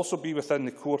should also be within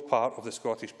the core part of the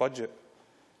Scottish budget.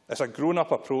 It's a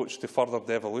grown-up approach to further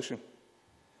devolution.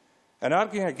 In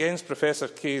arguing against Professor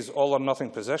Kay's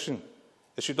all-or-nothing position,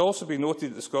 it should also be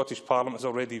noted that the Scottish Parliament has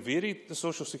already varied the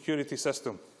social security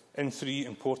system in 3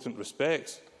 important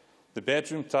respects: the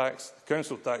bedroom tax, the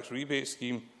council tax rebate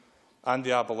scheme and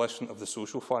the abolition of the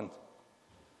social fund.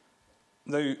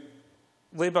 Now,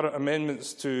 Labour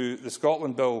amendments to the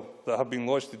Scotland Bill that have been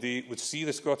lodged today would see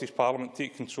the Scottish Parliament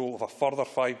take control of a further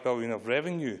 £5 billion of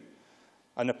revenue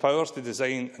and the powers to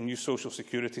design a new social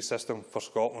security system for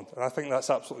Scotland. And I think that's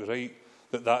absolutely right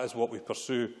that that is what we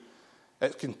pursue.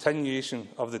 It's continuation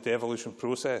of the devolution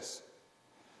process.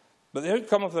 But the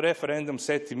outcome of the referendum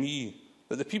said to me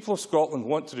that the people of Scotland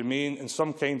want to remain in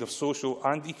some kind of social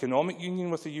and economic union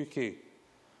with the UK,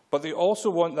 but they also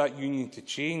want that union to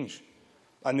change.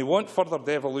 And they want further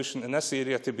devolution in this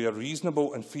area to be a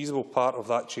reasonable and feasible part of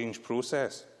that change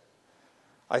process.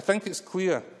 I think it's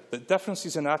clear that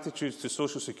differences in attitudes to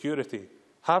social security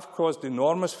have caused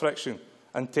enormous friction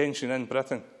and tension in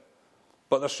Britain.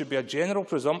 But there should be a general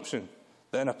presumption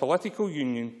that in a political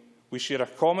union we share a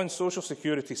common social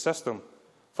security system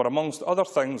for, amongst other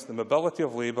things, the mobility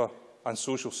of labour and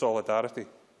social solidarity.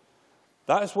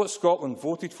 That is what Scotland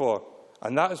voted for,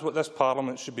 and that is what this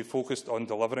Parliament should be focused on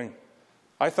delivering.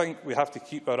 I think we have to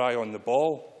keep our eye on the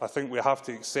ball. I think we have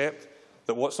to accept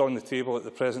that what's on the table at the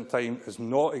present time is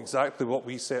not exactly what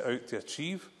we set out to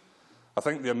achieve. I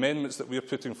think the amendments that we are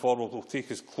putting forward will take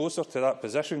us closer to that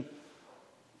position.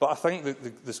 But I think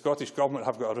that the Scottish Government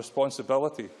have got a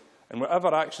responsibility in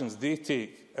whatever actions they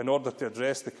take in order to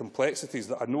address the complexities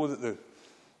that I know that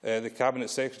the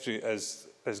Cabinet Secretary is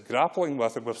grappling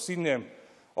with. And we've seen them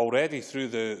already through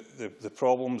the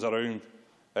problems around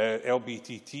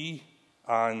LBTT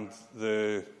and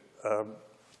the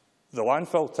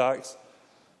landfill tax,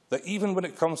 that even when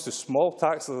it comes to small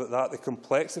taxes like that, the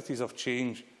complexities of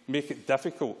change make it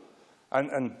difficult.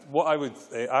 And what I would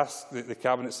ask the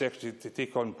Cabinet Secretary to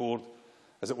take on board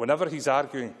is that whenever he's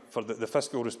arguing for the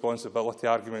fiscal responsibility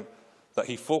argument, that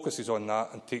he focuses on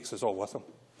that and takes us all with him.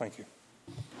 Thank you.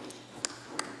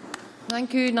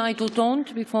 Thank you. Nigel Dawn,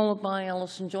 to be followed by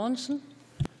Alison Johnson.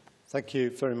 Thank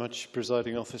you very much,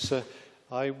 Presiding Officer.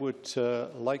 I would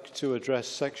like to address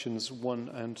sections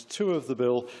 1 and 2 of the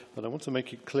bill, but I want to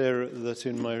make it clear that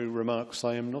in my remarks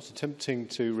I am not attempting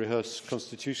to rehearse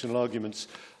constitutional arguments.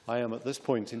 I am at this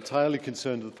point entirely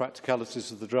concerned with the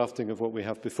practicalities of the drafting of what we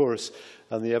have before us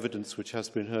and the evidence which has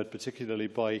been heard, particularly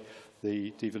by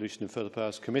the Devolution and Further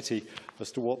Powers Committee,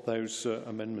 as to what those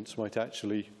amendments might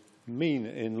actually mean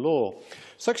in law.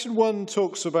 Section 1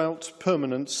 talks about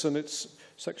permanence, and it's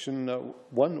Section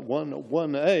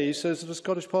 111A says that the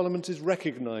Scottish Parliament is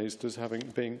recognised as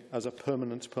being a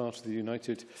permanent part of the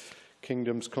United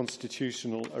Kingdom's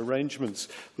constitutional arrangements.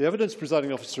 The evidence,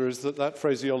 Presiding Officer, is that that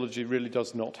phraseology really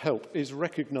does not help. Is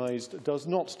recognised does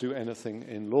not do anything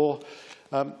in law,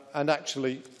 and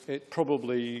actually it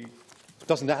probably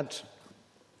doesn't add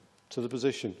to the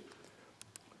position.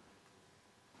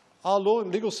 Our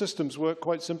legal systems work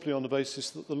quite simply on the basis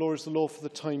that the law is the law for the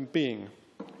time being.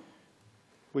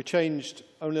 We changed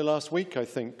only last week, I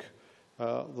think,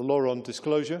 the law on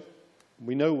disclosure.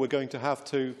 We know we're going to have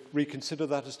to reconsider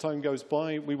that as time goes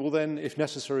by. We will then, if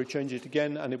necessary, change it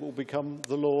again, and it will become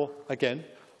the law again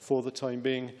for the time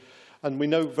being. And we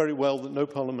know very well that no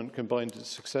Parliament can bind its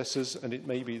successors, and it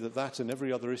may be that that and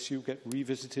every other issue get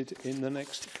revisited in the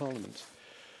next Parliament.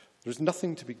 There is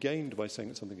nothing to be gained by saying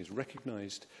that something is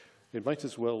recognised. It might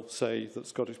as well say that the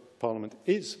Scottish Parliament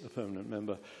is a permanent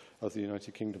member of the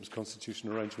United Kingdom's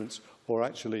constitutional arrangements, or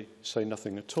actually say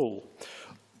nothing at all.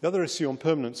 The other issue on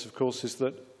permanence, of course, is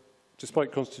that,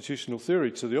 despite constitutional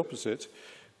theory to the opposite,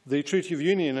 the Treaty of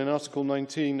Union in Article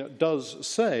 19 does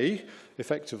say,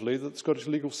 effectively, that the Scottish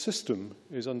legal system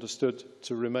is understood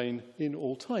to remain in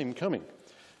all time coming.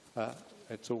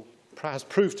 It has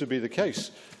proved to be the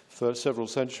case for several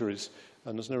centuries,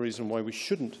 and there's no reason why we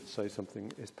shouldn't say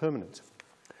something is permanent.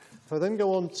 If I then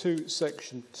go on to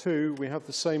Section 2, we have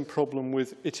the same problem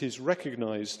with it is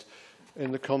recognised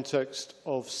in the context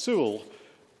of Sewell,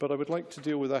 but I would like to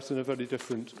deal with that in a very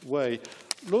different way.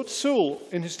 Lord Sewell,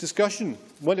 in his discussion,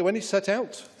 when he set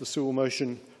out the Sewell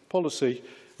motion policy,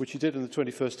 which he did on the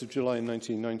 21st of July in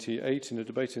 1998 in a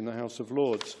debate in the House of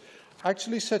Lords,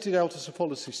 actually set it out as a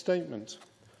policy statement.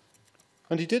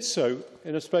 And he did so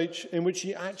in a speech in which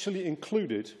he actually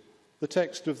included the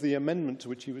text of the amendment to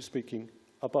which he was speaking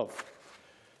above.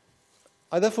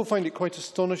 I therefore find it quite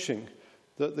astonishing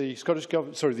that the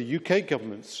the UK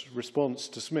government's response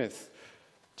to Smith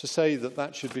to say that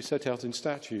that should be set out in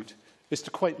statute is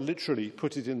to quite literally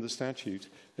put it in the statute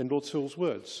in Lord Sewell's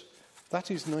words. That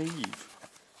is naive,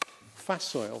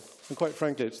 facile, and quite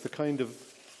frankly, it's the kind of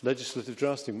legislative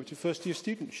drafting which a first-year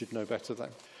student should know better than.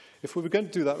 If we were going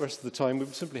to do that the rest of the time, we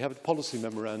would simply have a policy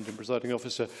memorandum, presiding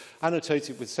officer, annotate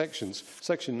it with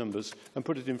section numbers, and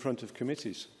put it in front of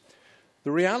committees.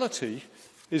 The reality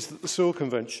is that the Sewell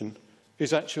Convention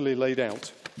is actually laid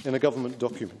out in a government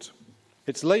document.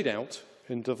 It's laid out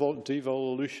in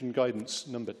Devolution Guidance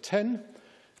number 10.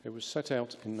 It was set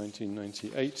out in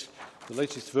 1998. The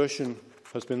latest version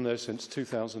has been there since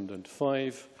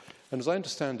 2005, and as I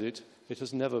understand it, it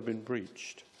has never been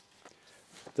breached.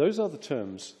 Those are the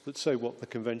terms that say what the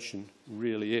Convention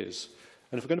really is.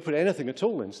 And if we're going to put anything at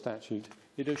all in statute,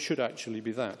 it should actually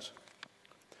be that.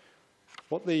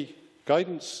 What the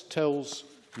guidance tells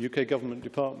UK government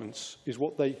departments is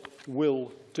what they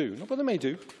will do. Not what they may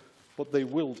do, what they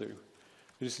will do.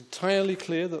 It is entirely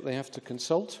clear that they have to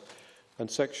consult, and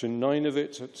Section 9 of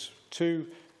it at 2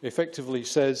 effectively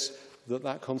says that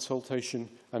that consultation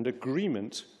and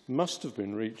agreement must have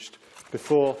been reached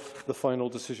before the final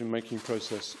decision-making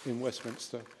process in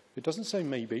Westminster. It doesn't say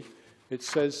maybe, it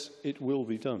says it will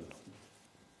be done.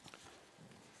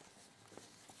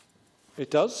 It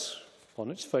does,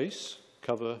 on its face,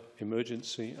 cover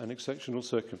emergency and exceptional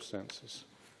circumstances.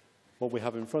 What we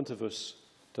have in front of us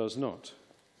does not.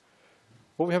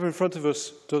 What we have in front of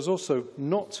us does also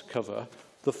not cover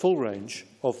the full range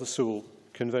of the Sewell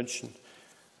Convention,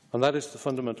 and that is the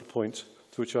fundamental point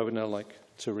to which I would now like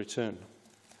to return.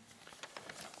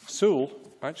 Sewell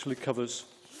actually covers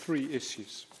 3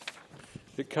 issues.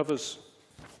 It covers,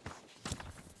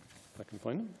 if I can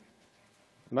find them,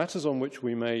 matters on which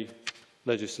we may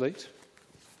legislate.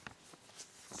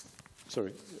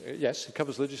 Yes, it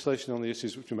covers legislation on the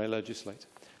issues which we may legislate.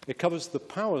 It covers the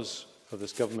powers of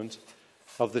this government,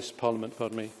 of this Parliament,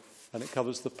 and it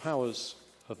covers the powers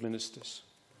of ministers.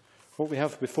 What we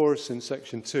have before us in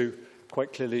Section 2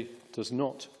 quite clearly does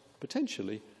not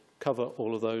potentially cover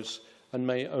all of those and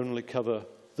may only cover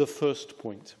the first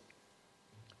point.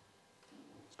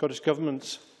 The Scottish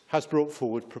Government has brought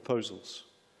forward proposals.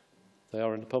 They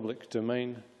are in the public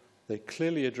domain. They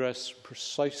clearly address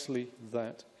precisely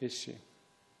that issue.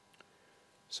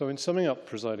 So in summing up,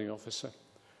 presiding officer,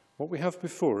 what we have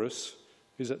before us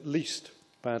is at least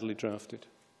badly drafted.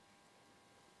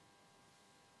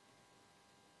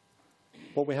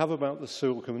 What we have about the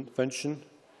Sewell Convention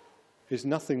is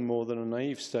nothing more than a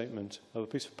naive statement of a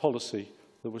piece of policy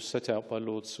that was set out by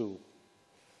Lord Sewell.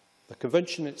 The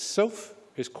Convention itself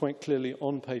is quite clearly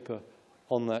on paper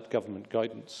on that government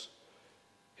guidance.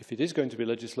 If it is going to be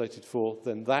legislated for,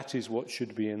 then that is what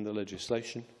should be in the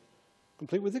legislation,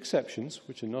 complete with exceptions,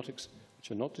 which are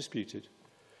not disputed.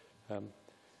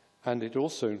 And it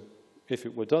also, if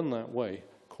it were done that way,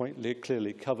 quite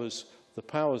clearly covers the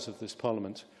powers of this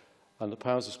Parliament and the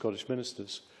powers of Scottish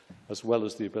ministers, as well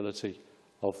as the ability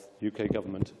of UK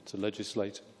government to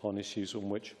legislate on issues on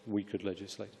which we could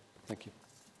legislate. Thank you.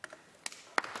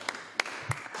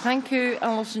 Thank you,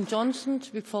 Alison Johnson,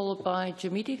 to be followed by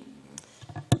Jamidi.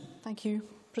 Thank you,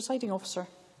 Presiding Officer.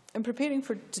 In preparing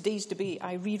for today's debate,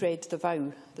 I reread the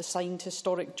vow, the signed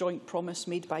historic joint promise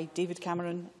made by David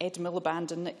Cameron, Ed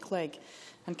Miliband and Nick Clegg,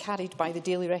 and carried by the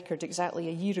Daily Record exactly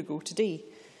a year ago today.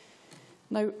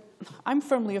 Now, I'm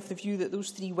firmly of the view that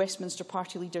those 3 Westminster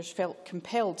party leaders felt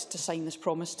compelled to sign this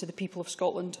promise to the people of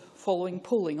Scotland following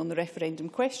polling on the referendum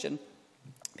question.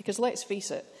 Because let's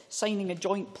face it, signing a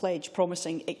joint pledge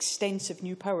promising extensive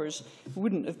new powers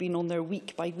wouldn't have been on their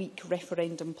week-by-week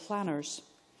referendum planners.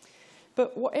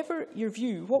 But whatever your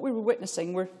view, what we were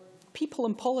witnessing were people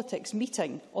and politics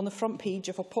meeting on the front page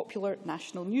of a popular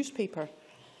national newspaper.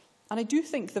 And I do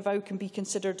think the vow can be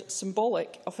considered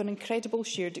symbolic of an incredible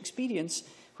shared experience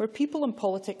where people and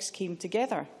politics came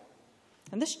together.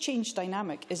 And this change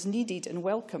dynamic is needed and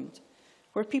welcomed,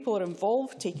 where people are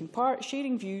involved, taking part,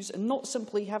 sharing views, and not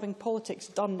simply having politics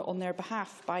done on their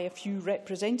behalf by a few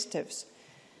representatives.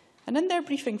 And in their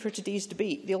briefing for today's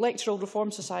debate, the Electoral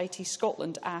Reform Society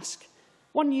Scotland ask,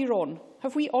 1 year on,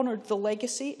 have we honoured the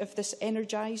legacy of this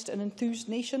energised and enthused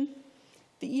nation?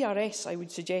 The ERS, I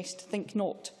would suggest, think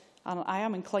not, and I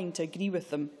am inclined to agree with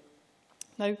them.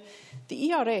 Now,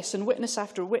 the ERS, in witness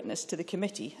after witness to the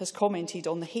committee, has commented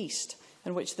on the haste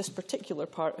in which this particular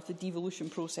part of the devolution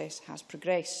process has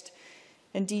progressed.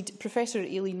 Indeed, Professor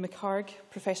Aileen McHarg,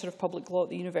 Professor of Public Law at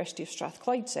the University of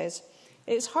Strathclyde, says,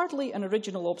 "It is hardly an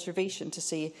original observation to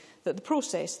say that the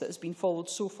process that has been followed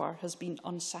so far has been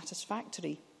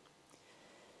unsatisfactory."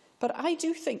 But I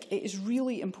do think it is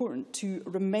really important to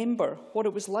remember what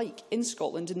it was like in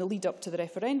Scotland in the lead up to the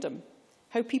referendum.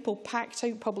 How people packed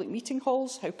out public meeting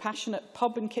halls, how passionate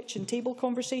pub and kitchen table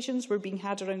conversations were being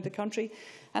had around the country,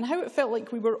 and how it felt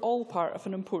like we were all part of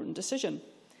an important decision.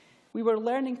 We were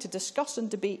learning to discuss and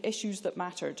debate issues that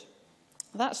mattered.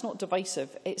 That's not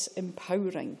divisive, it's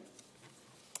empowering.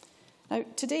 Now,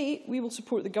 today, we will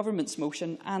support the Government's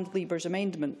motion and Labour's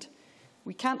amendment.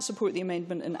 We can't support the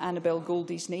amendment in Annabel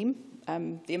Goldie's name.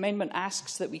 The amendment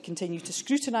asks that we continue to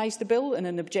scrutinise the bill in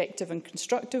an objective and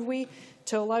constructive way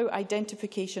to allow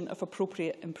identification of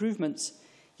appropriate improvements,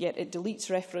 yet it deletes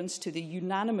reference to the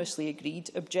unanimously agreed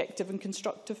objective and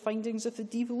constructive findings of the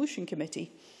Devolution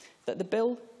Committee, that the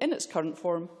bill, in its current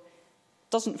form,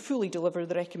 doesn't fully deliver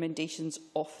the recommendations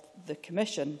of the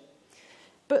Commission.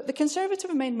 But the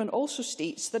Conservative amendment also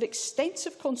states that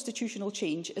extensive constitutional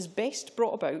change is best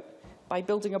brought about by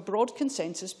building a broad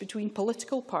consensus between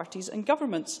political parties and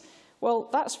governments. Well,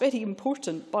 that's very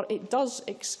important, but it does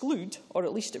exclude, or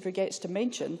at least it forgets to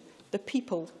mention, the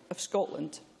people of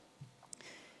Scotland.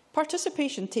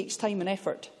 Participation takes time and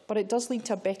effort, but it does lead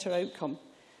to a better outcome.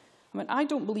 I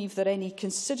don't believe that any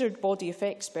considered body of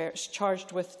experts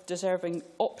charged with deserving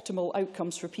optimal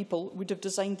outcomes for people would have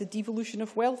designed the devolution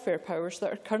of welfare powers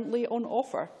that are currently on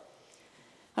offer.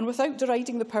 And without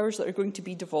deriding the powers that are going to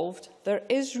be devolved, there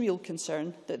is real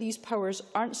concern that these powers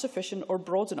aren't sufficient or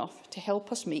broad enough to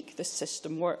help us make this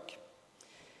system work.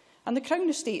 And the Crown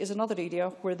Estate is another area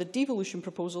where the devolution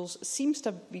proposals seems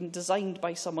to have been designed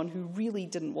by someone who really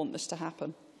didn't want this to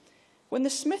happen. When the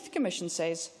Smith Commission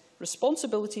says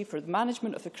responsibility for the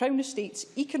management of the Crown Estate's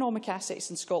economic assets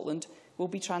in Scotland will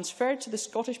be transferred to the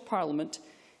Scottish Parliament,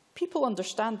 people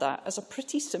understand that as a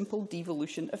pretty simple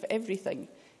devolution of everything.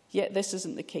 Yet this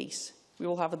isn't the case. We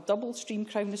will have a double-stream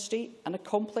Crown Estate and a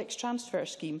complex transfer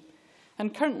scheme,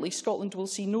 and currently Scotland will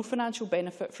see no financial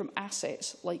benefit from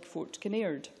assets like Fort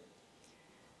Kinnaird.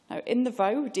 Now, in the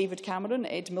vow, David Cameron,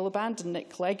 Ed Miliband and Nick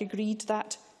Clegg agreed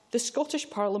that the Scottish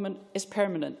Parliament is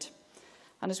permanent.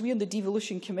 And as we on the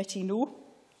Devolution Committee know,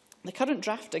 the current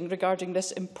drafting regarding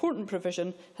this important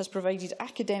provision has provided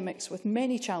academics with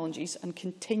many challenges and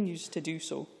continues to do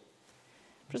so.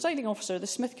 Presiding Officer, the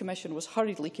Smith Commission was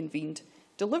hurriedly convened,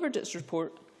 delivered its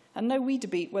report, and now we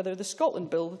debate whether the Scotland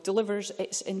Bill delivers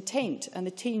its intent and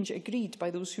the change agreed by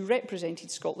those who represented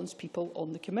Scotland's people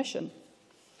on the Commission.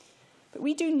 But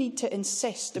we do need to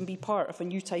insist and be part of a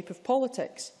new type of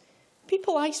politics.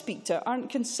 People I speak to aren't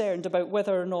concerned about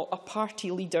whether or not a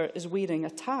party leader is wearing a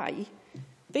tie.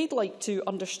 They'd like to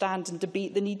understand and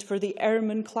debate the need for the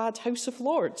ermine-clad House of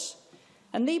Lords.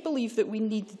 And they believe that we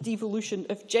need the devolution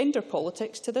of gender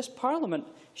politics to this Parliament.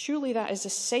 Surely that is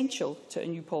essential to a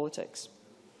new politics.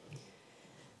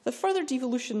 The further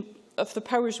devolution of the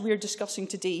powers we are discussing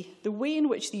today, the way in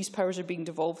which these powers are being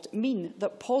devolved, mean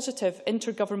that positive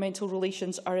intergovernmental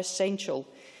relations are essential.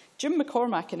 Jim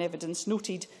McCormack in evidence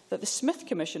noted that the Smith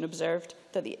Commission observed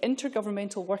that the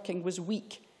intergovernmental working was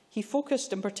weak. He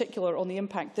focused in particular on the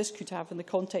impact this could have in the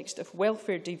context of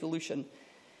welfare devolution.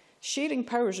 Sharing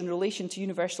powers in relation to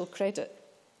universal credit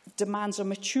demands a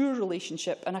mature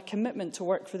relationship and a commitment to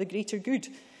work for the greater good.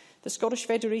 The Scottish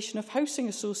Federation of Housing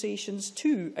Associations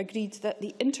too agreed that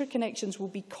the interconnections will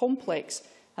be complex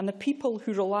and the people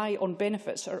who rely on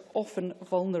benefits are often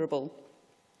vulnerable.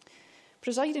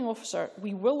 Presiding Officer,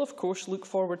 we will of course look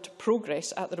forward to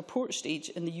progress at the report stage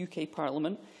in the UK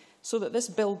Parliament so that this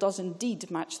bill does indeed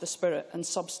match the spirit and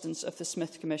substance of the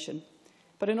Smith Commission.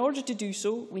 But in order to do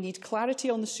so, we need clarity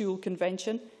on the Sewell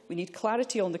Convention, we need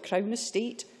clarity on the Crown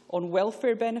Estate, on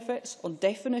welfare benefits, on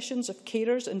definitions of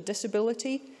carers and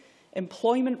disability,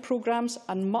 employment programmes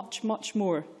and much, much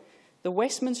more. The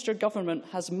Westminster Government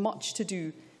has much to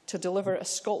do to deliver a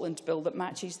Scotland Bill that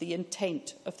matches the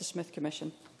intent of the Smith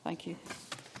Commission. Thank you.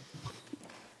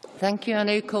 Thank you. I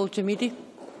now call Jamidi.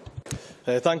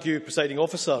 Thank you, Presiding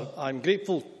Officer. I am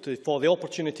grateful for the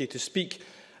opportunity to speak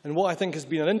in what I think has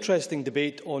been an interesting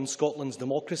debate on Scotland's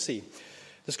democracy.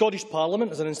 The Scottish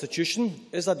Parliament as an institution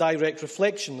is a direct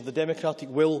reflection of the democratic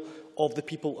will of the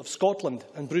people of Scotland,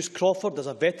 and Bruce Crawford, as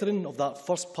a veteran of that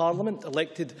first Parliament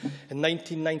elected in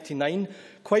 1999,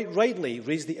 quite rightly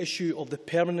raised the issue of the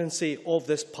permanency of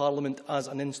this Parliament as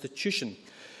an institution.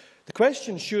 The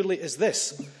question surely is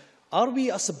this: are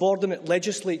we a subordinate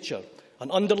legislature,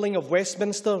 an underling of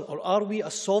Westminster, or are we a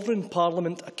sovereign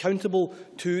Parliament accountable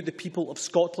to the people of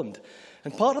Scotland?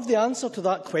 And part of the answer to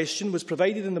that question was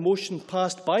provided in the motion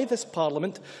passed by this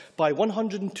Parliament by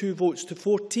 102 votes to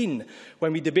 14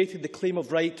 when we debated the claim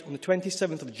of right on the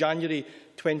 27th of January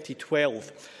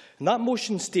 2012. And that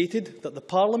motion stated that the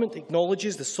Parliament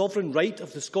acknowledges the sovereign right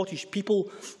of the Scottish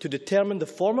people to determine the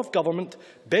form of government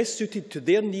best suited to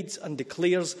their needs, and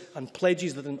declares and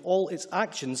pledges that in all its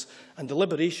actions and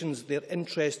deliberations their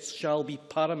interests shall be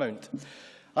paramount.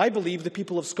 I believe the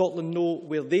people of Scotland know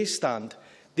where they stand.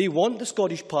 They want the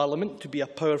Scottish Parliament to be a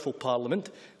powerful Parliament,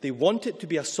 they want it to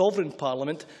be a sovereign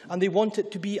Parliament, and they want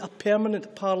it to be a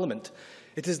permanent Parliament.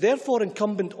 It is therefore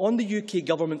incumbent on the UK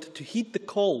Government to heed the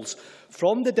calls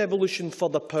from the Devolution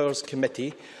Further Powers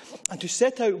Committee and to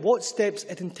set out what steps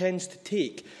it intends to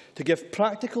take to give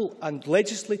practical and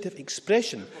legislative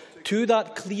expression to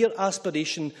that clear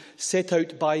aspiration set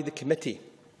out by the committee.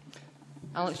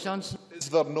 Alex Johnson. Is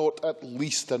there not at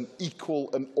least an equal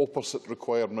and opposite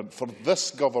requirement for this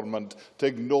government to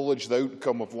acknowledge the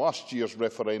outcome of last year's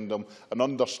referendum and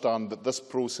understand that this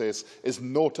process is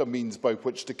not a means by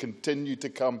which to continue to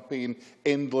campaign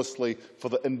endlessly for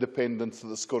the independence that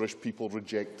the Scottish people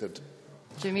rejected?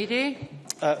 Jimmy Day.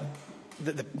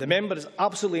 The member is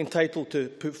absolutely entitled to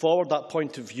put forward that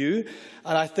point of view,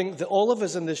 and I think that all of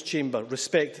us in this chamber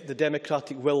respect the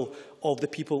democratic will of the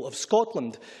people of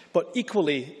Scotland. But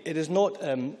equally, it is not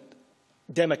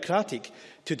democratic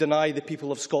to deny the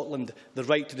people of Scotland the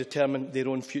right to determine their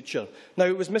own future. Now,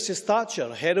 it was Mrs Thatcher,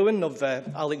 a heroine of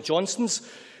Alec Johnson's,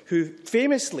 who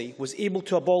famously was able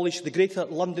to abolish the Greater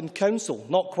London Council,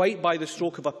 not quite by the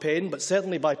stroke of a pen, but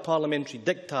certainly by parliamentary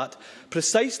diktat,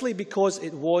 precisely because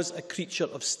it was a creature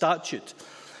of statute.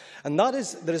 And there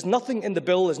is nothing in the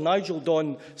bill, as Nigel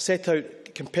Donn set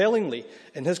out compellingly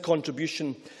in his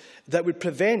contribution, that would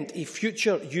prevent a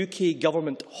future UK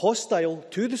government hostile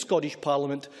to the Scottish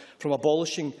Parliament from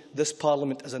abolishing this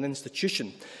Parliament as an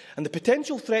institution. And the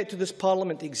potential threat to this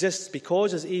Parliament exists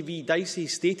because, as A.V. Dicey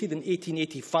stated in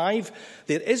 1885,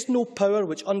 there is no power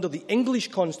which under the English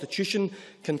Constitution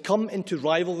can come into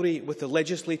rivalry with the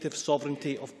legislative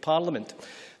sovereignty of Parliament.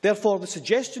 Therefore, the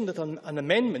suggestion that an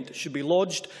amendment should be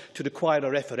lodged to require a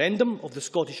referendum of the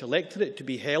Scottish electorate to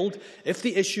be held if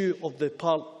the issue of the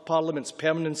Parliament's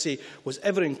permanency was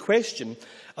ever in question,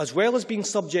 as well as being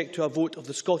subject to a vote of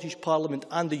the Scottish Parliament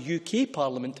and the UK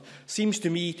Parliament, seems to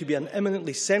me to be an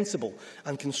eminently sensible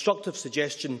and constructive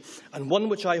suggestion, and one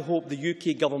which I hope the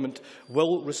UK Government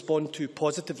will respond to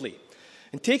positively.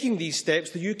 In taking these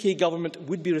steps, the UK Government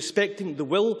would be respecting the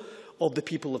will of the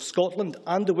people of Scotland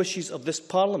and the wishes of this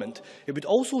Parliament. It would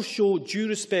also show due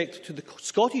respect to the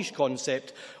Scottish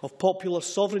concept of popular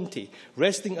sovereignty,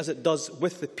 resting as it does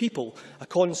with the people, a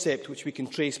concept which we can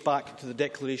trace back to the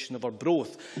Declaration of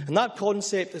Arbroath. And that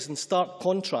concept is in stark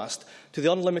contrast to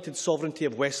the unlimited sovereignty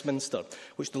of Westminster,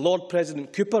 which the Lord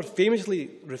President Cooper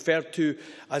famously referred to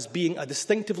as being a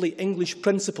distinctively English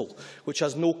principle, which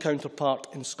has no counterpart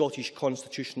in Scottish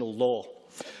constitutional law.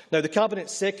 Now, the Cabinet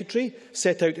Secretary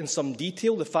set out in some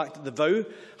detail the fact that the vow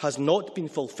has not been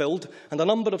fulfilled, and a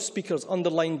number of speakers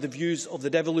underlined the views of the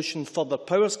Devolution Further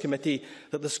Powers Committee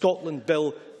that the Scotland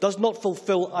Bill does not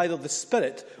fulfil either the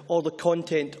spirit or the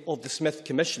content of the Smith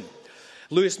Commission.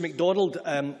 Lewis MacDonald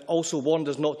also warned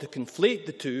us not to conflate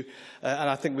the two, and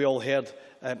I think we all heard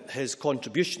his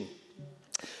contribution.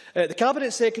 The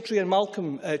Cabinet Secretary and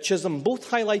Malcolm Chisholm both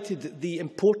highlighted the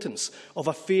importance of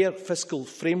a fair fiscal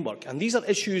framework, and these are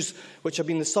issues which have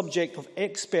been the subject of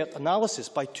expert analysis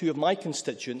by two of my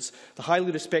constituents, the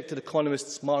highly respected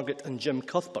economists Margaret and Jim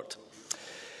Cuthbert.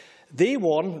 They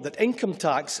warn that income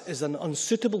tax is an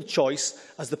unsuitable choice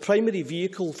as the primary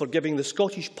vehicle for giving the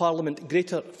Scottish Parliament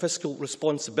greater fiscal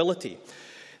responsibility.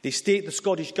 They state the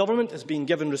Scottish Government is being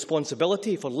given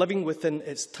responsibility for living within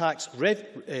its tax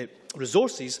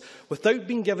resources without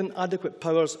being given adequate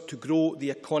powers to grow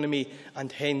the economy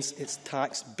and hence its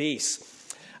tax base.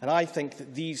 And I think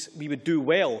that we would do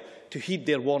well to heed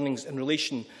their warnings in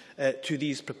relation to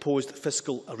these proposed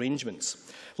fiscal arrangements.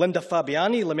 Linda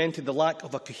Fabiani lamented the lack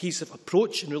of a cohesive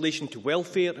approach in relation to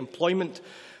welfare, employment,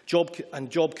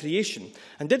 job creation,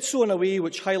 and did so in a way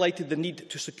which highlighted the need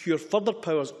to secure further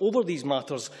powers over these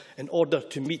matters in order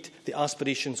to meet the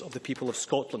aspirations of the people of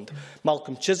Scotland.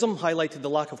 Malcolm Chisholm highlighted the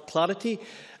lack of clarity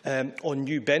on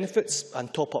new benefits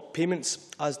and top-up payments,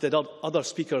 as did other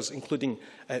speakers, including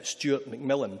Stuart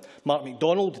McMillan. Mark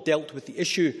MacDonald dealt with the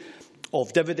issue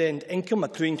of dividend income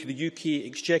accruing to the UK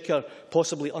Exchequer,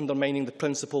 possibly undermining the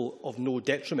principle of no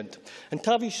detriment. And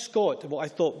Tavish Scott, what I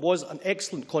thought was an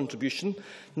excellent contribution,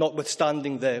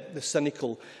 notwithstanding the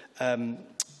cynical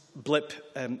blip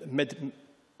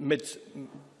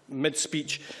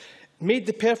mid-speech, made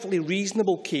the perfectly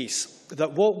reasonable case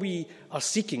that what we are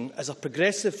seeking is a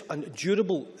progressive and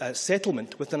durable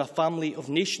settlement within a family of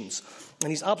nations. And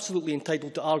he's absolutely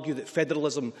entitled to argue that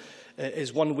federalism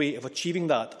is one way of achieving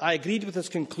that. I agreed with his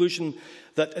conclusion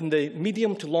that in the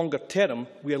medium to longer term,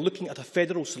 we are looking at a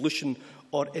federal solution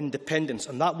or independence,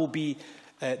 and that will be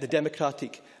the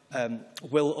democratic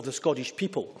will of the Scottish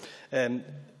people,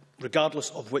 regardless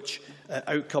of which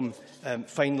outcome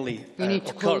finally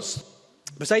occurs.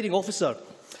 Presiding Officer,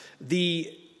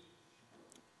 the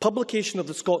publication of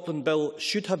the Scotland Bill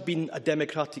should have been a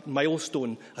democratic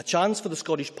milestone, a chance for the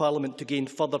Scottish Parliament to gain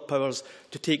further powers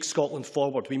to take Scotland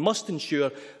forward. We must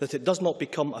ensure that it does not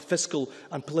become a fiscal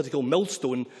and political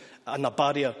millstone and a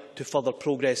barrier to further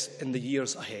progress in the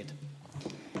years ahead.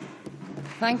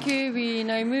 Thank you. We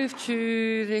now move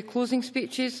to the closing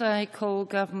speeches. I call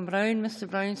Gavin Brown. Mr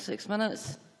Brown, 6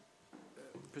 minutes.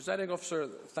 Presiding Officer,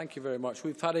 thank you very much.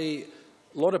 We've had a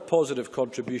lot of positive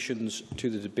contributions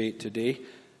to the debate today,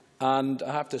 and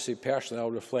I have to say personally I'll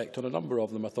reflect on a number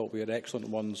of them. I thought we had excellent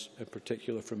ones, in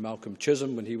particular from Malcolm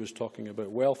Chisholm when he was talking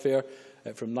about welfare,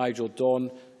 from Nigel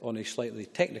Dawn on a slightly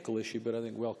technical issue, but I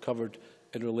think well covered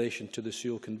in relation to the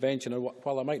Seal Convention. And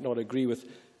while I might not agree with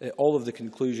all of the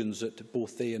conclusions that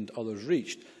both they and others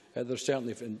reached, there's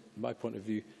certainly, from my point of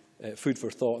view, food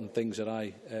for thought and things that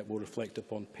I will reflect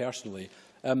upon personally.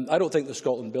 I don't think the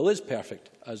Scotland Bill is perfect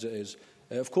as it is.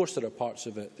 Of course there are parts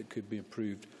of it that could be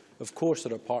improved. Of course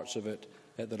there are parts of it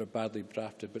that are badly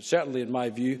drafted. But certainly in my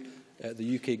view,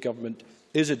 the UK Government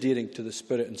is adhering to the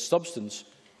spirit and substance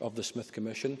of the Smith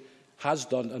Commission, has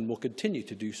done and will continue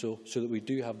to do so, so that we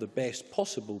do have the best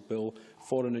possible bill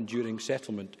for an enduring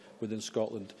settlement within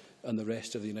Scotland and the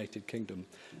rest of the United Kingdom.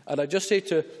 And I just say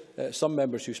to some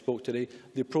members who spoke today,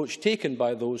 the approach taken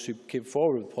by those who came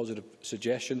forward with positive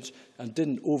suggestions and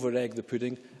didn't over-egg the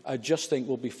pudding, I just think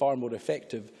will be far more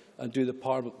effective and do the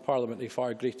Parliament a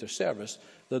far greater service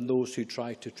than those who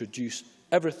try to traduce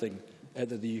everything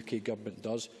that the UK Government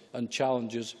does and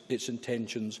challenges its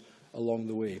intentions along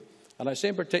the way. And I say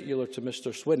in particular to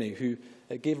Mr Swinney, who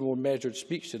gave a more measured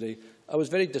speech today, I was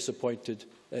very disappointed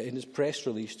in his press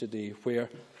release today, where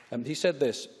he said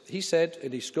this. He said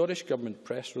in a Scottish Government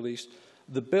press release,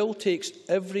 "The bill takes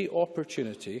every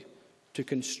opportunity to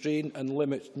constrain and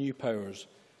limit new powers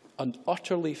and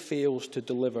utterly fails to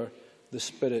deliver the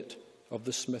spirit of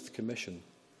the Smith Commission."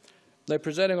 Now,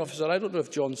 Presiding Officer, I don't know if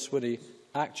John Swinney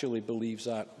actually believes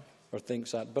that or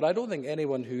thinks that, but I don't think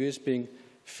anyone who is being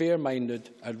fair-minded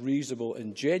and reasonable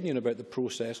and genuine about the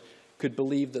process could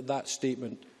believe that that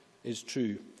statement is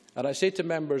true. And I say to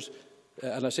members,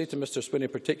 and I say to Mr Swinney in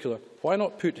particular, why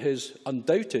not put his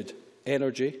undoubted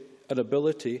energy and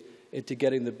ability into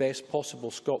getting the best possible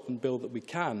Scotland Bill that we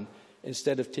can,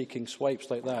 instead of taking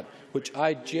swipes like that, which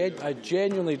I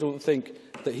genuinely don't think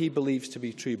that he believes to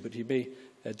be true, but he may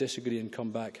disagree and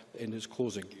come back in his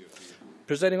closing.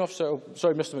 Presiding Officer,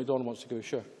 sorry, Mr MacDonald wants to go,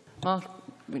 sure.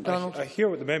 I hear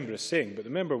what the member is saying, but the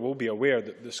member will be aware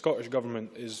that the Scottish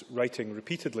Government is writing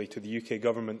repeatedly to the UK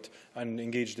Government and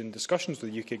engaged in discussions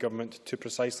with the UK Government to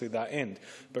precisely that end.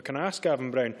 But can I ask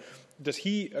Gavin Brown, does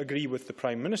he agree with the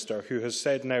Prime Minister, who has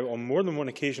said now on more than one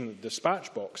occasion at the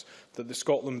dispatch box that the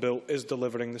Scotland Bill is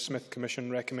delivering the Smith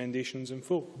Commission recommendations in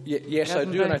full? Yes, I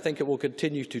do, and I think it will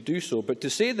continue to do so. But to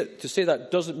say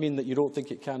that doesn't mean that you don't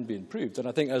think it can be improved. And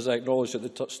I think, as I acknowledged at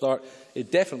the start,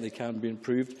 it definitely can be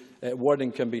improved.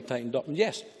 Wording can be tightened up. And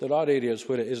yes, there are areas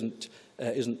where it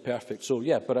isn't perfect. So,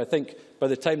 yeah, but I think by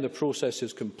the time the process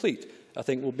is complete, I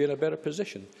think we'll be in a better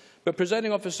position. But,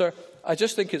 Presiding Officer, I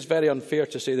just think it's very unfair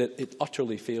to say that it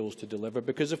utterly fails to deliver,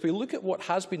 because if we look at what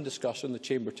has been discussed in the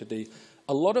Chamber today,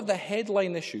 a lot of the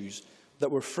headline issues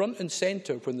that were front and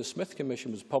centre when the Smith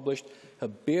Commission was published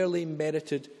have barely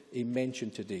merited a mention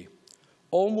today.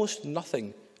 Almost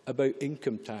nothing about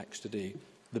income tax today,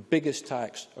 the biggest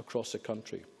tax across the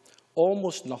country.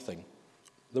 Almost nothing.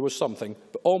 There was something,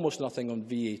 but almost nothing on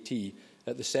VAT,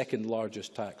 at the second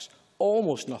largest tax.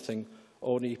 Almost nothing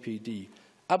on APD.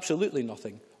 Absolutely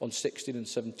nothing on 16 and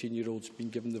 17-year-olds being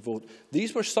given the vote.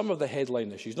 These were some of the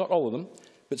headline issues, not all of them,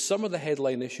 but some of the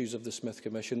headline issues of the Smith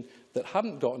Commission that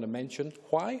haven't gotten a mention.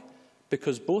 Why?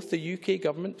 Because both the UK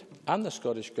Government and the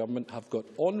Scottish Government have got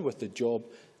on with the job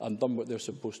and done what they're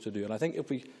supposed to do. And I think if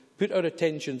we put our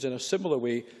attentions in a similar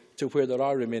way to where there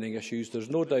are remaining issues, there's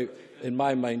no doubt in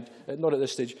my mind, not at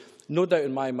this stage, no doubt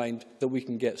in my mind that we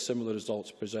can get similar results,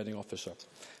 Presiding Officer.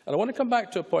 And I want to come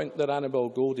back to a point that Annabel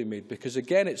Goldie made, because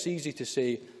again it's easy to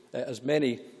say, as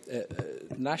many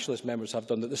nationalist members have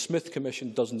done, that the Smith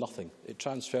Commission does nothing. It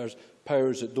transfers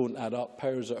powers that don't add up,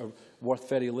 powers that are worth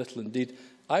very little indeed.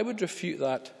 I would refute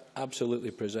that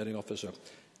absolutely, Presiding Officer.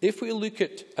 If we look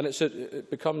at, and it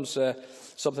becomes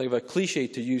something of a cliche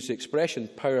to use the expression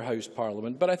powerhouse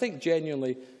parliament, but I think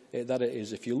genuinely that it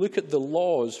is. If you look at the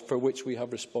laws for which we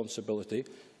have responsibility,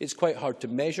 it's quite hard to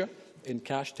measure in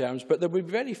cash terms, but there will be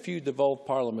very few devolved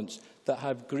parliaments that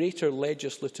have greater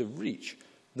legislative reach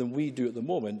than we do at the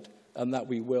moment, and that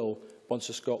we will once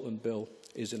the Scotland Bill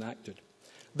is enacted.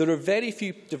 There are very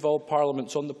few devolved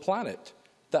parliaments on the planet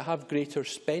that have greater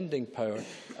spending power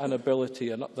and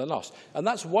ability than us. And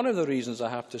that's one of the reasons, I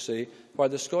have to say, why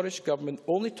the Scottish Government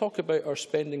only talk about our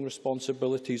spending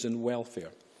responsibilities in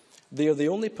welfare. They are the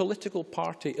only political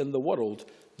party in the world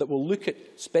that will look at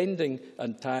spending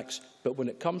and tax, but when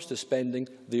it comes to spending,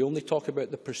 they only talk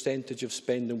about the percentage of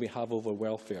spending we have over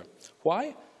welfare.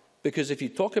 Why? Because if you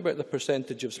talk about the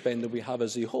percentage of spending we have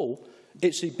as a whole,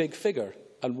 it's a big figure,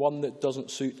 and one that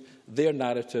doesn't suit their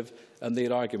narrative and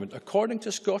their argument. According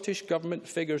to Scottish Government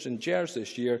figures in GERS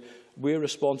this year, we're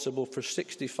responsible for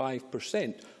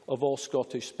 65% of all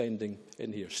Scottish spending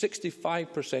in here.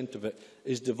 65% of it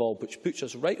is devolved, which puts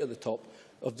us right at the top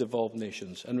of devolved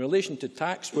nations. In relation to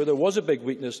tax, where there was a big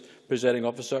weakness, Presiding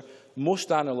Officer,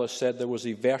 most analysts said there was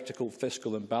a vertical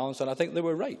fiscal imbalance, and I think they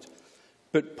were right.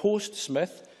 But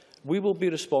post-Smith, we will be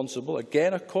responsible,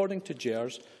 again according to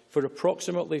GERS, for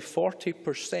approximately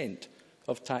 40%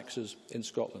 of taxes in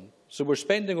Scotland. So we're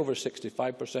spending over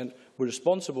 65%, we're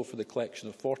responsible for the collection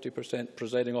of 40%,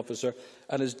 Presiding Officer,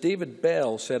 and as David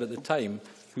Bell said at the time,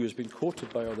 who has been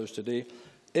quoted by others today,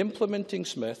 implementing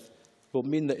Smith will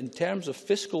mean that in terms of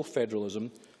fiscal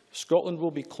federalism, Scotland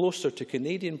will be closer to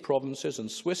Canadian provinces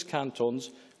and Swiss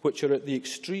cantons, which are at the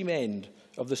extreme end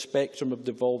of the spectrum of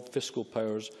devolved fiscal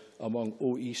powers among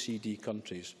OECD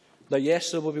countries. Now,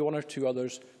 yes, there will be one or two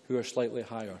others who are slightly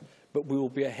higher, but we will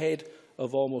be ahead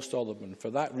of almost all of them. And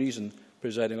for that reason,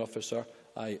 Presiding Officer,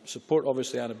 I support,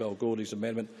 obviously, Annabel Goldie's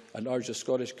amendment and urge the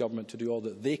Scottish Government to do all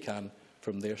that they can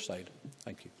from their side.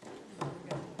 Thank you.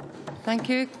 Thank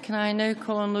you. Can I now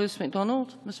call on Lewis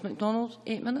MacDonald? Ms MacDonald,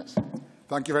 8 minutes.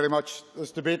 Thank you very much.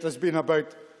 This debate has been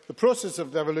about the process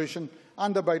of devolution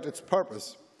and about its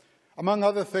purpose. Among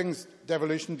other things,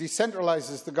 devolution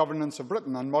decentralises the governance of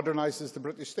Britain and modernises the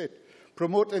British state.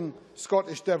 Promoting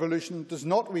Scottish devolution does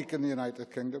not weaken the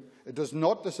United Kingdom. It does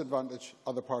not disadvantage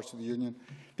other parts of the Union.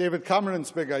 David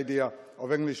Cameron's big idea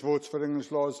of English votes for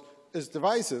English laws is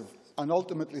divisive and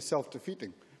ultimately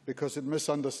self-defeating because it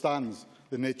misunderstands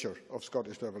the nature of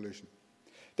Scottish devolution.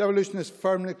 Devolution is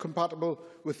firmly compatible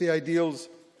with the ideals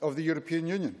of the European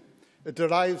Union. It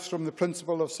derives from the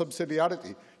principle of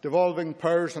subsidiarity, devolving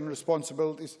powers and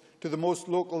responsibilities to the most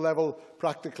local level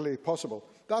practically possible.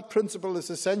 That principle is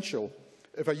essential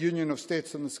if a union of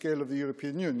states on the scale of the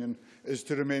European Union is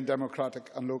to remain democratic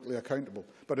and locally accountable.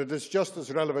 But it is just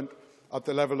as relevant at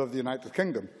the level of the United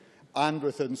Kingdom and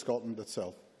within Scotland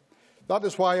itself. That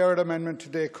is why our amendment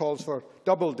today calls for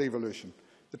double devolution,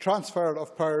 the transfer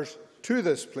of powers to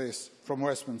this place from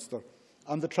Westminster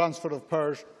and the transfer of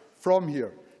powers from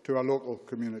here to a local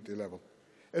community level.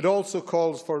 It also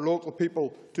calls for local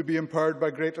people to be empowered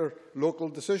by greater local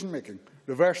decision-making,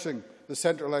 reversing the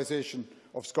centralisation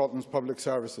of Scotland's public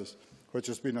services, which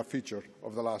has been a feature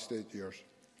of the last 8 years.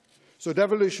 So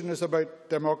devolution is about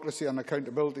democracy and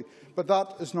accountability, but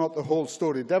that is not the whole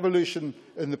story. Devolution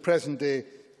in the present day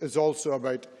is also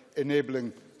about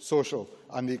enabling social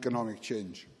and economic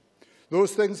change.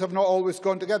 Those things have not always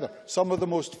gone together. Some of the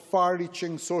most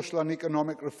far-reaching social and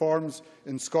economic reforms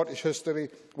in Scottish history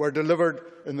were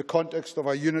delivered in the context of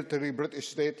a unitary British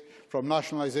state, from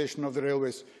nationalisation of the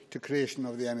railways to creation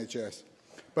of the NHS.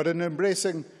 But in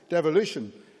embracing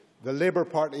devolution, the Labour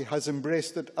Party has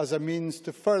embraced it as a means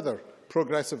to further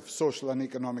progressive social and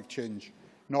economic change,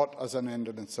 not as an end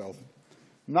in itself.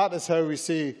 And that is how we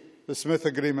see the Smith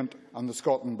Agreement and the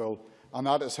Scotland Bill, and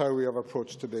that is how we have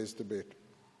approached today's debate.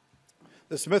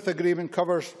 The Smith Agreement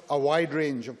covers a wide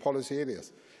range of policy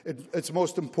areas. Its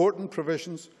most important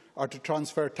provisions are to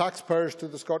transfer tax powers to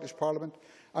the Scottish Parliament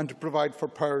and to provide for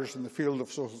powers in the field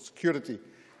of social security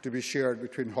to be shared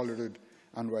between Holyrood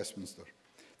and Westminster.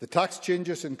 The tax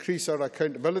changes increase our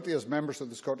accountability as members of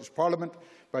the Scottish Parliament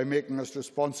by making us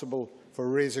responsible for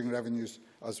raising revenues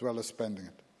as well as spending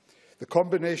it. The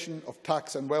combination of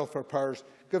tax and welfare powers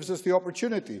gives us the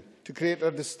opportunity to create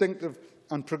a distinctive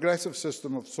and progressive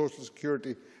system of social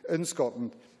security in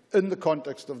Scotland in the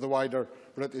context of the wider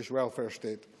British welfare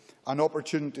state, an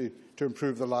opportunity to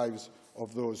improve the lives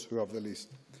of those who have the least.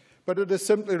 But it is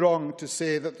simply wrong to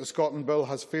say that the Scotland Bill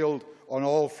has failed on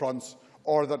all fronts,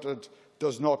 or that it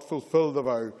does not fulfil the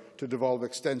vow to devolve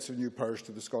extensive new powers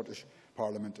to the Scottish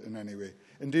Parliament in any way.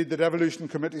 Indeed, the Devolution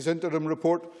Committee's interim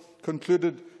report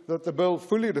concluded that the Bill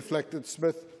fully reflected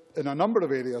Smith in a number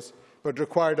of areas, but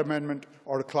required amendment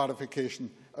or clarification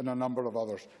in a number of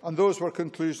others. And those were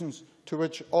conclusions to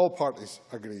which all parties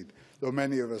agreed, though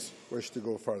many of us wish to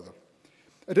go further.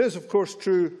 It is, of course,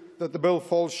 true that the bill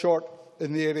falls short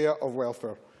in the area of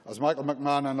welfare, as Michael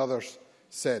McMahon and others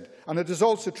said. And it is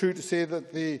also true to say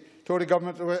that the Tory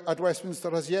government at Westminster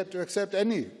has yet to accept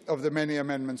any of the many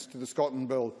amendments to the Scotland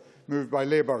Bill moved by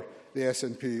Labour, the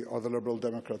SNP or the Liberal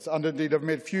Democrats, and indeed have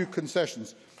made few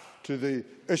concessions to the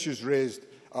issues raised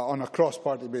on a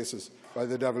cross-party basis by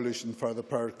the Devolution for the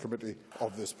Power Committee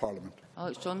of this Parliament.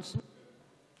 Alex Johnson.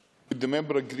 Would the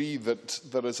member agree that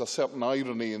there is a certain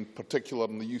irony, in particular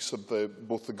in the use of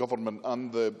both the government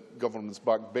and the government's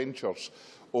backbenchers,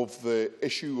 of the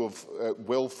issue of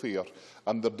welfare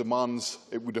and the demands,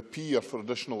 it would appear, for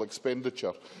additional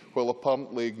expenditure, while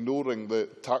apparently ignoring the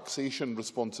taxation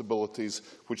responsibilities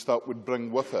which that would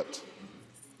bring with it?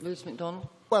 Lewis MacDonald.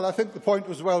 Well, I think the point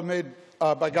was well made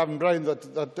by Gavin Brown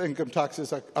that income tax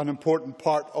is an important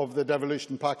part of the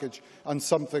devolution package and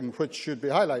something which should be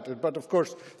highlighted. But, of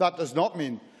course, that does not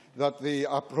mean that the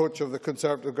approach of the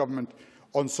Conservative government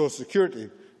on social security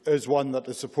is one that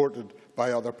is supported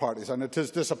by other parties. And it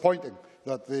is disappointing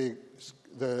that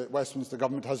the Westminster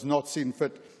government has not seen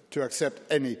fit to accept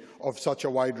any of such a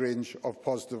wide range of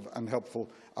positive and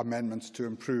helpful amendments to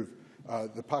improve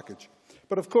the package.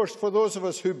 But, of course, for those of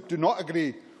us who do not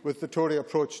agree with the Tory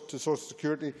approach to social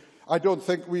security, I don't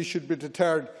think we should be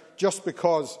deterred just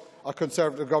because a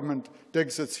Conservative government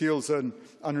digs its heels in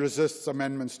and resists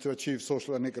amendments to achieve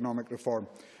social and economic reform.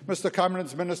 Mr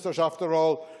Cameron's ministers, after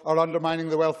all, are undermining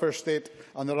the welfare state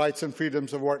and the rights and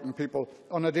freedoms of working people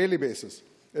on a daily basis.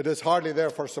 It is hardly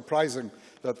therefore surprising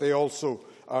that they also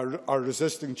are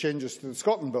resisting changes to the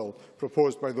Scotland Bill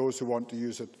proposed by those who want to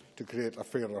use it to create a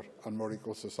fairer and more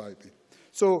equal society.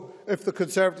 So, if the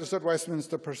Conservatives at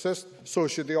Westminster persist, so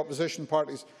should the opposition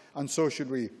parties, and so should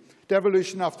we.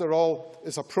 Devolution, after all,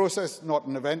 is a process, not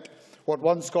an event. What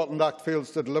one Scotland Act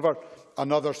fails to deliver,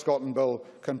 another Scotland Bill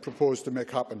can propose to make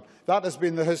happen. That has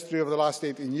been the history of the last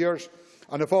 18 years,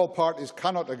 and if all parties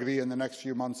cannot agree in the next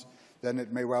few months, then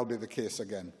it may well be the case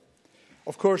again.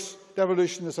 Of course,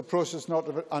 devolution is a process, not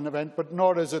an event, but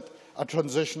nor is it a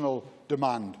transitional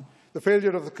demand. The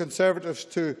failure of the Conservatives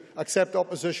to accept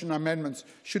opposition amendments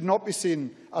should not be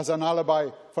seen as an alibi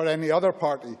for any other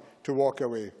party to walk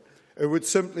away. It would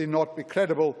simply not be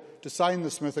credible to sign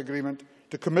the Smith Agreement,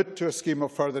 to commit to a scheme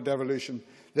of further devolution,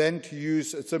 then to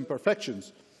use its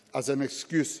imperfections as an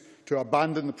excuse to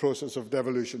abandon the process of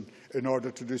devolution in order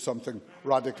to do something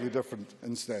radically different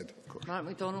instead. Mark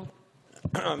MacDonald.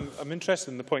 I'm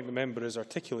interested in the point the member is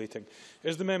articulating.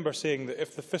 Is the member saying that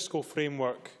if the fiscal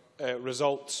framework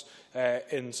results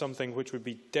in something which would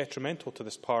be detrimental to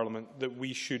this Parliament, that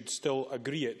we should still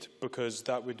agree it, because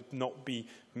that would not be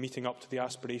meeting up to the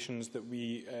aspirations that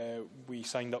we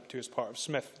signed up to as part of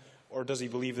Smith? Or does he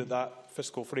believe that that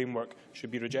fiscal framework should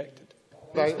be rejected?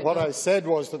 What I said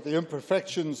was that the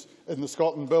imperfections in the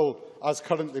Scotland Bill, as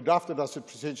currently drafted as it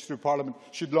proceeds through Parliament,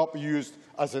 should not be used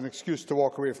as an excuse to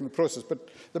walk away from the process. But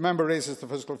the member raises the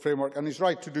fiscal framework, and he is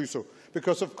right to do so,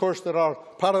 because, of course, there are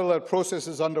parallel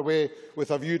processes underway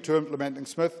with a view to implementing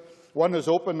Smith. One is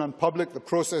open and public, the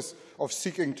process of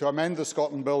seeking to amend the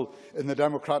Scotland Bill in the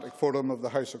democratic forum of the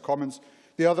House of Commons.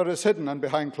 The other is hidden and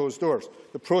behind closed doors,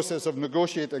 the process of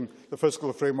negotiating the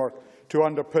fiscal framework to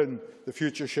underpin the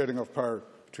future sharing of power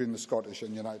between the Scottish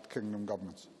and United Kingdom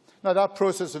governments. Now, that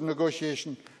process of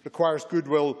negotiation requires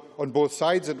goodwill on both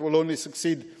sides. It will only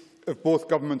succeed if both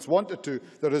governments want it to.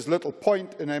 There is little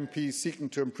point in MPs seeking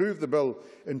to improve the bill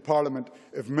in Parliament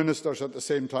if ministers at the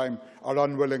same time are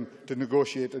unwilling to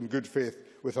negotiate in good faith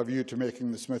with a view to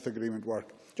making the Smith Agreement work.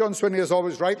 John Swinney has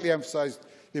always rightly emphasised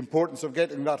the importance of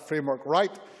getting that framework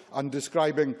right and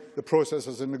describing the process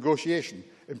as a negotiation,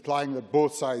 implying that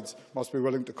both sides must be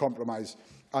willing to compromise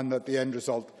and that the end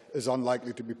result is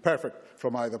unlikely to be perfect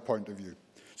from either point of view.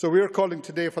 So we are calling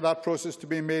today for that process to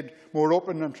be made more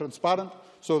open and transparent,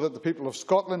 so that the people of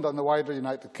Scotland and the wider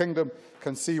United Kingdom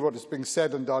can see what is being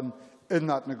said and done in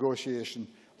that negotiation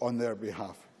on their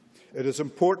behalf. It is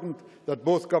important that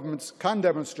both governments can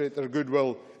demonstrate their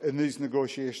goodwill in these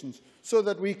negotiations, so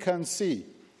that we can see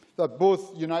that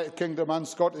both United Kingdom and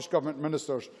Scottish Government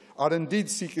ministers are indeed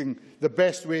seeking the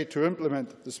best way to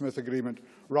implement the Smith Agreement,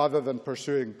 rather than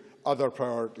pursuing other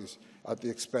priorities at the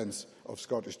expense of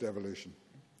Scottish devolution.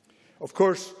 Of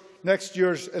course, next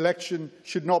year's election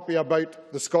should not be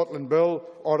about the Scotland Bill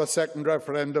or a second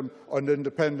referendum on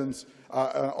independence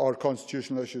or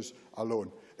constitutional issues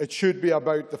alone. It should be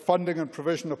about the funding and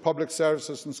provision of public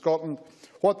services in Scotland,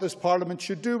 what this Parliament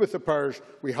should do with the powers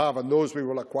we have and those we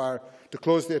will acquire to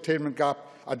close the attainment gap,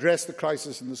 address the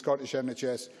crisis in the Scottish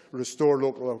NHS, restore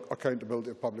local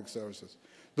accountability of public services.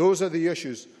 Those are the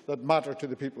issues that matter to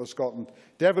the people of Scotland.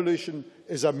 Devolution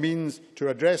is a means to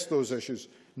address those issues,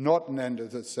 not an end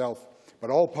in itself. But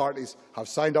all parties have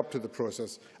signed up to the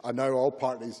process, and now all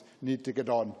parties need to get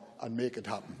on and make it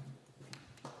happen.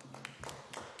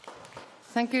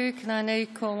 Thank you. Can I now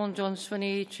call on John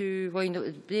Swinney to wind up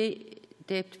the debate?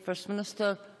 Deputy First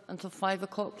Minister, until 5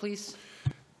 o'clock, please.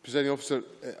 Presiding Officer,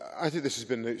 I think this has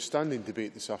been an outstanding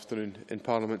debate this afternoon in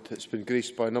Parliament. It's been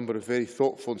graced by a number of very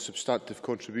thoughtful and substantive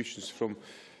contributions from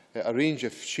a range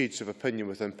of shades of opinion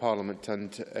within Parliament,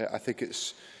 and I think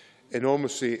it's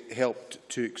enormously helped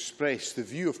to express the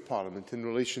view of Parliament in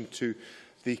relation to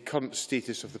the current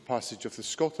status of the passage of the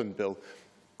Scotland Bill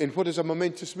in what is a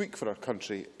momentous week for our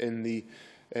country in the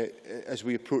as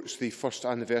we approach the first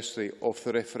anniversary of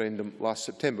the referendum last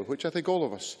September, which I think all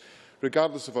of us,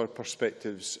 regardless of our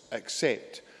perspectives,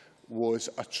 accept was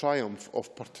a triumph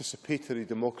of participatory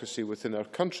democracy within our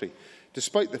country,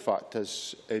 despite the fact,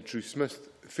 as Drew Smith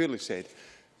fairly said,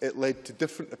 it led to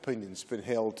different opinions being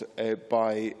held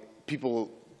by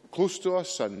people close to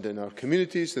us and in our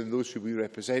communities and those who we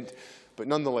represent, but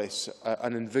nonetheless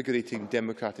an invigorating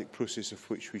democratic process of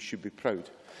which we should be proud.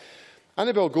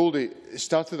 Annabel Goldie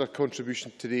started her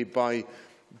contribution today by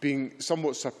being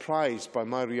somewhat surprised by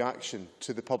my reaction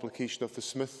to the publication of the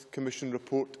Smith Commission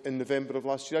report in November of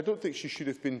last year. I don't think she should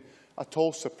have been at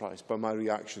all surprised by my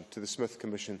reaction to the Smith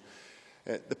Commission.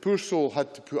 The poor soul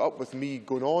had to put up with me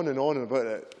going on and on about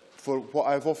it for what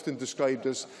I have often described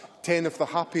as 10 of the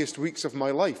happiest weeks of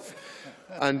my life.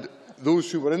 And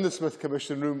those who were in the Smith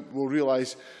Commission room will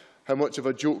realise how much of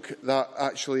a joke that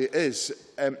actually is.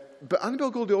 But Annabel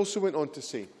Goldie also went on to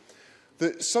say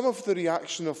that some of the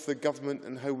reaction of the government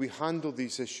and how we handle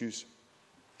these issues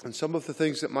and some of the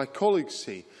things that my colleagues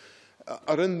say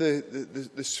are in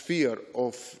the sphere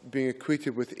of being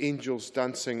equated with angels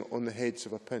dancing on the heads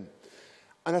of a pin.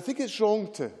 And I think it's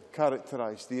wrong to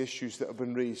characterise the issues that have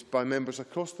been raised by members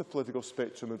across the political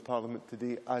spectrum in Parliament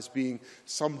today as being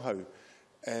somehow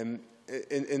in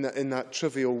that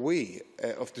trivial way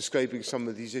of describing some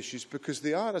of these issues, because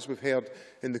they are, as we've heard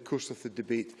in the course of the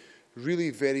debate, really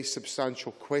very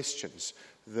substantial questions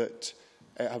that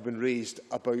have been raised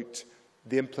about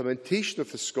the implementation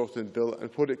of the Scotland Bill and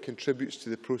what it contributes to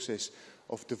the process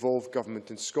of devolved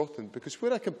government in Scotland. Because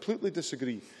where I completely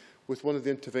disagree with one of the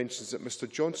interventions that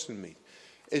Mr Johnson made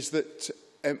is that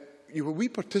we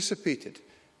participated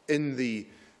in the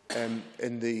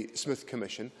Smith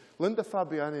Commission. Linda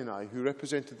Fabiani and I, who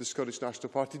represented the Scottish National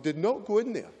Party, did not go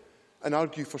in there and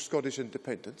argue for Scottish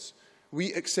independence.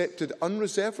 We accepted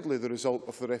unreservedly the result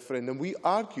of the referendum. We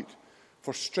argued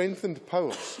for strengthened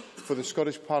powers for the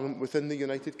Scottish Parliament within the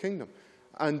United Kingdom.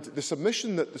 And the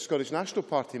submission that the Scottish National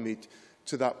Party made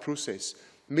to that process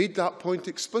made that point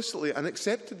explicitly and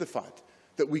accepted the fact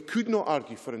that we could not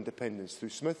argue for independence through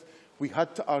Smith. We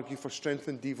had to argue for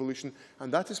strengthened devolution,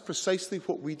 and that is precisely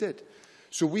what we did.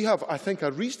 So we have, I think,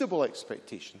 a reasonable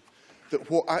expectation that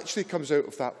what actually comes out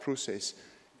of that process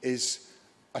is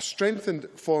a strengthened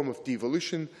form of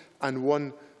devolution and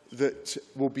one that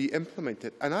will be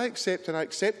implemented. And I accept, and I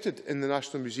accepted in the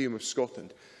National Museum of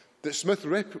Scotland, that Smith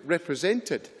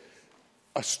represented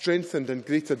a strengthened and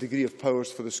greater degree of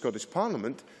powers for the Scottish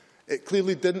Parliament. It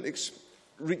clearly didn't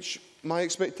reach my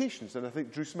expectations, and I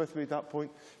think Drew Smith made that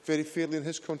point very fairly in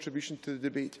his contribution to the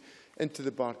debate into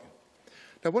the bargain.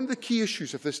 Now, one of the key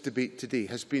issues of this debate today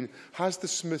has been, has the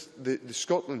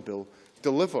Scotland Bill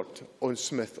delivered on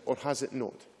Smith or has it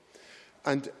not?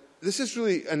 And this is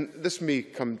really, and this may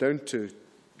come down to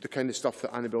the kind of stuff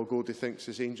that Annabel Goldie thinks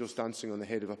is angels dancing on the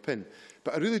head of a pin,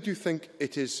 but I really do think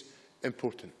it is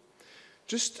important.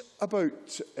 Just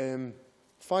about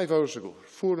 5 hours ago,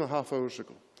 4.5 hours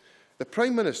ago, the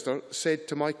Prime Minister said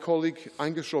to my colleague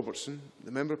Angus Robertson,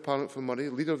 the Member of Parliament for Murray,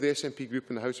 leader of the SNP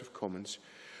group in the House of Commons,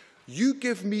 "You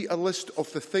give me a list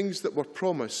of the things that were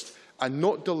promised and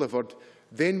not delivered,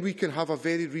 then we can have a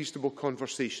very reasonable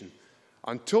conversation.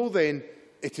 Until then,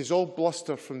 it is all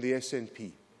bluster from the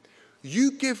SNP.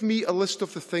 You give me a list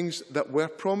of the things that were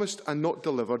promised and not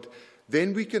delivered,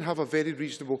 then we can have a very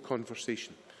reasonable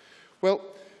conversation." Well,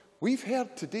 we've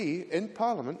heard today in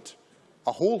Parliament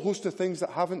a whole host of things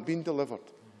that haven't been delivered.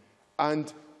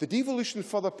 And the Devolution and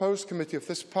Further Powers Committee of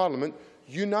this Parliament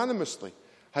unanimously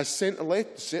has sent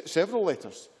several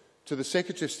letters to the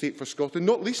Secretary of State for Scotland,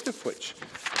 not least of which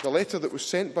the letter that was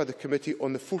sent by the committee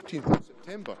on the 14th of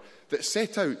September that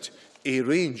set out a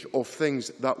range of things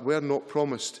that were not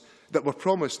promised that were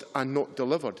promised and not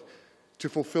delivered to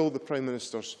fulfil the Prime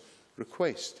Minister's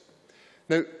request.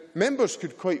 Now, members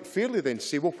could quite fairly then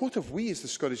say, well, what have we as the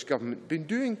Scottish Government been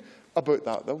doing about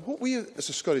that? What we as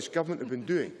the Scottish Government have been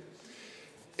doing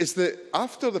is that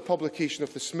after the publication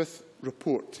of the Smith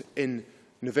report in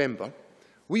November,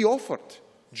 we offered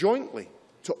jointly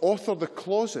to author the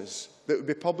clauses that would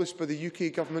be published by the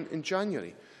UK Government in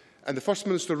January. And the First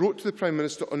Minister wrote to the Prime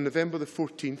Minister on November the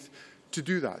 14th to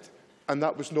do that, and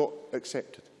that was not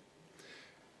accepted.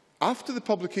 After the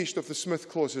publication of the Smith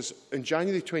clauses in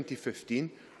January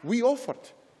 2015, we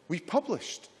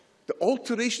published the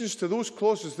alterations to those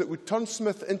clauses that would turn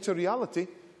Smith into reality,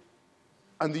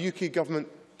 and the UK Government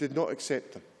did not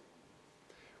accept them.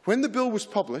 When the bill was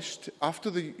published after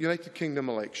the United Kingdom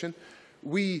election,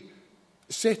 we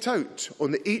set out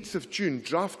on the 8th of June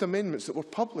draft amendments that were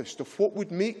published of what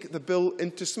would make the bill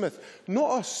into Smith.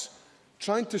 Not us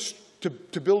trying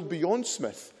to build beyond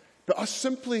Smith, but us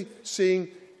simply saying,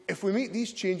 if we make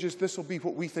these changes, this will be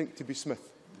what we think to be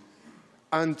Smith.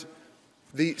 And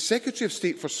the Secretary of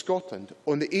State for Scotland,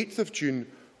 on the 8th of June,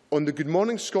 on the Good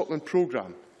Morning Scotland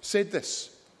programme, said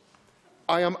this: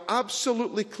 I am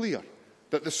absolutely clear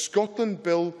that the Scotland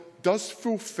Bill does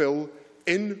fulfil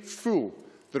in full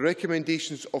the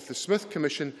recommendations of the Smith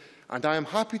Commission, and I am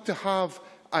happy to have,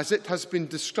 as it has been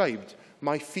described,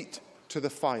 my feet to the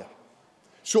fire.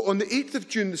 So on the 8th of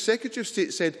June, the Secretary of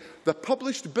State said the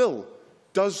published bill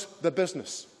does the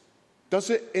business, does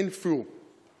it in full.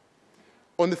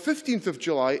 On the 15th of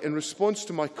July, in response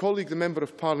to my colleague, the Member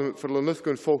of Parliament for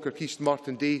Linlithgow and Falkirk East,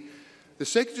 Martin Day, the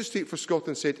Secretary of State for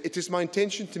Scotland said, it is my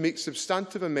intention to make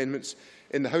substantive amendments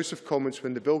in the House of Commons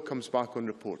when the bill comes back on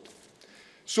report.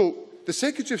 So the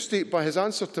Secretary of State, by his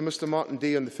answer to Mr Martin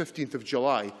Day on the 15th of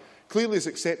July, clearly is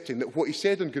accepting that what he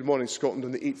said on Good Morning Scotland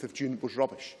on the 8th of June was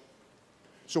rubbish.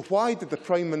 So why did the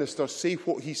Prime Minister say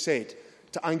what he said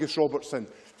to Angus Robertson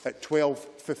at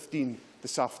 12:15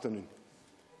 this afternoon?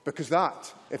 Because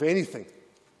that, if anything,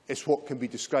 is what can be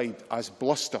described as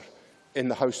bluster in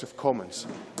the House of Commons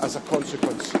as a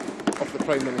consequence of the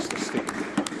Prime Minister's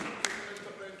statement.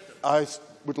 I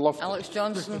would love to. Alex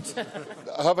Johnson.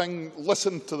 Having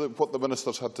listened to what the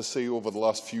Minister's had to say over the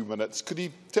last few minutes, could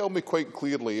he tell me quite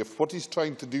clearly if what he's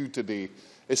trying to do today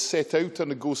is set out a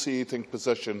negotiating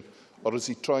position, or is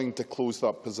he trying to close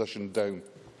that position down?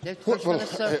 Well,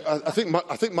 I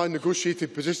think my negotiating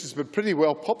position has been pretty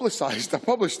well publicised. I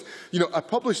published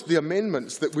the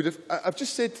amendments that would have. I've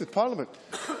just said to the Parliament,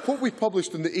 what we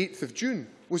published on the 8th of June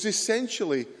was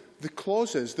essentially the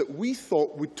clauses that we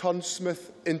thought would turn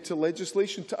Smith into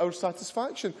legislation to our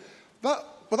satisfaction. That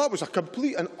was a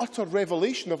complete and utter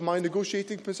revelation of my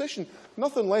negotiating position.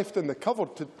 Nothing left in the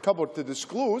cupboard to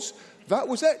disclose. That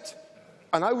was it.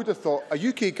 And I would have thought a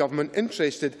UK government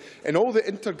interested in all the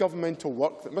intergovernmental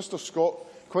work that Mr Scott,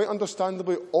 quite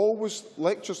understandably, always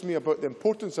lectures me about the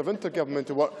importance of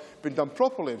intergovernmental work being done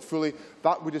properly and fully,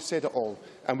 that would have said it all,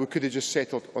 and we could have just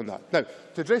settled on that. Now,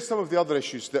 to address some of the other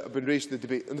issues that have been raised in the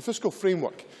debate, in the fiscal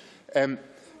framework,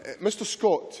 Mr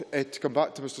Scott, to come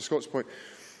back to Mr Scott's point,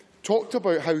 talked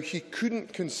about how he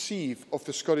couldn't conceive of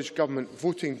the Scottish Government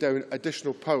voting down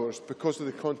additional powers because of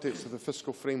the context of the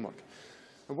fiscal framework.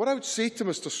 And what I would say to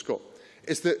Mr Scott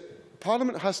is that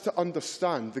Parliament has to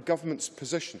understand the Government's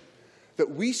position, that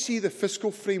we see the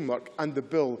fiscal framework and the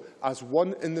bill as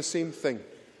one and the same thing.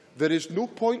 There is no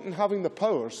point in having the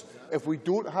powers if we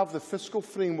don't have the fiscal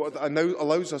framework that now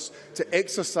allows us to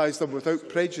exercise them without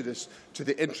prejudice to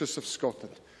the interests of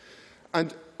Scotland.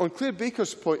 And on Claire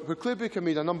Baker's point, where Claire Baker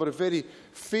made a number of very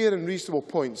fair and reasonable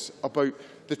points about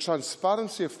the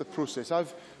transparency of the process,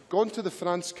 I've gone to the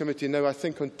Finance Committee now, I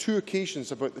think, on 2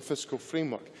 occasions about the fiscal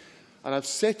framework, and I've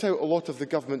set out a lot of the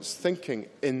Government's thinking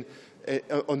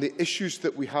on the issues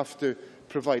that we have to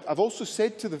provide. I've also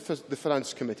said to the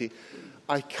Finance Committee,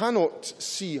 I cannot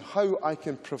see how I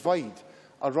can provide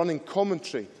a running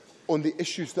commentary on the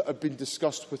issues that have been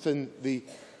discussed within the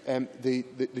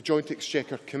Joint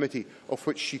Exchequer Committee, of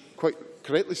which she quite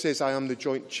correctly says I am the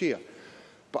Joint Chair.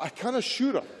 But I can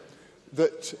assure her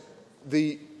that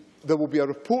there will be a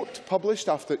report published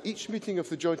after each meeting of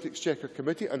the Joint Exchequer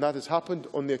Committee, and that has happened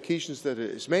on the occasions that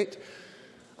it is met.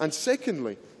 And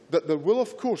secondly, that there will,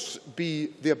 of course,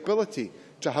 be the ability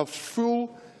to have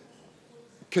full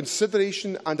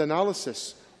consideration and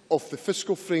analysis of the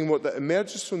fiscal framework that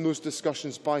emerges from those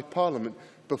discussions by Parliament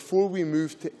before we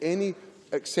move to any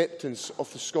acceptance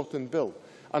of the Scotland Bill.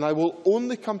 And I will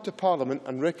only come to Parliament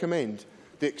and recommend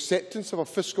the acceptance of a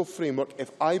fiscal framework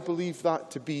if I believe that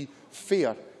to be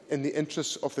fair in the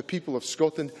interests of the people of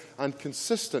Scotland and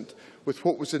consistent with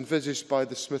what was envisaged by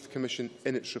the Smith Commission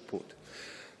in its report.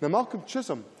 Now, Malcolm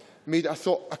Chisholm made, I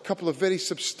thought, a couple of very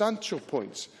substantial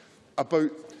points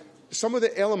about some of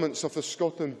the elements of the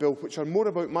Scotland Bill which are more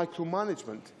about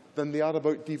micromanagement than they are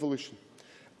about devolution.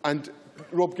 And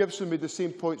Rob Gibson made the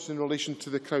same points in relation to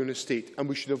the Crown Estate, and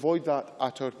we should avoid that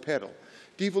at our peril.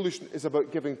 Devolution is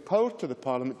about giving power to the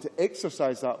Parliament to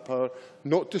exercise that power,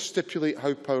 not to stipulate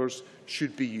how powers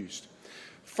should be used.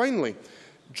 Finally,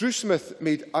 Drew Smith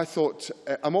made, I thought,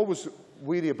 I'm always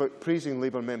wary about praising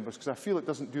Labour members because I feel it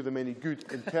doesn't do them any good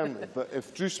internally, but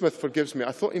if Drew Smith forgives me,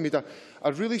 I thought he made a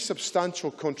really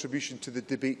substantial contribution to the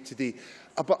debate today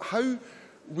about how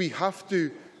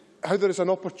there is an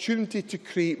opportunity to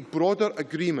create broader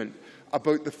agreement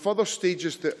about the further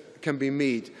stages that can be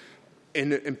made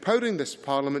in empowering this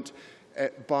Parliament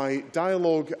by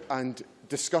dialogue and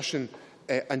discussion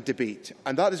and debate.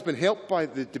 And that has been helped by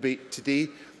the debate today.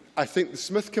 I think the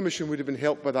Smith Commission would have been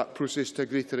helped by that process to a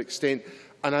greater extent,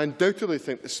 and I undoubtedly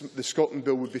think the Scotland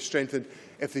Bill would be strengthened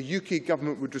if the UK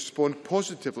Government would respond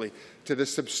positively to the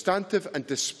substantive and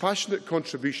dispassionate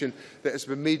contribution that has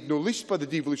been made, no least by the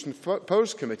Devolution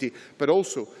Powers Committee, but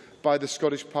also by the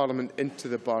Scottish Parliament into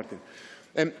the bargain.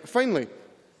 Finally,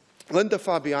 Linda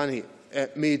Fabiani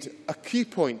made a key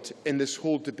point in this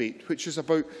whole debate, which is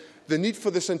about the need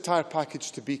for this entire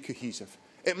package to be cohesive.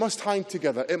 It must hang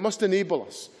together. It must enable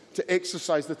us to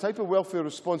exercise the type of welfare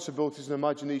responsibilities and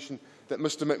imagination that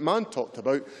Mr McMahon talked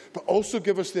about, but also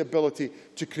give us the ability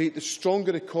to create the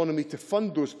stronger economy to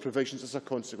fund those provisions as a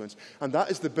consequence. And that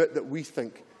is the bit that we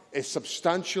think is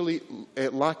substantially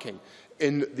lacking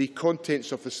in the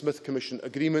contents of the Smith Commission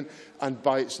agreement, and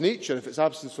by its nature, if it's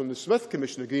absent from the Smith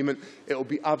Commission agreement, it will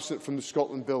be absent from the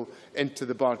Scotland Bill into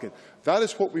the bargain. That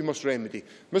is what we must remedy.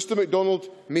 Mr MacDonald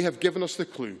may have given us the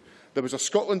clue. There was a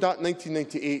Scotland Act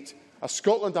 1998, a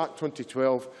Scotland Act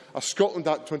 2012, a Scotland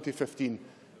Act 2015.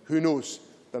 Who knows?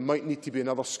 There might need to be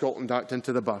another Scotland Act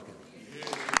into the bargain.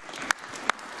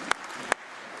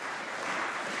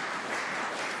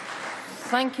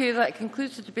 Thank you. That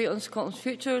concludes the debate on Scotland's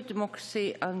future,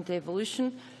 democracy and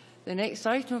devolution. The next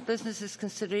item of business is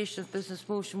consideration of Business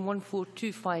Motion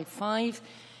 14255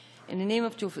 in the name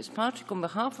of Joe Fitzpatrick on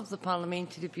behalf of the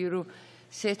Parliamentary Bureau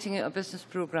setting out a business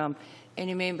programme.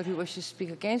 Any member who wishes to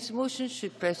speak against the motion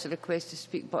should press the request to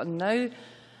speak button now.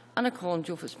 And I call on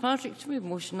Joe Fitzpatrick to move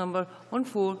motion number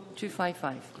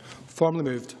 14255. Formally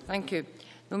moved. Thank you.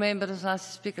 No member has asked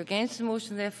to speak against the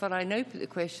motion, therefore I now put the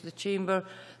question to the Chamber.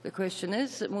 The question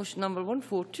is that motion number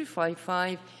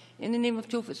 14255 in the name of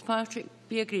Joe Fitzpatrick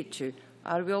be agreed to.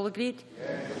 Are we all agreed?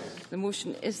 Yes. The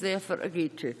motion is therefore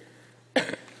agreed to.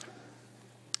 There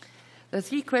are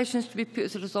three questions to be put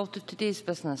as a result of today's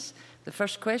business. The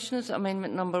first question is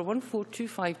amendment number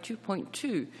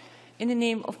 14252.2 in the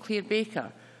name of Claire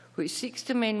Baker, which seeks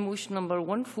to amend motion number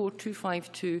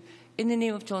 14252 in the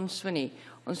name of John Swinney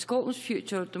on Scotland's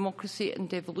future, democracy and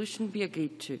devolution be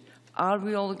agreed to. Are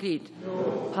we all agreed?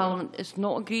 No. Parliament is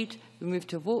not agreed. We move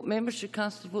to a vote. Members should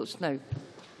cast their votes now.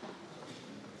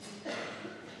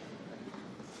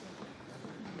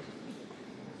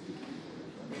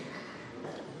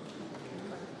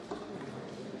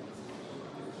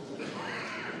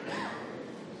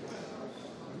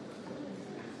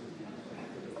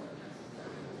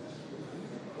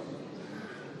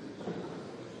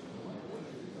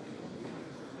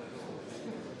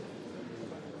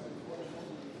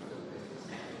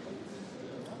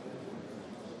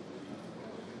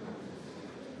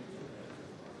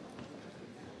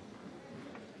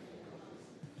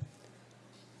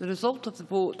 The result of the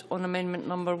vote on amendment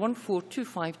number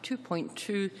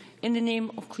 14252.2 in the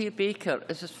name of Claire Baker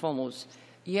is as follows.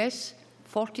 Yes,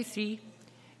 43.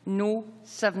 No,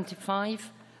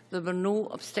 75. There were no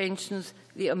abstentions.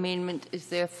 The amendment is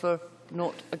therefore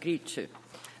not agreed to.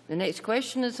 The next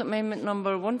question is amendment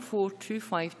number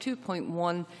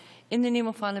 14252.1 in the name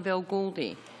of Annabel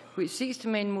Goldie, which seeks to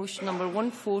amend motion number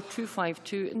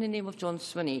 14252 in the name of John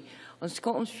Swinney on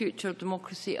Scotland's future,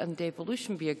 democracy and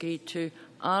devolution be agreed to.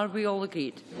 Are we all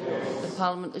agreed? Yes. The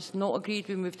Parliament is not agreed.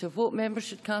 We move to a vote. Members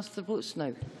should cast their votes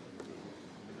now.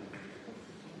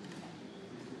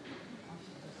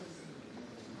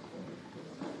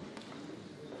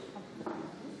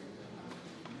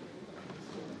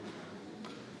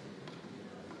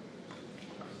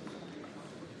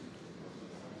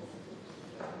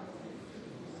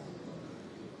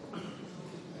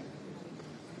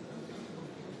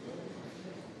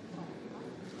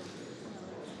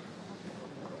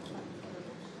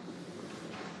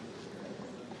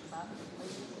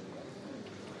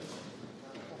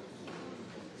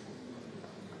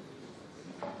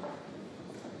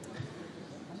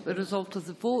 The result of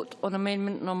the vote on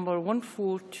amendment number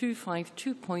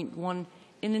 14252.1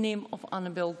 in the name of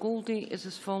Annabel Goldie is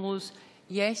as follows.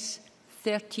 Yes,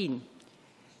 13.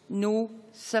 No,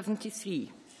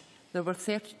 73. There were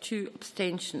 32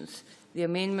 abstentions. The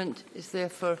amendment is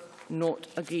therefore not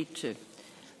agreed to.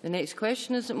 The next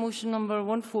question is that motion number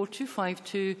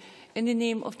 14252 in the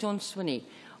name of John Swinney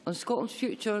on Scotland's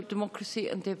future, democracy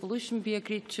and devolution be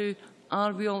agreed to.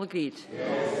 Are we all agreed?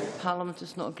 Yes. Parliament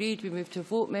is not agreed. We move to a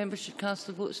vote. Members should cast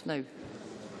their votes now.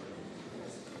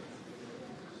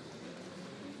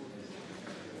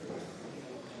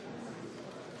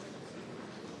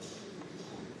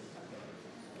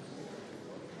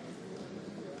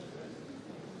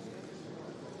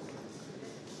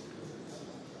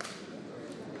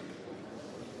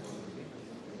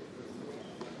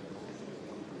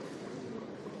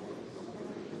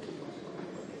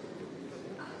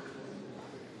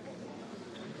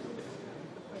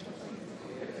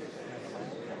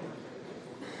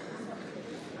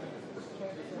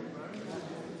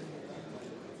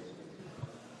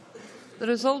 The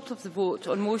result of the vote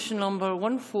on motion number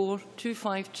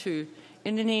 14252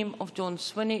 in the name of John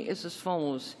Swinney is as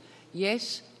follows.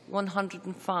 Yes,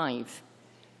 105.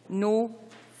 No,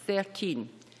 13.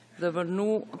 There were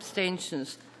no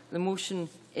abstentions. The motion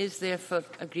is therefore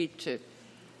agreed to.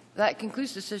 That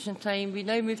concludes decision time. We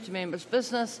now move to members'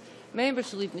 business. Members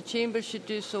who leave the chamber should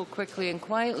do so quickly and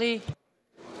quietly.